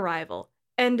 dead on arrival,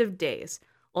 end of days,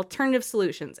 alternative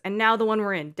solutions, and now the one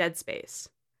we're in, Dead Space.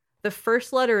 The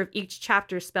first letter of each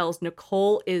chapter spells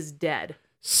Nicole is dead.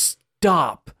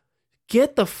 Stop.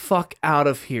 Get the fuck out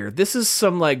of here. This is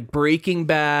some like Breaking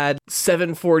Bad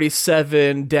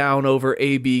 747 down over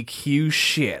ABQ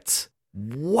shit.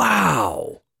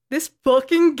 Wow. This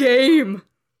fucking game.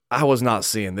 I was not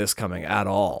seeing this coming at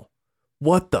all.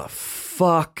 What the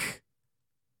fuck?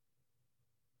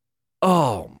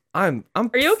 Oh, Are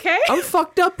you okay? I'm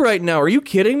fucked up right now. Are you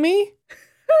kidding me?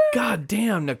 God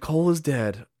damn, Nicole is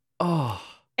dead. Oh.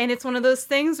 And it's one of those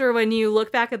things where when you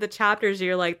look back at the chapters,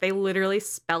 you're like, they literally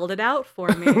spelled it out for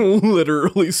me.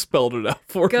 Literally spelled it out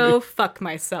for me. Go fuck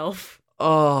myself.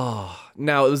 Oh.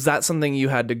 Now, is that something you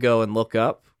had to go and look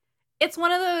up? It's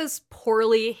one of those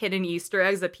poorly hidden Easter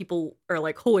eggs that people are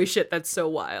like, holy shit, that's so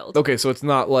wild. Okay, so it's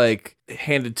not like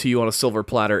handed to you on a silver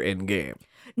platter in game.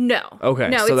 No. Okay,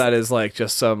 no, so that is like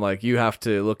just some like you have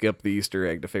to look up the Easter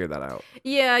egg to figure that out.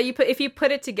 Yeah, if you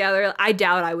put it together, I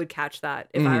doubt I would catch that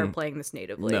if I were playing this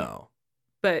natively. No.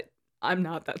 But I'm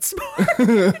not that smart.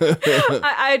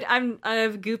 I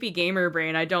have goopy gamer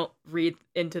brain. I don't read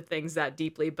into things that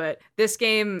deeply, but this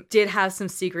game did have some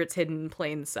secrets hidden in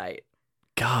plain sight.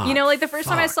 God, you know, like the first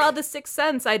time I saw The Sixth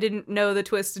Sense, I didn't know the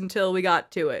twist until we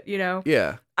got to it, you know?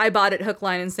 Yeah. I bought it hook,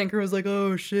 line, and sinker, was like,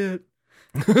 oh shit.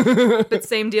 But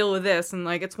same deal with this, and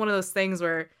like it's one of those things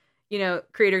where, you know,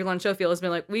 creator Glenn Schofield has been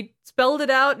like, we spelled it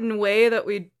out in a way that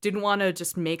we didn't want to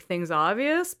just make things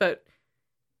obvious, but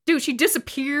dude, she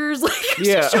disappears, like she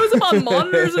shows up on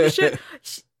monitors and shit.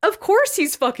 Of course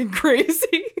he's fucking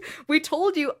crazy. We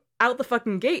told you out the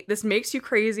fucking gate. This makes you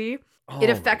crazy. It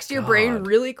affects your brain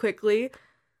really quickly.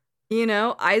 You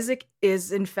know, Isaac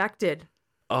is infected.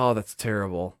 Oh, that's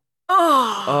terrible.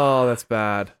 Oh, that's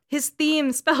bad. His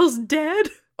theme spells dead.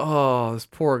 Oh, this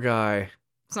poor guy.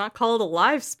 It's not called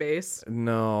Alive Space.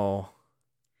 No.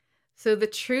 So the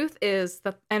truth is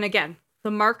that, and again,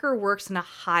 the marker works in a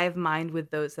hive mind with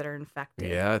those that are infected.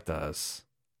 Yeah, it does.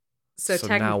 So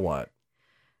now what?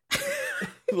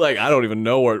 Like, I don't even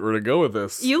know where to go with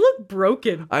this. You look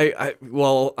broken. I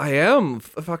am.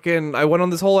 Fucking, I went on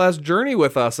this whole ass journey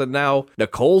with us, and now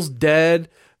Nicole's dead.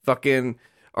 Fucking,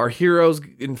 our hero's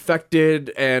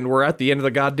infected, and we're at the end of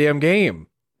the goddamn game.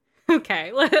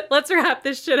 Okay, let's wrap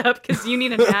this shit up because you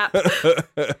need a nap.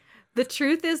 The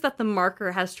truth is that the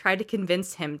marker has tried to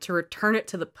convince him to return it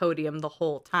to the podium the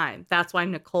whole time. That's why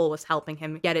Nicole was helping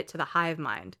him get it to the hive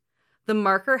mind. The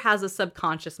marker has a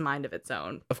subconscious mind of its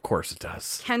own. Of course it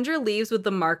does. Kendra leaves with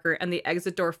the marker and the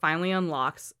exit door finally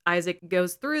unlocks. Isaac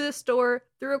goes through this door,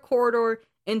 through a corridor,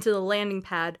 into the landing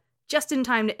pad, just in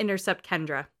time to intercept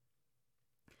Kendra.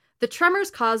 The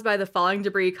tremors caused by the falling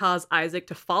debris cause Isaac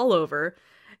to fall over,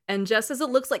 and just as it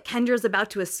looks like Kendra's about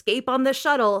to escape on the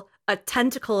shuttle, a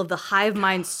tentacle of the hive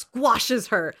mind squashes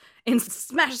her and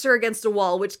smashes her against a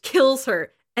wall, which kills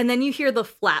her. And then you hear the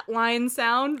flatline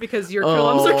sound because your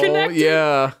columns are connected.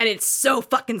 Yeah. And it's so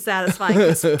fucking satisfying.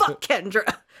 It's fuck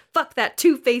Kendra. Fuck that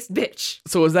two-faced bitch.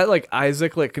 So is that like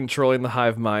Isaac like controlling the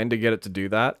hive mind to get it to do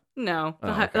that? No.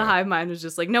 The hive mind was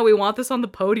just like, no, we want this on the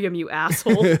podium, you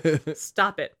asshole.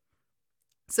 Stop it.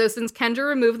 So since Kendra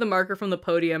removed the marker from the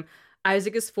podium,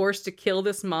 Isaac is forced to kill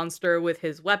this monster with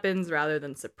his weapons rather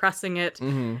than suppressing it.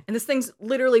 Mm-hmm. And this thing's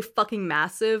literally fucking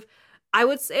massive. I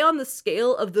would say on the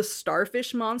scale of the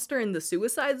starfish monster in the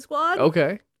Suicide Squad.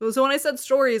 Okay. So when I said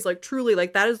stories, like truly,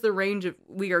 like that is the range of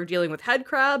we are dealing with head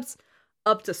crabs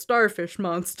up to starfish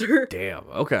monster. Damn.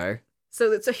 Okay.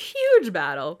 So it's a huge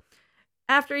battle.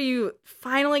 After you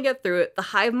finally get through it, the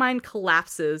hive mind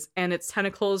collapses and its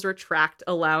tentacles retract,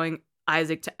 allowing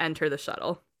Isaac to enter the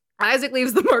shuttle. Isaac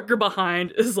leaves the marker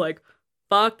behind, is like,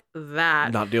 fuck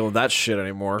that. Not dealing with that shit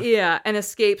anymore. Yeah, and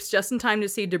escapes just in time to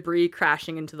see debris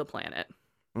crashing into the planet.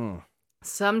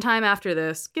 Sometime after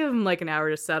this, give him like an hour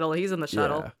to settle. He's in the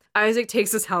shuttle. Yeah. Isaac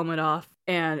takes his helmet off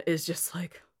and is just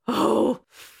like, oh,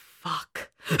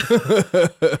 fuck.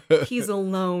 He's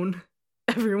alone.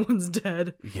 Everyone's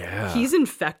dead. Yeah. He's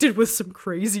infected with some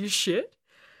crazy shit.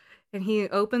 And he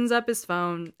opens up his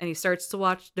phone and he starts to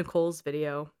watch Nicole's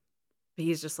video. But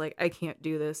he's just like, I can't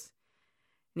do this.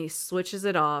 And he switches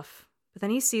it off. But then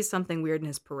he sees something weird in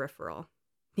his peripheral.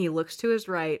 He looks to his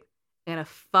right and a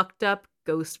fucked up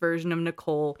ghost version of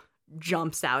Nicole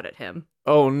jumps out at him.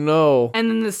 Oh no. And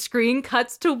then the screen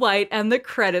cuts to white and the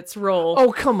credits roll.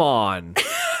 Oh, come on.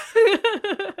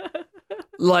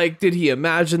 Like, did he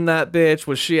imagine that bitch?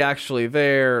 Was she actually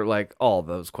there? Like, all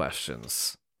those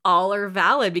questions. All are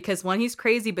valid because one, he's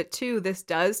crazy, but two, this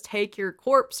does take your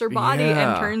corpse or body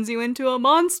and turns you into a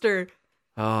monster.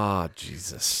 Ah,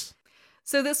 Jesus.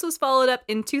 So this was followed up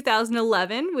in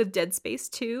 2011 with Dead Space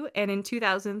 2, and in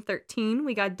 2013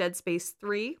 we got Dead Space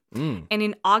 3. And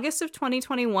in August of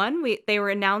 2021, they were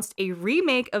announced a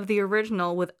remake of the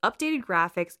original with updated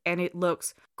graphics, and it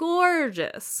looks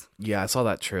gorgeous. Yeah, I saw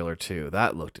that trailer too.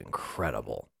 That looked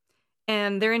incredible.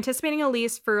 And they're anticipating a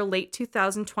release for late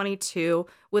 2022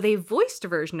 with a voiced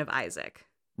version of Isaac.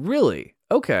 Really?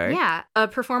 Okay. Yeah, a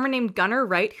performer named Gunnar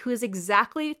Wright, who is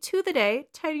exactly to the day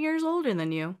 10 years older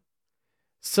than you.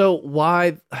 So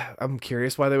why, I'm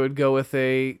curious why they would go with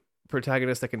a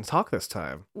protagonist that can talk this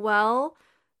time. Well,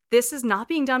 this is not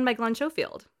being done by Glenn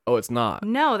Schofield. Oh, it's not?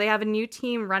 No, they have a new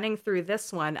team running through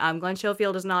this one. Glenn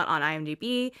Schofield is not on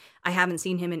IMDb. I haven't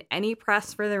seen him in any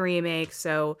press for the remake,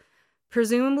 so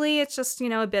presumably it's just,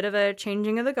 a bit of a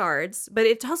changing of the guards. But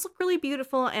it does look really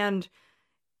beautiful, and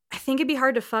I think it'd be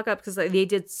hard to fuck up because they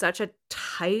did such a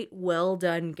tight,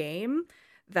 well-done game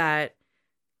that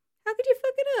how could you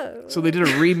fuck it up? So they did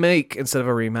a remake instead of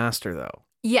a remaster, though.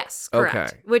 Yes,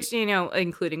 correct. Okay. Which,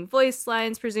 including voice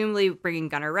lines, presumably bringing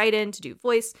Gunnar Wright in to do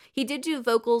voice. He did do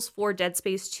vocals for Dead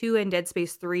Space 2 and Dead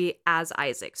Space 3 as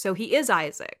Isaac. So he is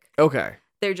Isaac. Okay.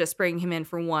 They're just bringing him in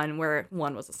for one, where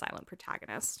one was a silent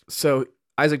protagonist. So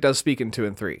Isaac does speak in 2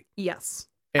 and 3? Yes.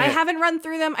 And I haven't run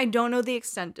through them. I don't know the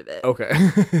extent of it.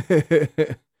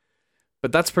 Okay.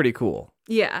 But that's pretty cool.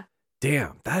 Yeah.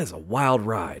 Damn, that is a wild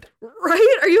ride.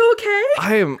 Right? Are you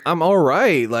okay? I'm all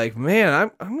right. Like, man,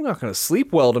 I'm not gonna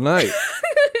sleep well tonight.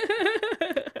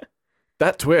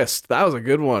 That twist, that was a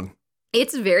good one.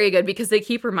 It's very good because they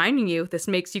keep reminding you this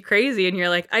makes you crazy, and you're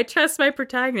like, I trust my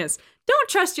protagonist. Don't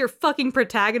trust your fucking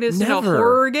protagonist in a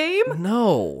horror game.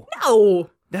 No. No.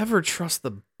 Never trust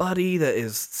the buddy that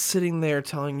is sitting there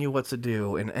telling you what to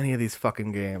do in any of these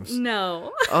fucking games.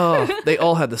 No. Oh, they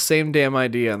all had the same damn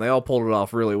idea and they all pulled it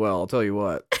off really well, I'll tell you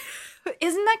what.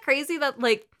 Isn't that crazy that,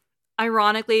 like,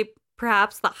 ironically,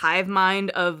 perhaps the hive mind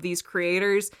of these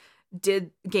creators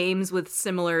did games with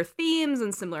similar themes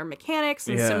and similar mechanics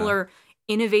and similar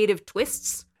innovative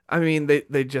twists? I mean,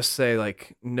 they just say,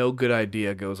 like, no good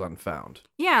idea goes unfound.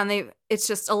 Yeah, and it's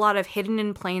just a lot of hidden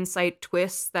in plain sight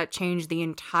twists that change the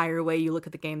entire way you look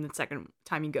at the game the second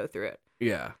time you go through it.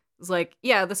 Yeah. It's like,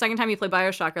 yeah, the second time you play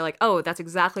BioShock, you're like, oh, that's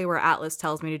exactly where Atlas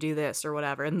tells me to do this or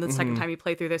whatever. And the second time you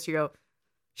play through this, you go,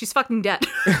 she's fucking dead.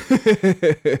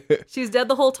 She's dead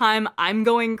the whole time. I'm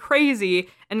going crazy.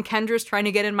 And Kendra's trying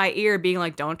to get in my ear, being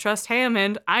like, don't trust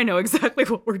Hammond. I know exactly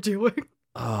what we're doing.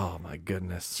 Oh, my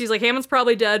goodness. She's like, Hammond's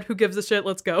probably dead. Who gives a shit?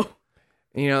 Let's go.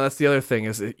 You know, that's the other thing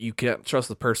is that you can't trust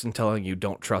the person telling you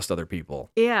don't trust other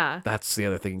people. Yeah. That's the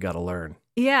other thing you got to learn.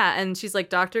 Yeah, and she's like,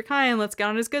 Dr. Kyan, let's get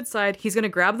on his good side. He's going to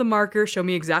grab the marker, show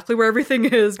me exactly where everything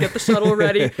is, get the shuttle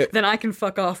ready, then I can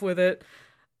fuck off with it.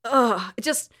 Ugh,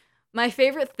 my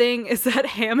favorite thing is that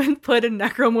Hammond put a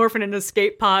necromorph in an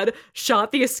escape pod,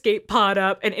 shot the escape pod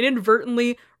up, and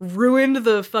inadvertently ruined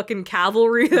the fucking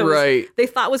cavalry that they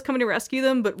thought was coming to rescue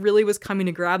them, but really was coming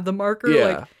to grab the marker. Yeah.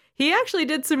 Like, he actually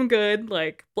did some good,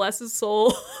 like, bless his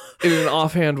soul. In an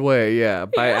offhand way, yeah,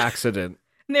 by accident.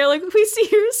 And they're like, we see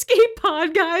your escape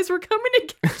pod, guys. We're coming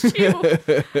to get you.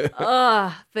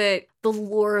 But the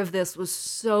lore of this was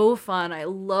so fun. I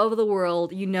love the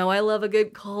world. You know I love a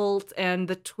good cult, and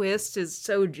the twist is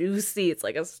so juicy. It's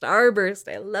like a starburst.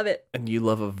 I love it. And you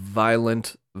love a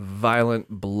violent,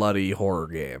 bloody horror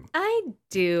game. I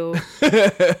do.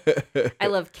 I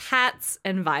love cats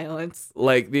and violence.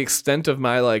 Like, the extent of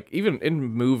my, like, even in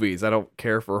movies, I don't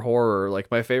care for horror.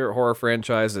 Like, my favorite horror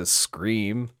franchise is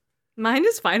Scream. Mine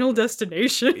is Final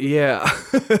Destination. Yeah.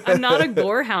 I'm not a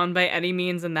gore hound by any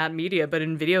means in that media, but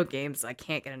in video games, I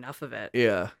can't get enough of it.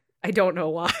 Yeah. I don't know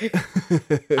why.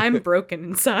 I'm broken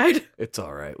inside. It's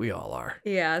all right. We all are.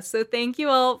 Yeah. So thank you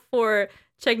all for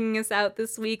checking us out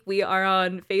this week. We are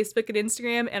on Facebook and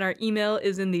Instagram, and our email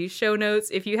is in the show notes.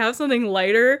 If you have something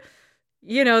lighter,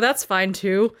 you know, that's fine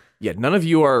too. Yeah, none of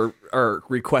you are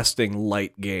requesting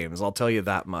light games. I'll tell you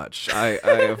that much. I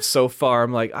have so far,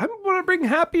 I'm like, I want to bring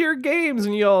happier games,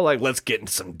 and y'all like, let's get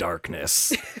into some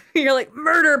darkness. You're like,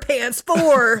 Murder Pants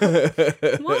 4.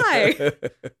 Why?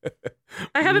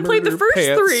 I haven't played the first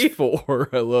Pants 3. 4.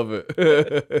 I love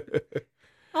it.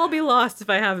 I'll be lost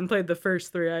if I haven't played the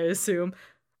first 3, I assume.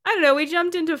 I don't know, we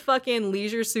jumped into fucking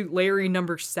Leisure Suit Larry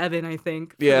number 7, I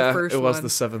think. Yeah, the first it was one. the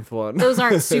 7th one. Those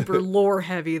aren't super lore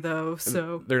heavy, though,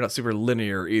 so... They're not super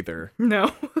linear, either.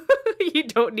 No. You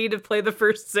don't need to play the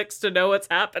first 6 to know what's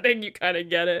happening, you kind of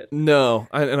get it. No,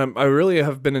 I really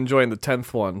have been enjoying the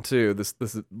 10th one, too, this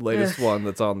latest one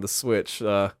that's on the Switch.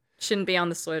 Shouldn't be on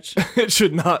the Switch. It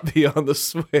should not be on the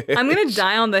Switch. I'm gonna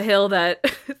die on the hill that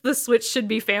the Switch should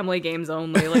be family games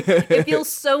only. Like, it feels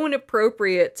so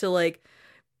inappropriate to, like,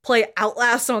 play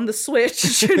Outlast on the Switch.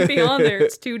 It shouldn't be on there.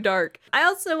 It's too dark. I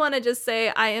also want to just say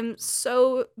I am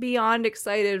so beyond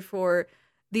excited for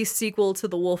the sequel to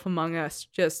The Wolf Among Us.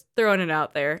 Just throwing it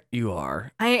out there. You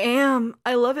are. I am.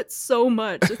 I love it so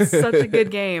much. It's such a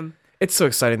good game. It's so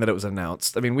exciting that it was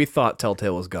announced. I mean, we thought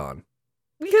Telltale was gone.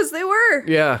 Because they were.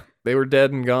 Yeah, they were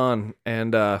dead and gone,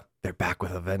 and they're back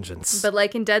with a vengeance. But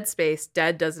like in Dead Space,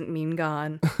 dead doesn't mean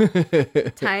gone.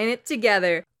 Tying it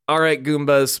together. All right,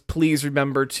 Goombas, please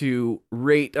remember to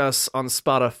rate us on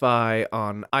Spotify,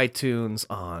 on iTunes,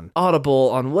 on Audible,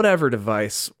 on whatever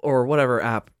device or whatever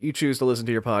app you choose to listen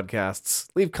to your podcasts.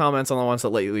 Leave comments on the ones that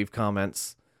let you leave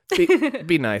comments.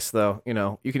 Be nice, though. You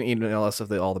know, you can email us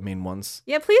if all the mean ones.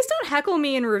 Yeah, please don't heckle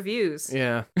me in reviews.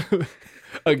 Yeah.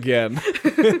 Again.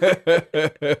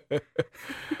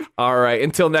 All right,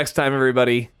 until next time,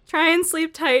 everybody. Try and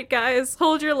sleep tight, guys.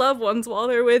 Hold your loved ones while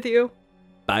they're with you.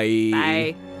 Bye.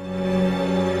 Bye.